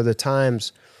stuff. So the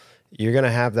times you're going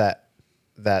to have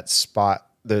that spot,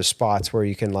 those spots where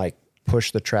you can like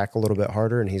push the track a little bit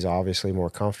harder, and he's obviously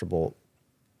more comfortable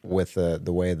with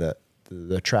the way that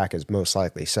the track is most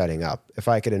likely setting up. If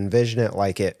I could envision it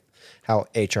like how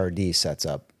HRD sets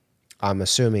up, I'm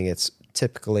assuming it's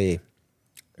typically,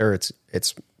 or it's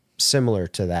similar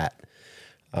to that.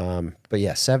 But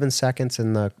yeah, 7 seconds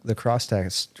in the cross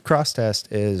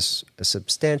test is a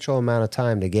substantial amount of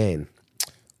time to gain.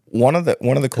 One of the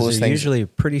coolest things, usually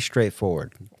pretty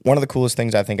straightforward. one of the coolest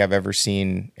things I think I've ever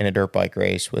seen in a dirt bike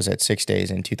race was at 6 days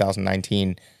in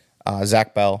 2019.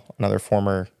 Zach Bell, another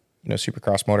former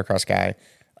Supercross motocross guy,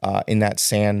 in that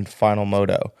sand final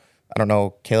moto. I don't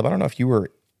know, Caleb. I don't know if you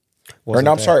were.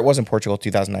 I'm sorry, it wasn't Portugal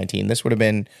 2019. This would have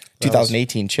been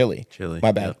 2018 Chile.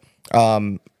 My bad.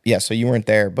 Yep. So you weren't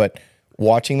there, but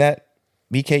watching that,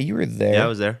 BK, you were there. Yeah, I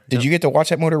was there. Did Yep. you get to watch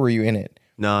that motor? Or were you in it?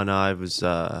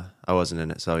 No, I wasn't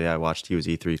in it. So yeah, I watched. He was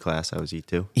E3 class. I was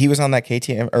E2. He was on that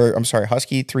KTM, or I'm sorry,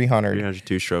 Husky 300.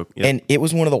 302 stroke. Yep. And it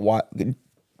was one of the,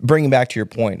 bringing back to your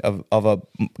point of a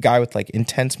guy with like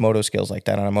intense moto skills like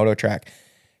that on a moto track.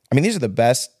 I mean, these are the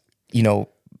best,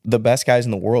 the best guys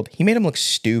in the world. He made him look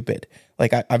stupid.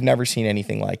 Like I've never seen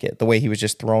anything like it. The way he was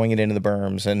just throwing it into the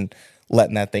berms and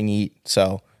letting that thing eat.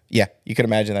 So yeah, you could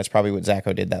imagine that's probably what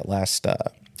Zacho did that last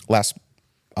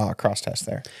cross test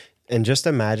there. And just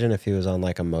imagine if he was on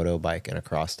like a moto bike in a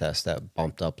cross test that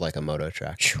bumped up like a moto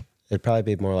track. It'd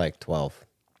probably be more like 12.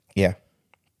 Yeah.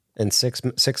 In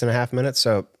 6.5 minutes.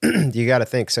 So you got to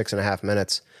think 6.5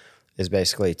 minutes is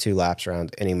basically 2 laps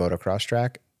around any motocross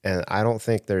track. And I don't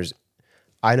think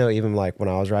I know even like when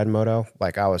I was riding moto,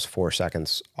 like I was 4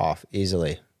 seconds off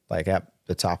easily, like at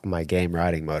the top of my game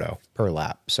riding moto per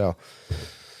lap. So,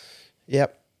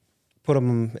 yep. Put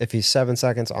him, if he's 7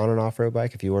 seconds on an off-road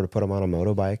bike, if you were to put him on a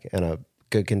moto bike in a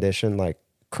good condition, like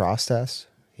cross test,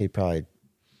 it'd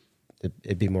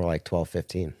be more like 12,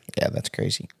 15. Yeah, that's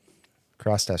crazy.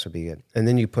 Cross test would be good. And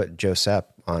then you put Josep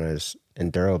on his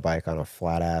enduro bike on a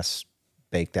flat ass,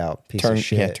 baked out piece of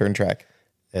shit. Yeah, turn track.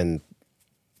 And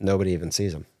nobody even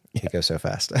sees him. He goes so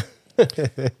fast.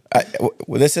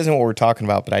 Well, this isn't what we're talking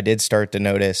about, but I did start to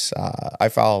notice, I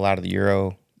follow a lot of the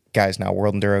Euro guys now,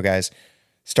 World Enduro guys,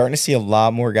 starting to see a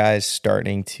lot more guys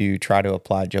starting to try to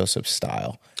apply Joseph's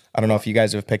style. I don't know if you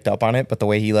guys have picked up on it, but the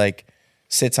way he like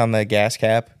sits on the gas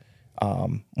cap,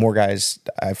 more guys,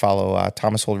 I follow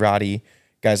Thomas Holdrati,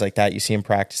 guys like that. You see him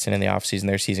practicing in the off season,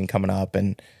 their season coming up,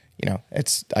 and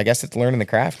I guess it's learning the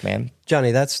craft, man.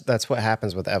 Johnny, that's what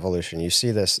happens with evolution. You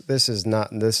see this is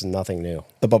nothing new.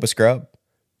 The Bubba Scrub.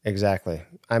 Exactly.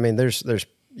 I mean, there's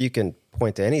you can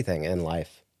point to anything in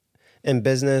life. In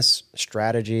business,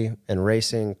 strategy, and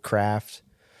racing, craft.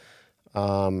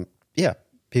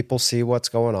 People see what's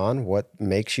going on, what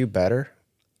makes you better,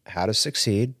 how to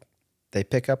succeed. They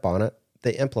pick up on it,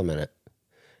 they implement it,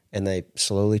 and they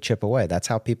slowly chip away. That's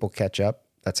how people catch up.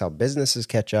 That's how businesses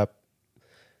catch up.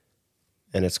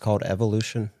 And it's called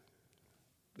evolution.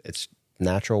 It's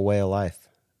natural way of life.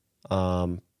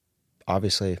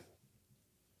 Obviously,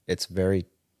 it's very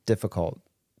difficult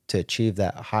to achieve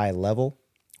that high level.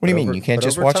 What do you mean? You can't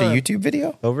just watch a YouTube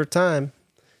video? Over time,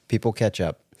 people catch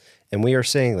up. And we are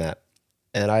seeing that.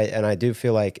 And I do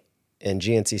feel like in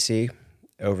GNCC,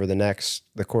 over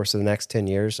the course of the next 10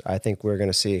 years, I think we're going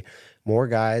to see more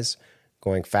guys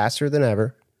going faster than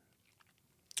ever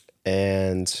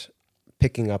and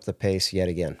picking up the pace yet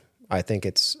again. I think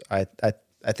it's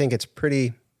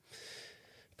pretty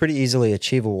easily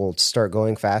achievable to start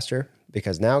going faster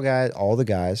because now all the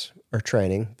guys are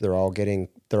training. They're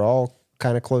all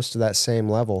kind of close to that same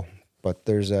level, but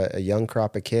there's a young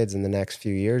crop of kids in the next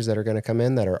few years that are going to come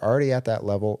in that are already at that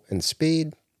level in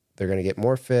speed. They're going to get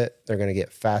more fit. They're going to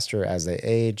get faster as they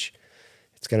age.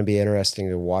 It's going to be interesting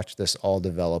to watch this all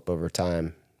develop over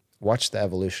time. Watch the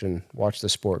evolution, watch the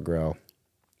sport grow.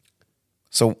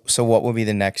 So what will be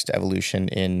the next evolution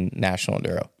in National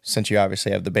Enduro? Since you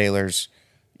obviously have the Baylors,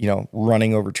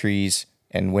 running over trees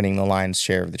and winning the lion's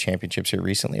share of the championships here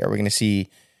recently, are we going to see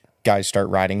guys start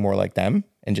riding more like them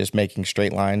and just making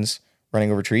straight lines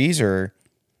running over trees? Or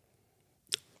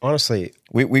honestly,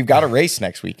 we've got a race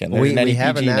next weekend. We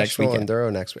have a National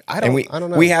Enduro next week. I don't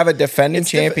know. We have a defending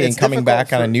champion coming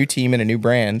back on a new team and a new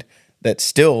brand that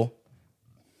still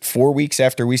 4 weeks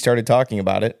after we started talking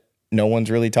about it, no one's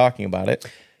really talking about it.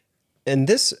 And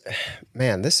this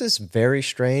is very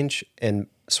strange and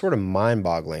sort of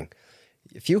mind-boggling.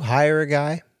 If you hire a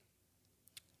guy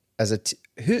as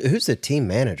who's the team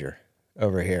manager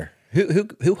over here?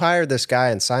 Who hired this guy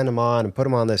and signed him on and put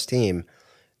him on this team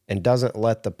and doesn't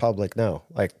let the public know?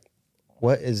 Like,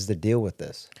 what is the deal with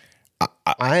this?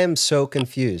 I am so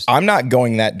confused. I'm not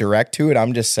going that direct to it.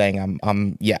 I'm just saying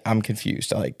I'm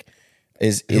confused. Like,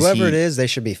 is whoever it is, they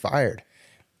should be fired.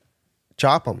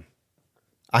 Chop them.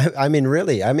 I mean,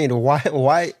 really. I mean,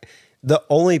 why? The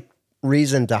only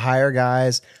reason to hire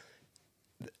guys,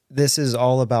 this is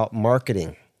all about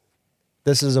marketing.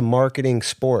 This is a marketing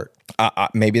sport.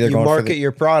 Maybe they're going market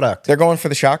your product. They're going for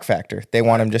the shock factor. They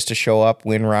want him just to show up,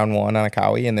 win round one on a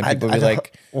Cowie, and then people will be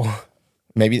like,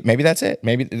 maybe that's it.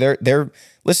 Maybe they're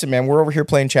listen, man. We're over here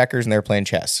playing checkers and they're playing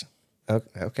chess.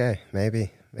 Okay,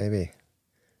 maybe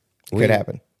Could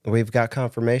happen. We've got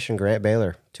confirmation. Grant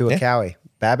Baylor to a Cowie.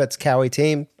 Babbitt's Cowie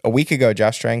team. A week ago,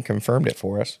 Josh Strang confirmed it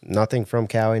for us. Nothing from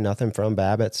Cowie. Nothing from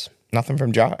Babbitt's. Nothing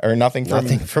from Josh, or nothing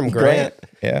from Grant.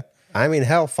 Yeah. I mean,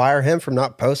 hell, fire him for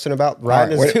not posting about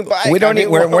riding his new bike.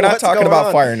 We're not talking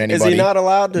about firing anybody. Is he not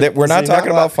allowed to? We're not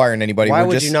talking about firing anybody. Why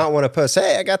would you not want to post,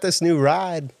 hey, I got this new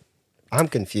ride? I'm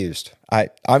confused. I'm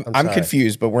sorry.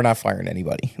 confused, but we're not firing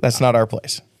anybody. That's not our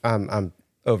place. I'm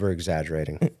over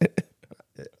exaggerating.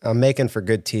 I'm making for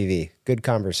good TV, good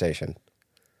conversation.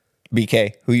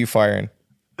 BK, who you firing?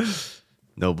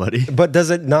 Nobody. But does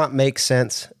it not make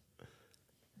sense?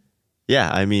 Yeah,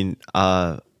 I mean,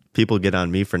 people get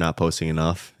on me for not posting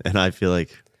enough, and I feel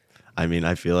like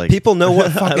People know what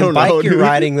I fucking don't bike know, you're dude.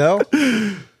 riding, though.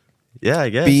 Yeah, I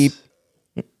guess. Beep.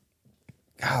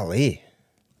 Golly.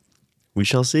 We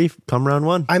shall see. Come round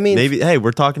one. I mean- maybe. Hey,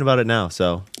 we're talking about it now,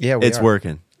 so Yeah, we it's are.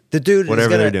 working. The dude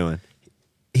Whatever is they're doing.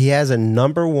 He has a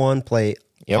number 1 plate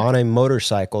Yep. on a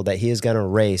motorcycle that he is going to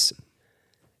race,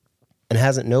 and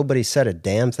hasn't nobody said a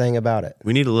damn thing about it.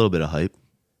 We need a little bit of hype.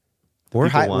 We're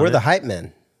People want we're it. the hype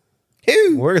men.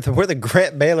 Who? We're the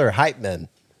Grant Baylor hype men.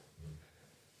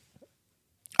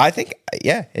 I think,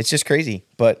 yeah, it's just crazy.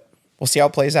 But we'll see how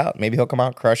it plays out. Maybe he'll come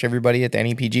out, crush everybody at the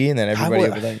NEPG, and then everybody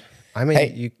will be like, I mean,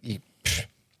 hey.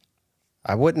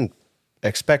 I wouldn't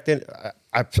expect it.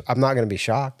 I'm not going to be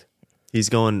shocked. He's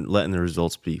going, letting the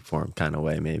results speak for him, kind of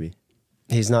way, maybe.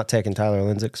 He's not taking Tyler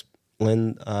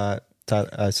Lynn.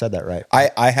 I said that right.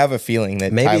 I have a feeling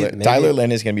that Maybe- Tyler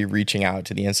Lynn is going to be reaching out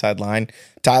to the inside line.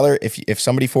 Tyler, if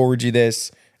somebody forwards you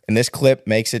this and this clip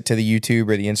makes it to the YouTube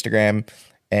or the Instagram,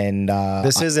 and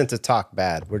This isn't to talk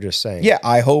bad. We're just saying. yeah,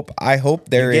 I hope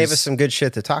there You is. gave us some good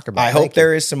shit to talk about. I hope Thank you.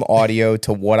 there is some audio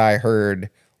to what I heard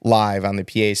live on the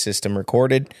PA system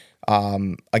recorded.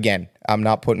 Again, I'm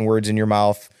not putting words in your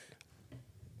mouth.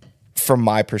 From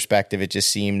my perspective, it just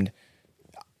seemed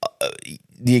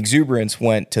the exuberance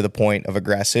went to the point of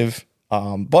aggressive.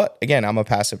 But again, I'm a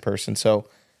passive person, so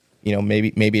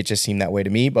maybe it just seemed that way to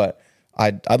me. But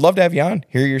I'd love to have you on,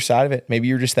 hear your side of it. Maybe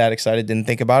you're just that excited, didn't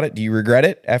think about it. Do you regret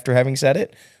it after having said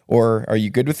it, or are you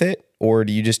good with it, or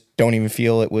do you just don't even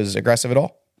feel it was aggressive at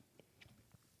all?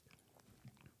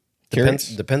 Curious.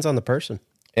 Depends on the person.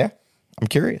 Yeah, I'm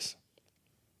curious.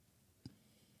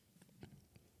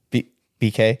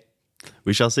 BK.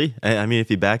 We shall see. I mean, if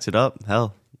he backs it up,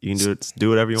 hell, you can do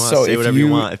whatever you want. So Say if whatever you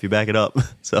you- want if you back it up.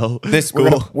 So This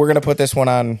cool. we're gonna put this one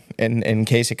on in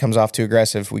case it comes off too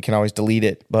aggressive. We can always delete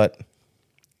it. But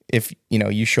if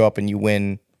you show up and you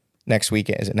win next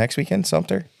weekend, is it next weekend,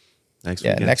 Sumter? next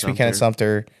Yeah, weekend, next weekend at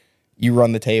Sumter, you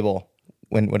run the table.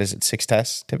 What is it? 6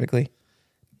 tests typically.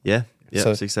 Yeah.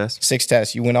 So- Success. 6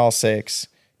 tests. You win all 6.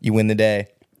 You win the day.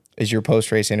 Is your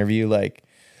post race interview like?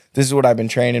 This is what I've been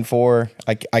training for.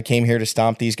 I came here to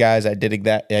stomp these guys. I did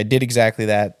exactly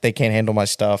that. They can't handle my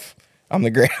stuff. I'm the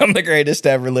greatest to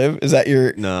ever live. Is that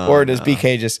your No, or does no.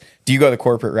 BK just do you go the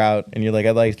corporate route and you're like,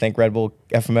 I'd like to thank Red Bull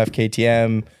FMF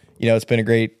KTM. It's been a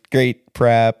great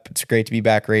prep. It's great to be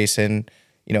back racing.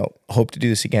 Hope to do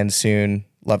this again soon.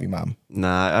 Love you, Mom.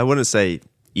 Nah, I wouldn't say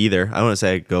either. I wouldn't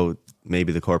say go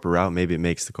maybe the corporate route. Maybe it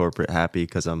makes the corporate happy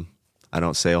because I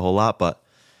don't say a whole lot, but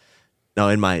no,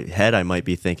 in my head, I might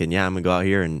be thinking, yeah, I'm going to go out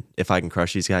here, and if I can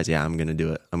crush these guys, yeah, I'm going to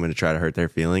do it. I'm going to try to hurt their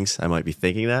feelings. I might be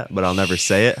thinking that, but I'll never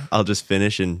say it. I'll just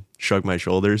finish and shrug my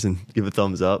shoulders and give a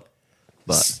thumbs up.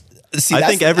 But See, I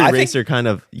think every racer kind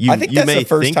of, I think that's may the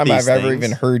first think time these I've ever things.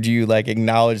 even heard you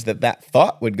acknowledge that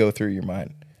thought would go through your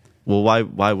mind. Well,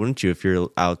 why wouldn't you if you're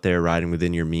out there riding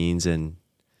within your means and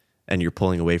you're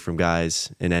pulling away from guys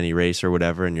in any race or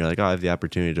whatever, and you're like, oh, I have the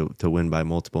opportunity to win by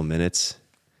multiple minutes,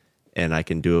 and I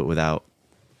can do it without,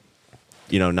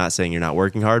 not saying you're not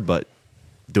working hard, but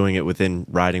doing it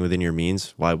riding within your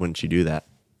means. Why wouldn't you do that?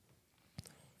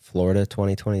 Florida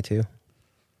 2022.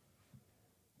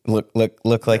 Look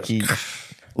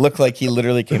like he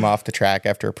literally came off the track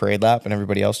after a parade lap and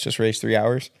everybody else just raced 3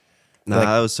 hours. No,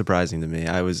 that was surprising to me.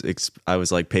 I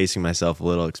was like pacing myself a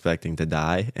little, expecting to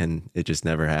die, and it just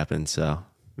never happened. So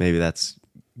maybe that's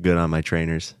good on my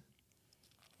trainers.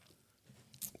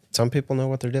 Some people know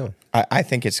what they're doing. I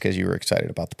think it's because you were excited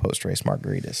about the post-race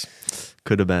margaritas.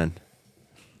 Could have been.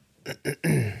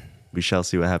 We shall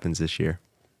see what happens this year.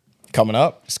 Coming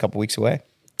up, just a couple weeks away.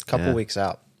 A couple Yeah. weeks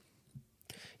out.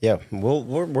 Yeah,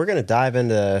 we're gonna dive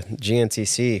into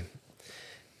GNTC.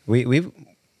 We've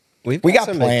got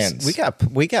some plans.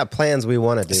 we got plans we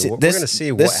want to do. See, We're gonna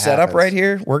see what this setup happens. right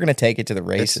here. We're gonna take it to the This,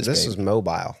 races. this baby. is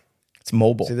mobile. It's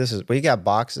mobile. See, we got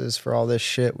boxes for all this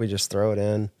shit. We just throw it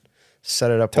in,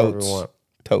 set it up wherever we want.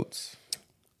 Totes.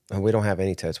 And we don't have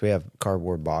any totes. We have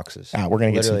cardboard boxes. We're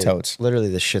gonna get some Literally- totes. Literally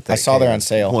the shit that I saw they're came. on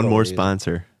sale. One more use it.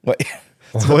 sponsor. What?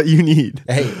 That's what you need.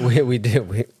 Hey, we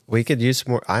do. We could use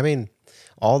more. I mean,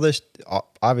 all this.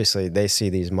 Obviously, they see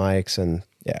these mics and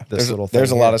Yeah, this little.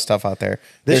 there's a thing lot here. of stuff out there.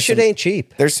 This There's shit some- ain't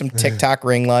cheap. There's some TikTok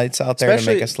ring lights out there to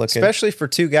make us look good. Especially for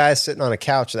two guys sitting on a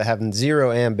couch that have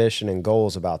zero ambition and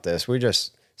goals about this. We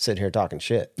just sit here talking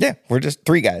shit. Yeah, we're just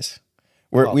 3 guys.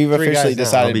 We've three officially guys now.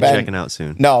 decided. I'll be Ben, checking out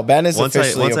soon. No, Ben is Once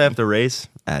officially. I have to race,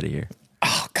 out of here.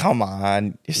 Oh, come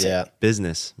on. Yeah,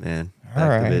 Business, man. All Back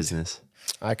right. to business.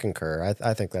 I concur.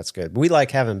 I think that's good. We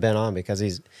like having Ben on because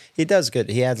he does good.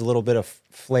 He adds a little bit of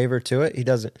flavor to it.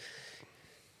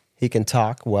 He can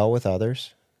talk well with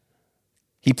others.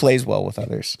 He plays well with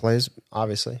others. Plays,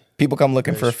 obviously. People come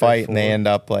looking for a fight, and they straightforward. end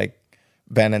up like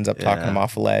Ben ends up talking Yeah. them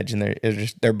off a ledge, and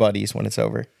they're buddies when it's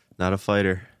over. Not a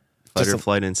fighter. Fight Just or a-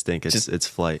 flight instinct. It's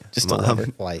flight. just I'm, a lover.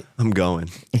 Flight. I'm going.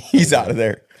 He's out of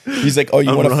there. He's like, "Oh, you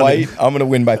I'm want to running. fight? I'm gonna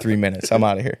win by 3 minutes. I'm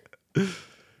out of here."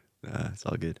 It's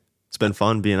all good. It's been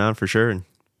fun being on for sure. And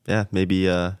yeah, maybe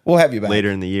We'll have you back. later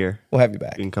in the year We'll have you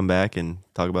back. we can come back and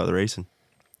talk about the racing.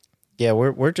 Yeah,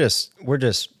 we're just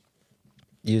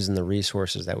using the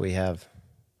resources that we have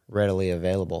readily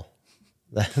available.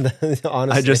 Honestly,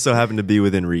 I just so happen to be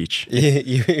within reach.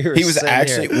 you were He was sitting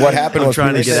actually here. what happened I'm was we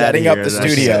trying were to get setting out up of the here.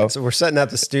 studio, So we're setting up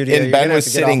the studio. and You're Ben gonna was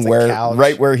have to get off sitting the couch.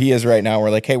 right where he is right now. We're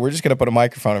like, "Hey, we're just gonna put a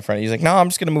microphone in front of you." He's like, "No, I'm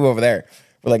just gonna move over there."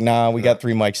 We're like, "Nah, we got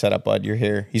 3 mics set up, bud. You're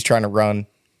here." He's trying to run,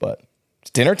 but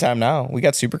it's dinner time now. We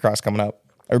got Supercross coming up.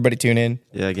 Everybody tune in.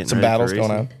 Yeah, getting some ready for battles going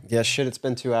racing. on. Yeah, shit. It's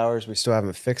been 2 hours. We still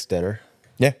haven't fixed dinner.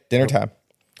 Yeah, dinner time.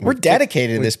 We're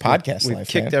dedicated to this podcast We've life,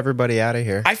 kicked man. everybody out of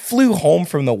here. I flew home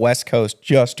from the West Coast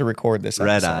just to record this Red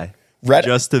episode. eye. Red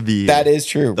Just to be. That is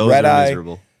true. Those Red are eye.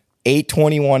 miserable.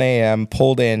 8:21 a.m.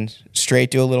 Pulled in straight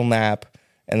to a little nap,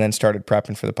 and then started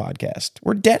prepping for the podcast.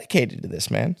 We're dedicated to this,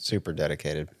 man. Super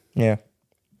dedicated. Yeah,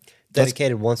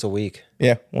 Dedicated once a week.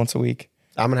 yeah. Once a week.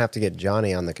 I'm gonna have to get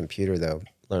Johnny on the computer though,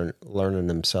 learning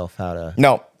himself how to.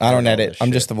 No, I don't all edit. this I'm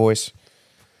shit. just the voice.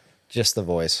 Just the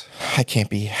voice. I can't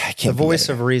be. The voice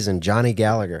of reason, Johnny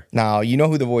Gallagher. No, you know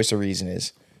who the voice of reason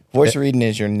is. Voice of reason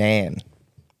is your nan.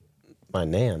 My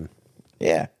nan.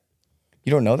 Yeah,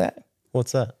 you don't know that?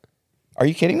 What's that? Are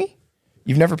you kidding me?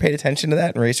 You've never paid attention to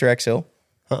that in Racer X Hill?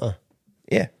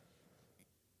 Yeah.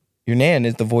 Your nan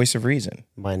is the voice of reason.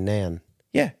 My nan.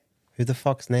 Yeah. Who the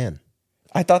fuck's nan?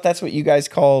 I thought that's what you guys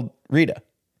called Rita.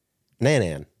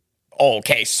 Nan.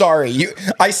 Okay, sorry.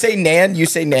 I say nan, you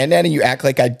say nan, and you act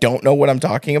like I don't know what I'm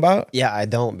talking about. Yeah, I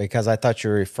don't because I thought you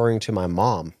were referring to my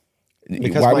mom.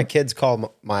 Because Why my would- kids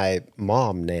call my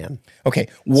mom Nan. Okay,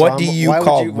 what do you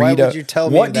call Rita? Why would you tell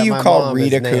me what that do you my call mom is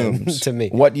Rita Nan Coombs to me?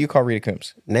 What do you call Rita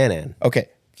Coombs? Nan. Okay,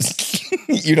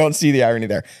 you don't see the irony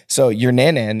there. So your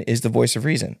nan is the voice of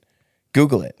reason.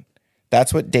 Google it.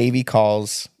 That's what Davey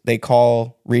calls. They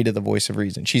call Rita the voice of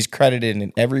reason. She's credited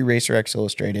in every Racer X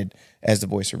Illustrated as the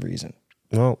voice of reason.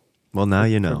 Well, Well, now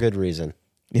you know. for good reason.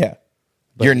 Yeah,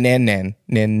 your nan,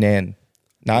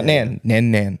 not nan.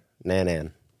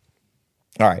 Nan.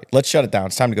 All right, let's shut it down.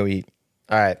 It's time to go eat.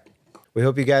 All right. We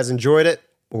hope you guys enjoyed it.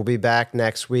 We'll be back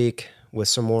next week with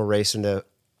some more racing to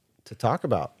talk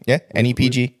about. Yeah,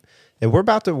 NEPG. And we're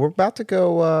about to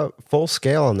go full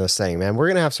scale on this thing, man. We're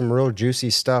gonna have some real juicy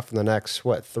stuff in the next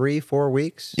 3-4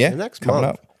 weeks. Yeah, the next coming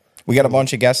month. up. We got a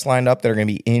bunch of guests lined up that are going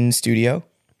to be in studio.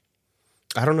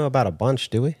 I don't know about a bunch,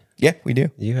 do we? Yeah, we do.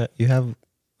 You have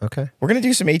okay. We're going to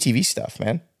do some ATV stuff,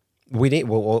 man. We need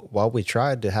we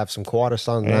tried to have some quads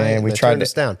on tonight, And and we they tried turned to-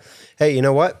 us down. Hey, you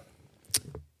know what?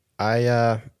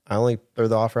 I only threw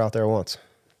the offer out there once.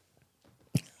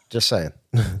 Just saying.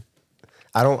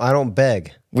 I don't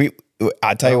beg.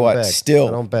 I'll tell you don't what, beg. I still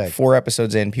don't beg. 4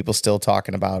 episodes in, people still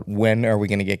talking about when are we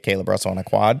going to get Caleb Russell on a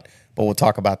quad, but we'll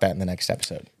talk about that in the next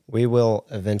episode. We will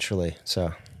eventually.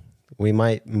 So we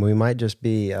might just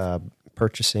be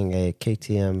purchasing a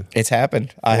KTM It's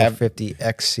happened. I have 450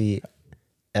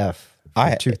 XCF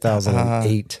I-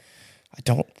 2008. I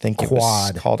don't think it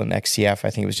Quad. was called an XCF. I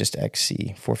think it was just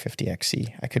XC, 450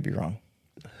 XC. I could be wrong.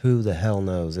 Who the hell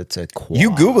knows? It's a quad.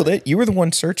 You Googled it. You were the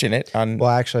one searching it on Well,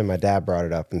 actually, my dad brought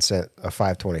it up and sent a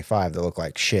 525 that looked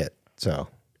like shit. So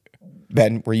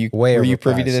Ben. Were you Way privy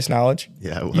to overpriced. this knowledge?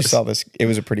 Yeah, I You was. saw this. It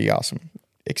was a pretty awesome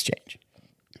exchange.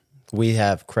 we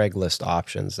have Craigslist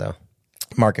options, though.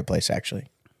 Marketplace, actually.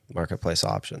 Marketplace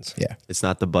options. Yeah. It's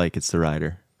not the bike, it's the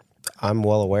rider. I'm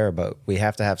well aware, but we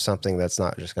have to have something that's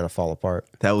not just going to fall apart.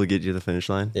 That will get you to the finish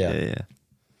line? Yeah. Yeah.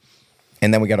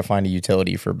 And then we got to find a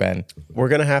utility for Ben. We're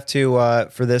going to have to,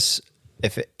 for this,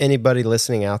 if anybody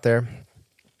listening out there,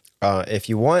 if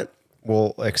you want,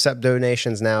 we'll accept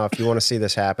donations now. If you want to see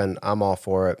this happen, I'm all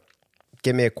for it.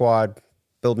 Give me a quad,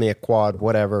 build me a quad,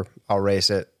 whatever. I'll race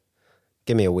it.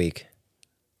 Give me a week.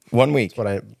 1 week. One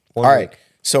All right. week.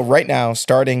 So right now,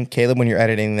 starting, Caleb, when you're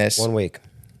editing this, 1 week.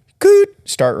 good.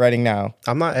 Start writing now.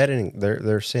 I'm not editing.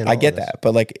 They're seeing. I all get this. that,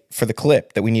 but like for the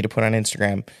clip that we need to put on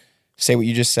Instagram, say what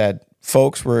you just said,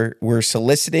 folks. We're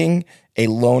soliciting a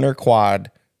loaner quad.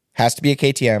 Has to be a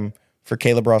KTM for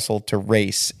Caleb Russell to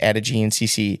race at a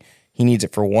GNCC. He needs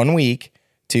it for 1 week.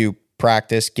 to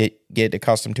practice, get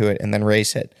accustomed to it, and then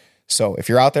race it. So if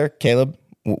you're out there, Caleb,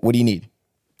 what do you need?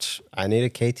 I need a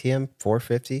KTM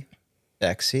 450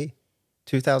 XC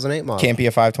 2008 model. Can't be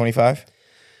a 525?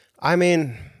 I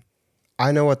mean,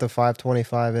 I know what the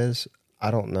 525 is. I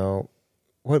don't know.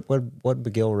 What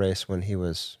McGill race when he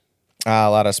was... A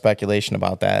lot of speculation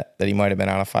about that he might have been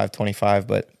on a 525,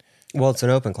 but... Well, it's an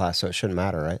open class, so it shouldn't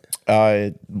matter, right?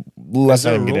 Let's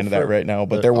not even get into that right now,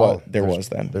 but there was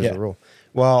then. There's a rule.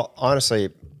 Well, honestly,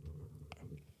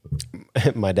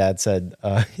 my dad said,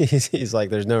 he's like,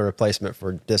 there's no replacement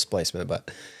for displacement, but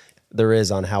there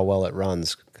is on how well it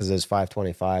runs, because those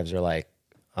 525s are like,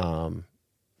 I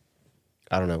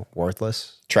don't know,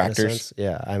 worthless. Tractors.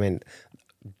 Yeah, I mean,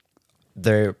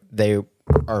 they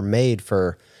are made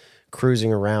for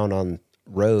cruising around on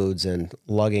roads and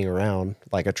lugging around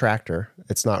like a tractor.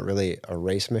 It's not really a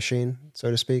race machine,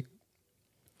 so to speak.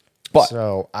 But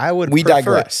so I would we prefer,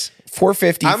 digress.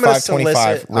 450,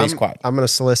 525 race quad. I'm going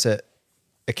to solicit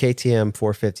a KTM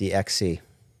 450 XC.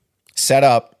 Set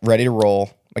up, ready to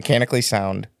roll, mechanically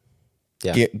sound.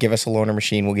 Yeah. Give us a loaner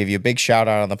machine. We'll give you a big shout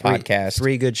out on the podcast.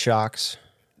 3 good shocks.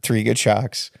 3 good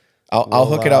shocks. I'll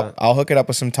hook it up. I'll hook it up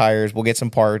with some tires. We'll get some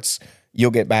parts.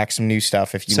 You'll get back some new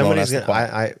stuff if you loan us the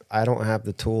quad. I don't have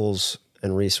the tools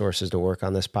and resources to work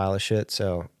on this pile of shit,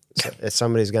 so if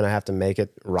somebody's going to have to make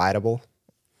it rideable.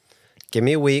 Give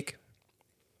me a week.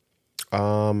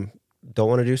 Don't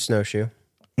want to do snowshoe.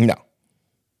 No.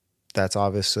 That's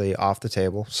obviously off the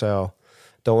table. So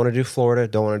don't want to do Florida.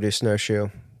 Don't want to do snowshoe.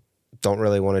 Don't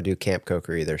really want to do Camp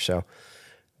Coker either. So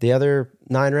the other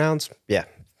 9 rounds, yeah.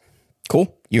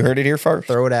 Cool. You heard it here first.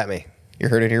 Throw it at me. You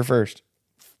heard it here first.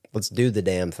 Let's do the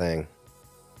damn thing.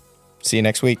 See you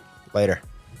next week. Later.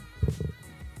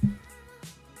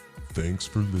 Thanks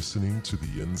for listening to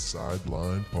the Inside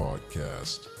Line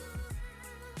Podcast.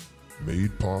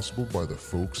 Made possible by the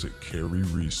folks at Carey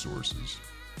Resources,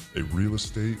 a real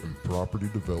estate and property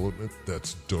development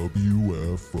that's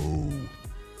WFO.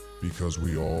 Because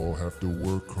we all have to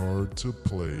work hard to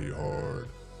play hard.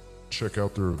 Check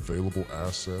out their available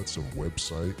assets and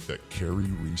website at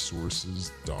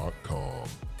careyresources.com.